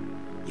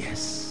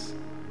 Yes.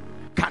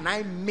 Can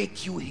I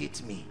make you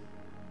hate me?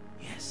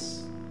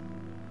 Yes.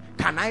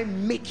 Can I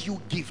make you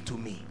give to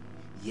me?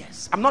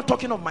 Yes. I'm not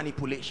talking of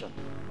manipulation.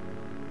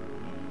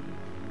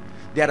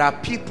 There are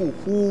people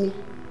who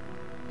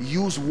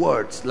use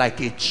words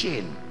like a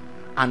chain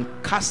and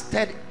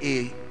casted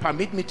a,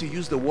 permit me to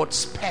use the word,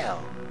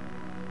 spell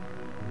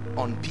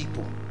on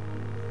people.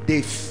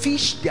 They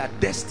fish their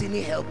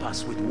destiny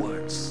helpers with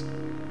words,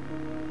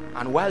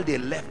 and while they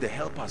left, the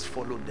helpers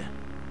followed them.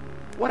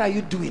 What are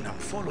you doing? I'm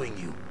following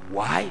you.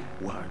 Why?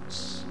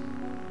 Words.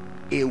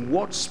 A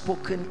word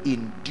spoken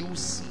in due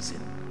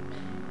season.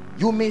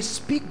 You may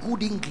speak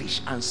good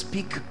English and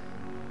speak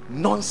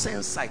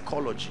nonsense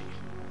psychology.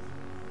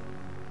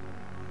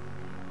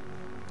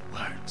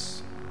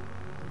 Words.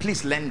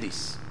 Please learn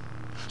this.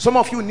 Some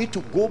of you need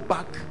to go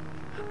back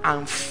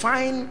and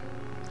find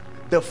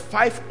the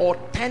 5 or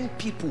 10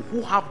 people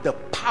who have the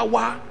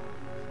power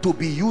to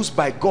be used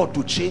by God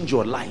to change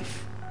your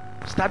life.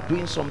 Start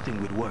doing something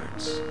with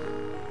words.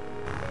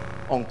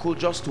 Uncle,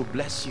 just to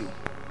bless you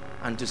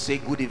and to say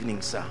good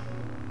evening, sir.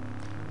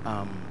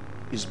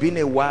 It's been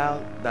a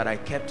while that I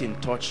kept in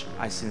touch.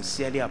 I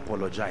sincerely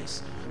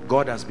apologize.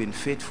 God has been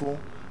faithful.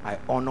 I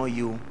honor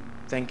you.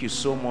 Thank you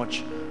so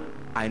much.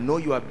 I know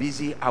you are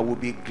busy. I will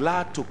be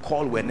glad to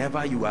call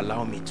whenever you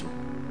allow me to.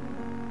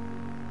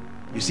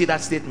 You see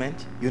that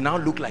statement? You now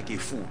look like a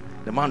fool.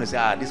 The man will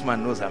say, this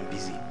man knows I'm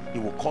busy. He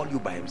will call you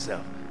by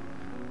himself.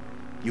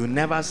 You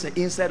never say,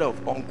 instead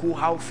of, uncle,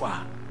 how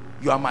far?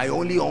 You are my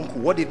only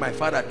uncle. What did my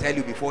father tell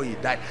you before he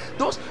died?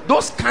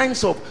 Those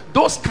kinds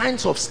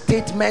of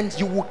statements,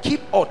 you will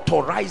keep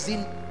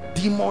authorizing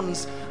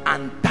demons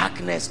and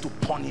darkness to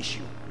punish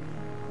you.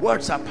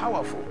 Words are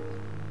powerful.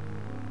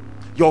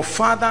 Your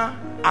father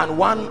and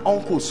one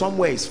uncle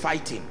somewhere is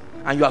fighting,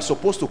 and you are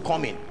supposed to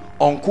come in.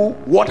 Uncle,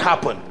 what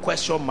happened?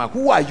 Question mark.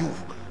 Who are you?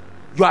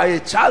 You are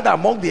a child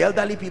among the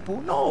elderly people?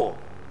 No.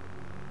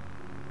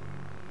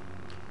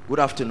 Good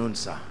afternoon,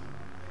 sir.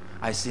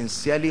 I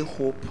sincerely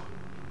hope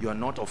you are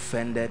not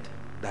offended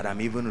that I'm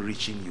even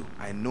reaching you.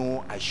 I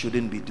know I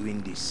shouldn't be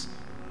doing this.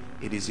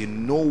 It is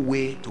in no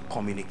way to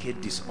communicate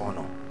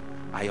dishonor.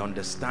 I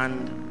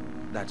understand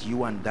that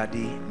you and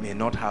daddy may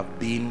not have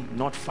been,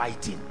 not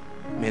fighting,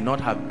 may not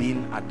have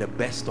been at the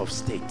best of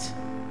state.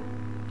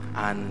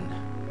 And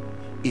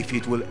if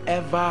it will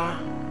ever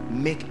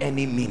make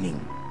any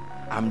meaning,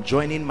 I'm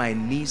joining my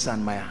knees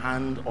and my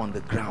hand on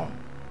the ground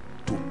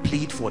to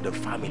plead for the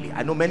family.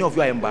 I know many of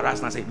you are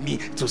embarrassed and say, me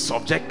to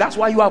subject. That's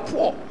why you are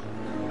poor.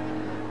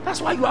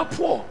 That's why you are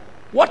poor.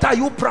 What are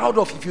you proud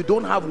of if you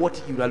don't have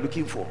what you are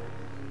looking for?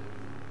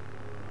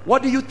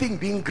 What do you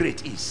think being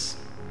great is?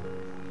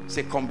 It's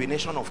a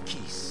combination of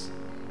keys.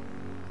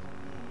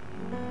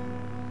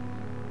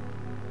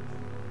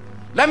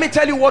 Let me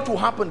tell you what will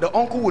happen. The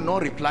uncle will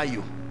not reply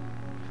you.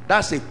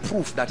 That's a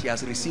proof that he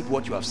has received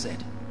what you have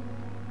said.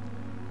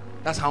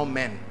 That's how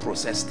men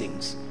process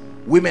things.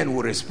 Women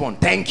will respond,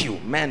 thank you.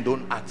 Men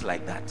don't act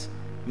like that.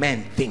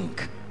 Men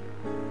think.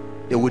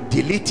 They will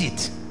delete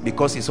it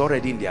because it's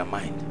already in their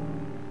mind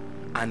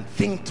and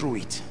think through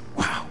it.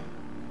 Wow,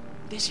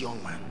 this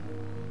young man,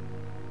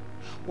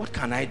 what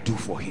can I do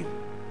for him?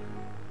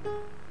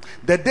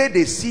 The day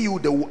they see you,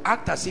 they will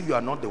act as if you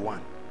are not the one.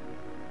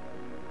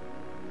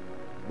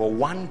 But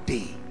one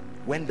day,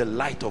 when the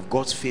light of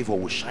God's favor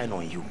will shine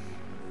on you,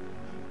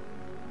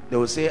 they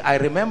will say, I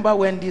remember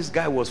when this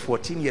guy was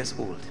 14 years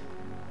old.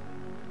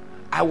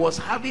 I was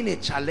having a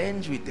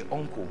challenge with the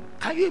uncle.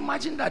 Can you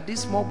imagine that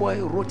this small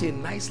boy wrote a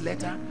nice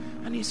letter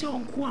and he said,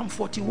 uncle, I'm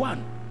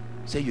 41.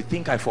 Say, you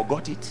think I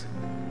forgot it?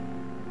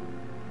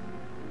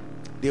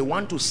 They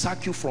want to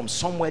sack you from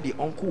somewhere. The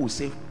uncle will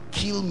say,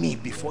 kill me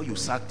before you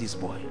sack this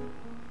boy.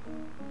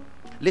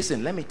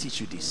 Listen, let me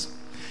teach you this.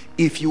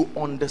 If you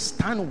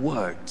understand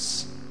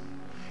words,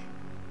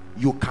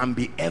 you can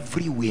be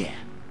everywhere.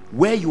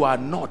 Where you are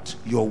not,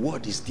 your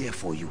word is there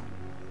for you.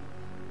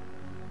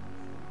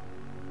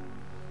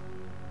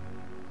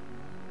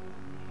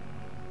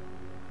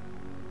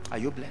 Are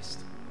you blessed?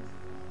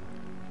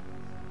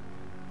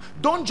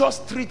 Don't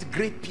just treat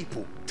great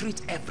people,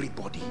 treat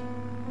everybody.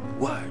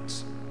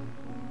 Words.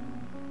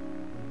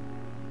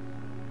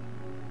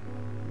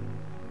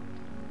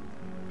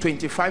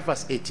 (25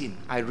 verse 18).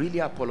 I really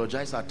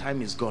apologize, our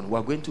time is gone.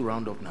 We're going to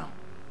round up now,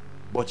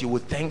 but you will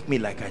thank me.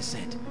 Like I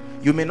said,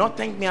 you may not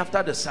thank me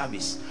after the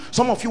service.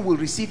 Some of you will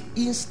receive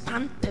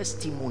instant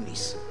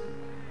testimonies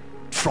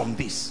from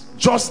this,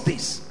 just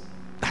this,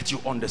 that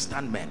you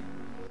understand men.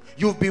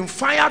 You've been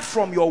fired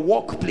from your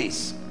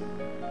workplace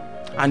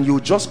and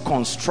you just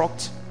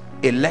construct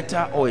a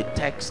letter or a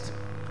text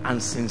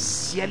and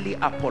sincerely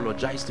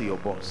apologize to your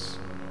boss,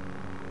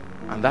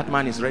 and that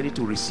man is ready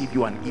to receive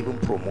you and even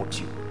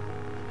promote you.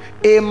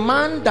 A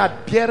man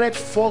that beareth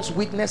false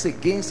witness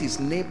against his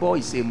neighbor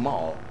is a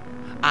maul,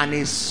 and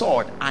a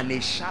sword and a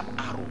sharp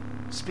arrow.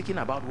 Speaking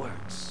about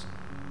words,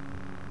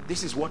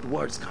 this is what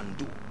words can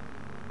do.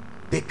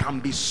 They can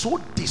be so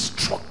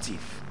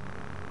destructive.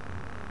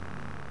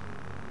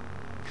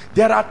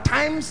 There are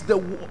times the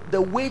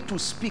way to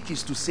speak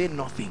is to say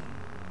nothing.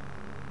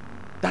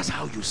 That's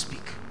how you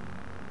speak.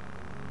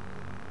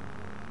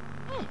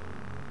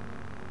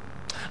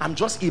 I'm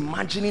just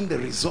imagining the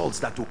results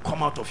that will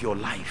come out of your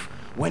life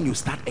when you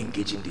start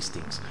engaging these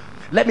things.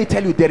 Let me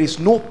tell you, there is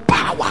no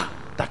power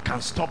that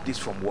can stop this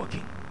from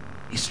working.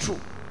 It's true.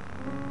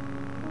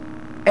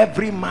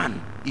 Every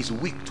man is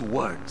weak to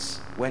words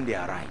when they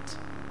are right.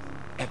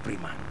 Every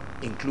man,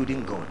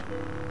 including God.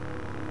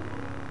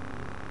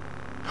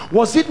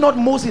 Was it not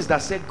Moses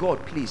that said,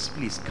 God, please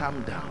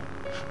calm down.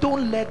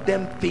 Don't let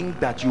them think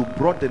that you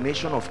brought the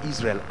nation of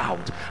Israel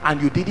out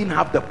and you didn't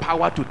have the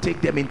power to take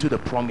them into the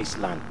promised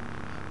land.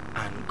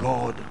 And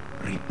God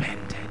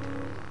repented.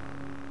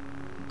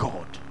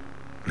 God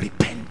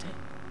repented.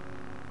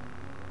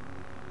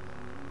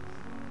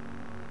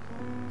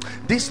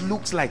 This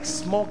looks like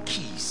small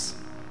keys,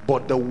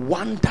 but the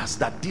wonders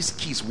that these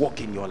keys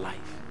work in your life.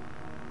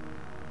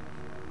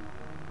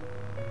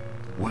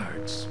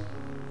 Words.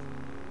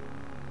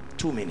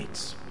 2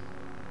 minutes.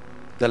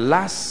 The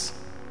last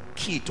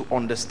key to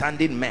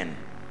understanding men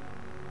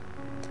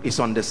is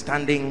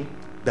understanding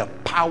the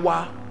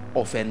power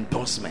of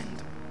endorsement.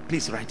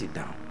 Please write it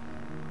down.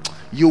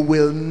 You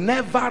will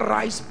never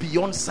rise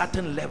beyond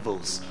certain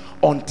levels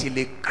until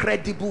a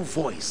credible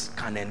voice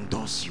can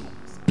endorse you.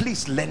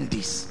 Please learn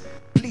this.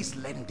 Please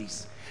learn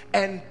this.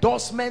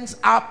 Endorsements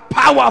are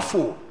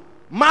powerful.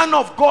 Man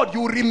of God,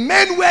 you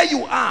remain where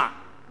you are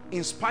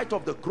in spite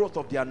of the growth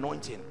of the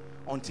anointing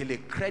until a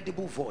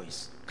credible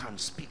voice can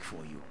speak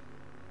for you.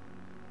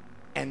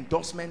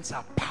 Endorsements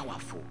are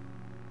powerful.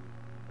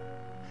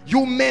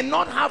 You may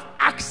not have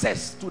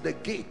access to the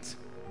gate,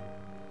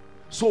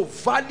 so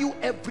value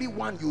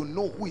everyone you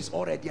know who is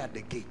already at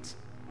the gate,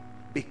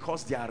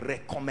 because their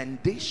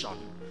recommendation,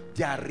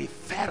 their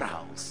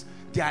referrals,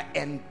 their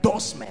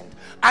endorsement.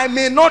 I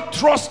may not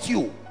trust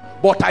you,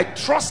 but I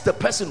trust the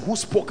person who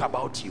spoke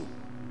about you.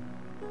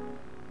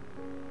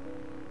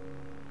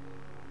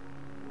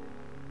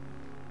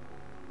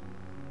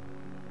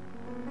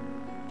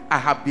 I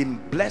have been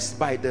blessed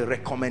by the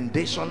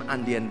recommendation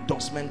and the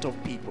endorsement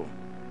of people.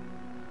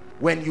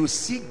 When you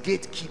see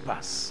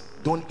gatekeepers,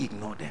 don't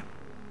ignore them.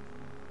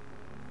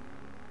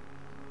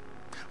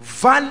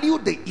 Value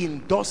the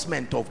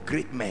endorsement of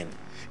great men.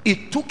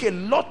 It took a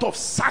lot of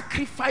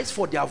sacrifice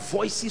for their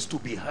voices to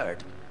be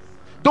heard.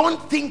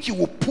 Don't think you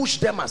will push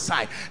them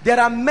aside. There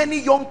are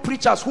many young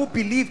preachers who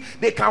believe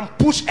they can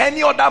push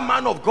any other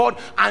man of God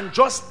and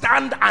just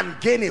stand and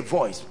gain a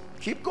voice.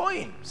 Keep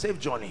going, safe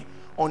journey,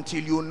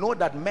 until you know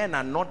that men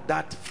are not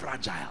that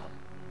fragile.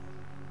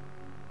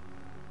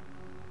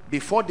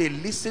 Before they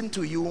listen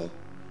to you,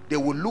 they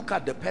will look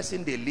at the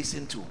person they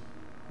listen to.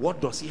 What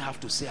does he have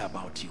to say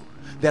about you?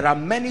 There are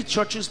many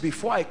churches,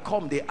 before I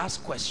come, they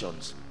ask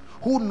questions.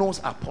 Who knows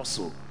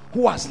Apostle?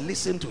 Who has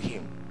listened to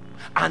him?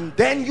 And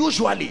then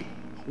usually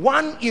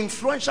one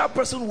influential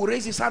person will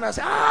raise his hand and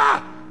say,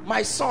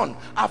 my son,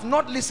 I've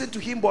not listened to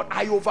him, but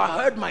I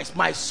overheard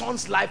my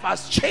son's life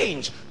has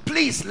changed.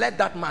 Please let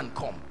that man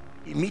come.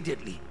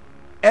 Immediately,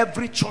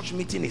 every church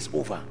meeting is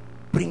over.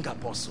 Bring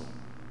Apostle.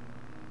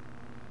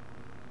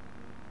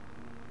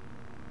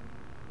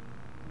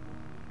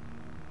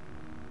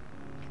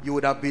 You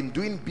would have been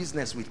doing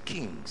business with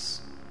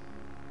kings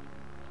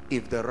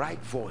if the right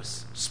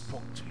voice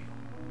spoke to you.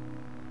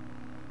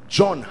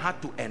 John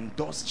had to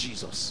endorse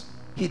Jesus.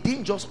 He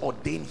didn't just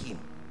ordain him,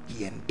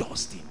 he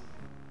endorsed him.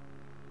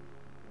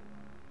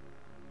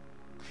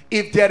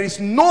 If there is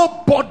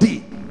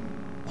nobody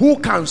who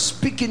can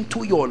speak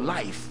into your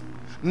life,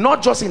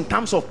 not just in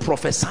terms of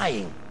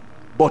prophesying,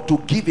 but to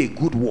give a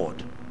good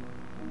word,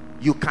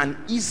 you can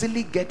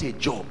easily get a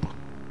job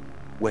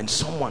when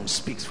someone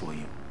speaks for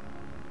you.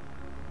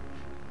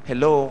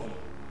 Hello,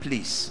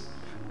 please.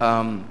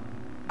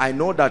 I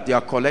know that they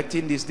are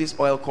collecting this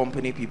oil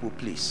company people,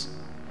 please.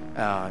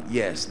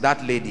 Yes,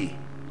 that lady,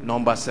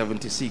 number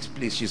 76,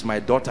 please. She's my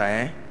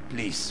daughter,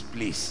 Please,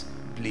 please,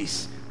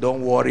 please.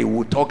 Don't worry,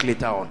 we'll talk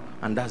later on.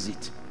 And that's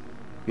it.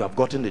 You have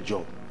gotten the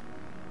job.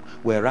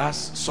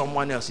 Whereas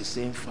someone else is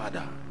saying,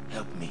 Father,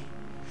 help me.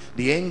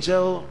 The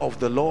angel of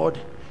the Lord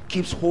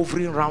keeps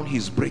hovering around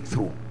his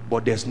breakthrough,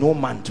 but there's no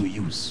man to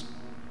use,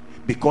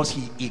 because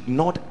he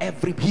ignored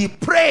he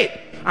prayed,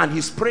 and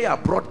his prayer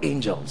brought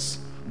angels,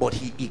 but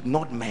he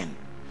ignored men.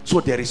 So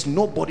there is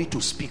nobody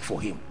to speak for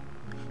him.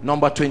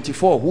 Number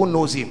 24, who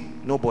knows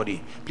him?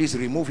 Nobody. Please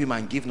remove him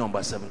and give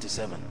number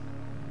 77,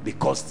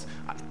 because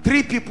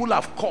 3 people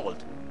have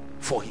called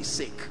for his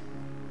sake.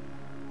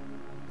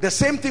 The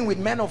same thing with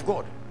men of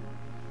God.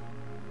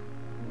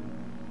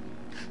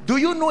 Do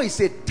you know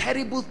it's a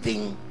terrible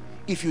thing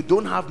if you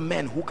don't have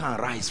men who can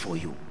rise for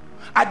you?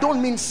 I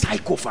don't mean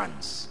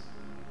sycophants.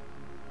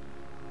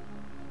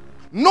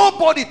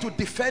 Nobody to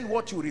defend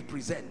what you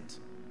represent.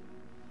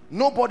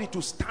 Nobody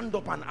to stand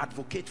up and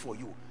advocate for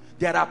you.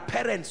 There are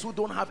parents who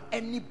don't have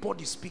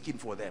anybody speaking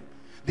for them.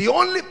 The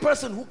only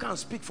person who can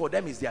speak for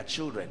them is their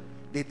children.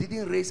 They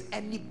didn't raise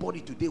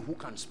anybody today who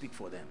can speak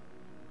for them.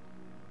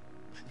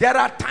 There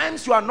are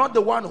times you are not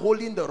the one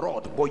holding the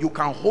rod, but you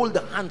can hold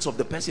the hands of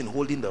the person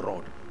holding the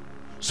rod.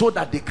 so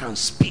that they can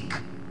speak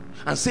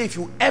and say, if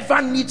you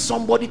ever need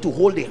somebody to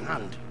hold a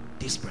hand,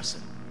 this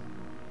person.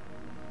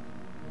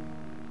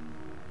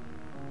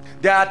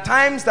 There are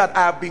times that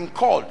I have been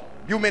called,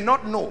 you may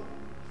not know,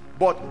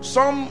 but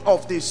some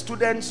of the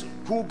students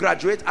who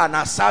graduate and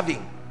are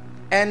serving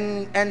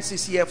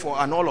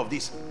NCCF and all of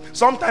this,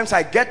 sometimes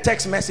I get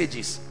text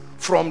messages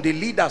from the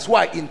leaders who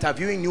are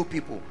interviewing new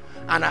people,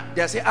 and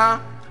they say,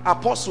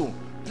 Apostle,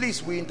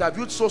 please, we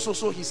interviewed so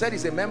he said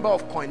he's a member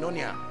of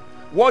Koinonia.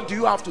 What do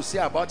you have to say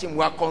about him?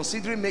 We are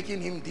considering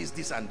making him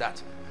this and that.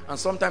 And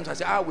sometimes I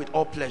say, with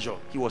all pleasure.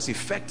 He was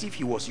effective,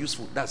 he was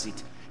useful, that's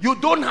it. You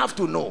don't have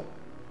to know.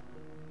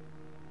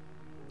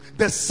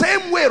 The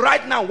same way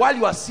right now, while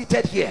you are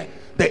seated here,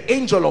 the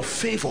angel of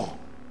favor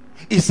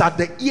is at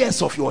the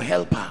ears of your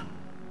helper.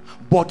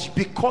 But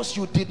because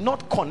you did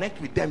not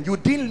connect with them, you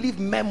didn't leave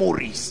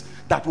memories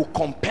that will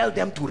compel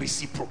them to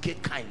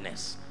reciprocate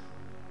kindness.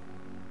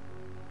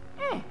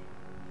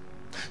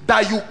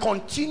 That you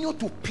continue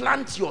to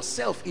plant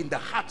yourself in the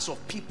hearts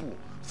of people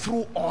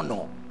through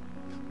honor.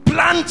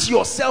 Plant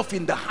yourself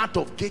in the heart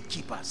of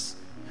gatekeepers.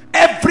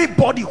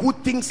 Everybody who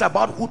thinks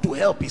about who to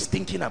help is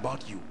thinking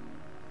about you.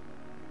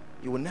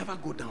 You will never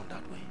go down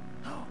that way.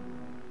 No.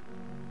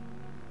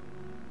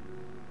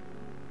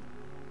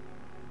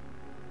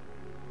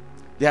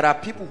 There are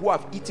people who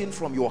have eaten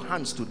from your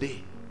hands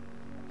today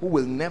who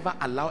will never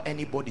allow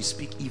anybody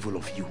speak evil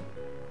of you.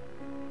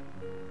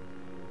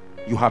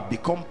 You have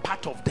become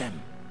part of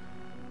them.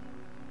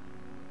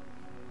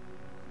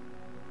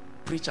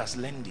 Preachers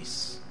learn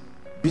this.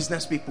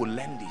 Business people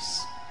learn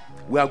this.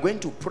 We are going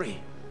to pray.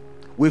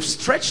 We've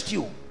stretched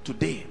you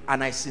today,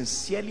 and I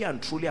sincerely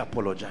and truly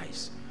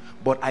apologize.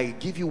 But I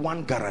give you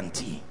one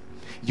guarantee.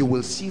 You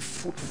will see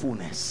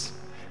fruitfulness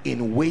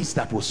in ways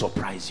that will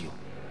surprise you.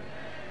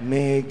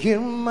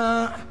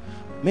 Megima,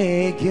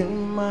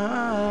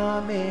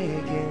 Megima,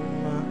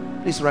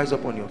 Megima. Please rise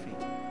up on your feet.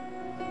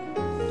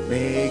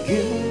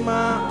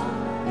 Megima,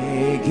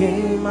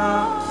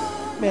 Megima,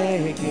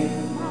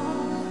 Megima,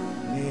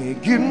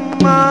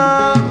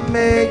 Megima,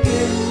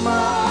 Megima,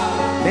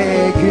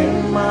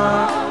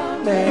 Megima,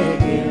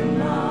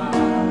 Megima,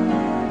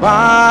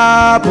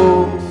 Babu,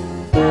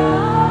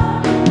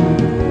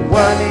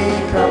 Wani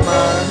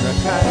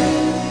Kamanakai,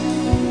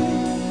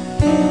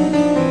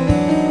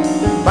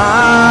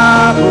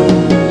 Babu.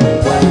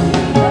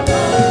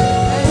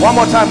 One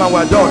more time and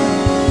we're done.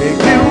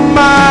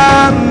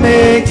 Megima,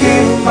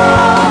 Megima,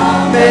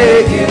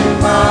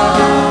 Megima,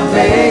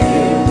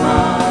 Megima,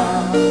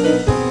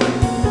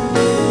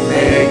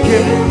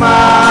 Megima,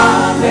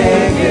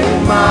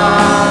 Megima,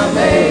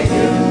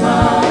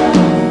 Megima,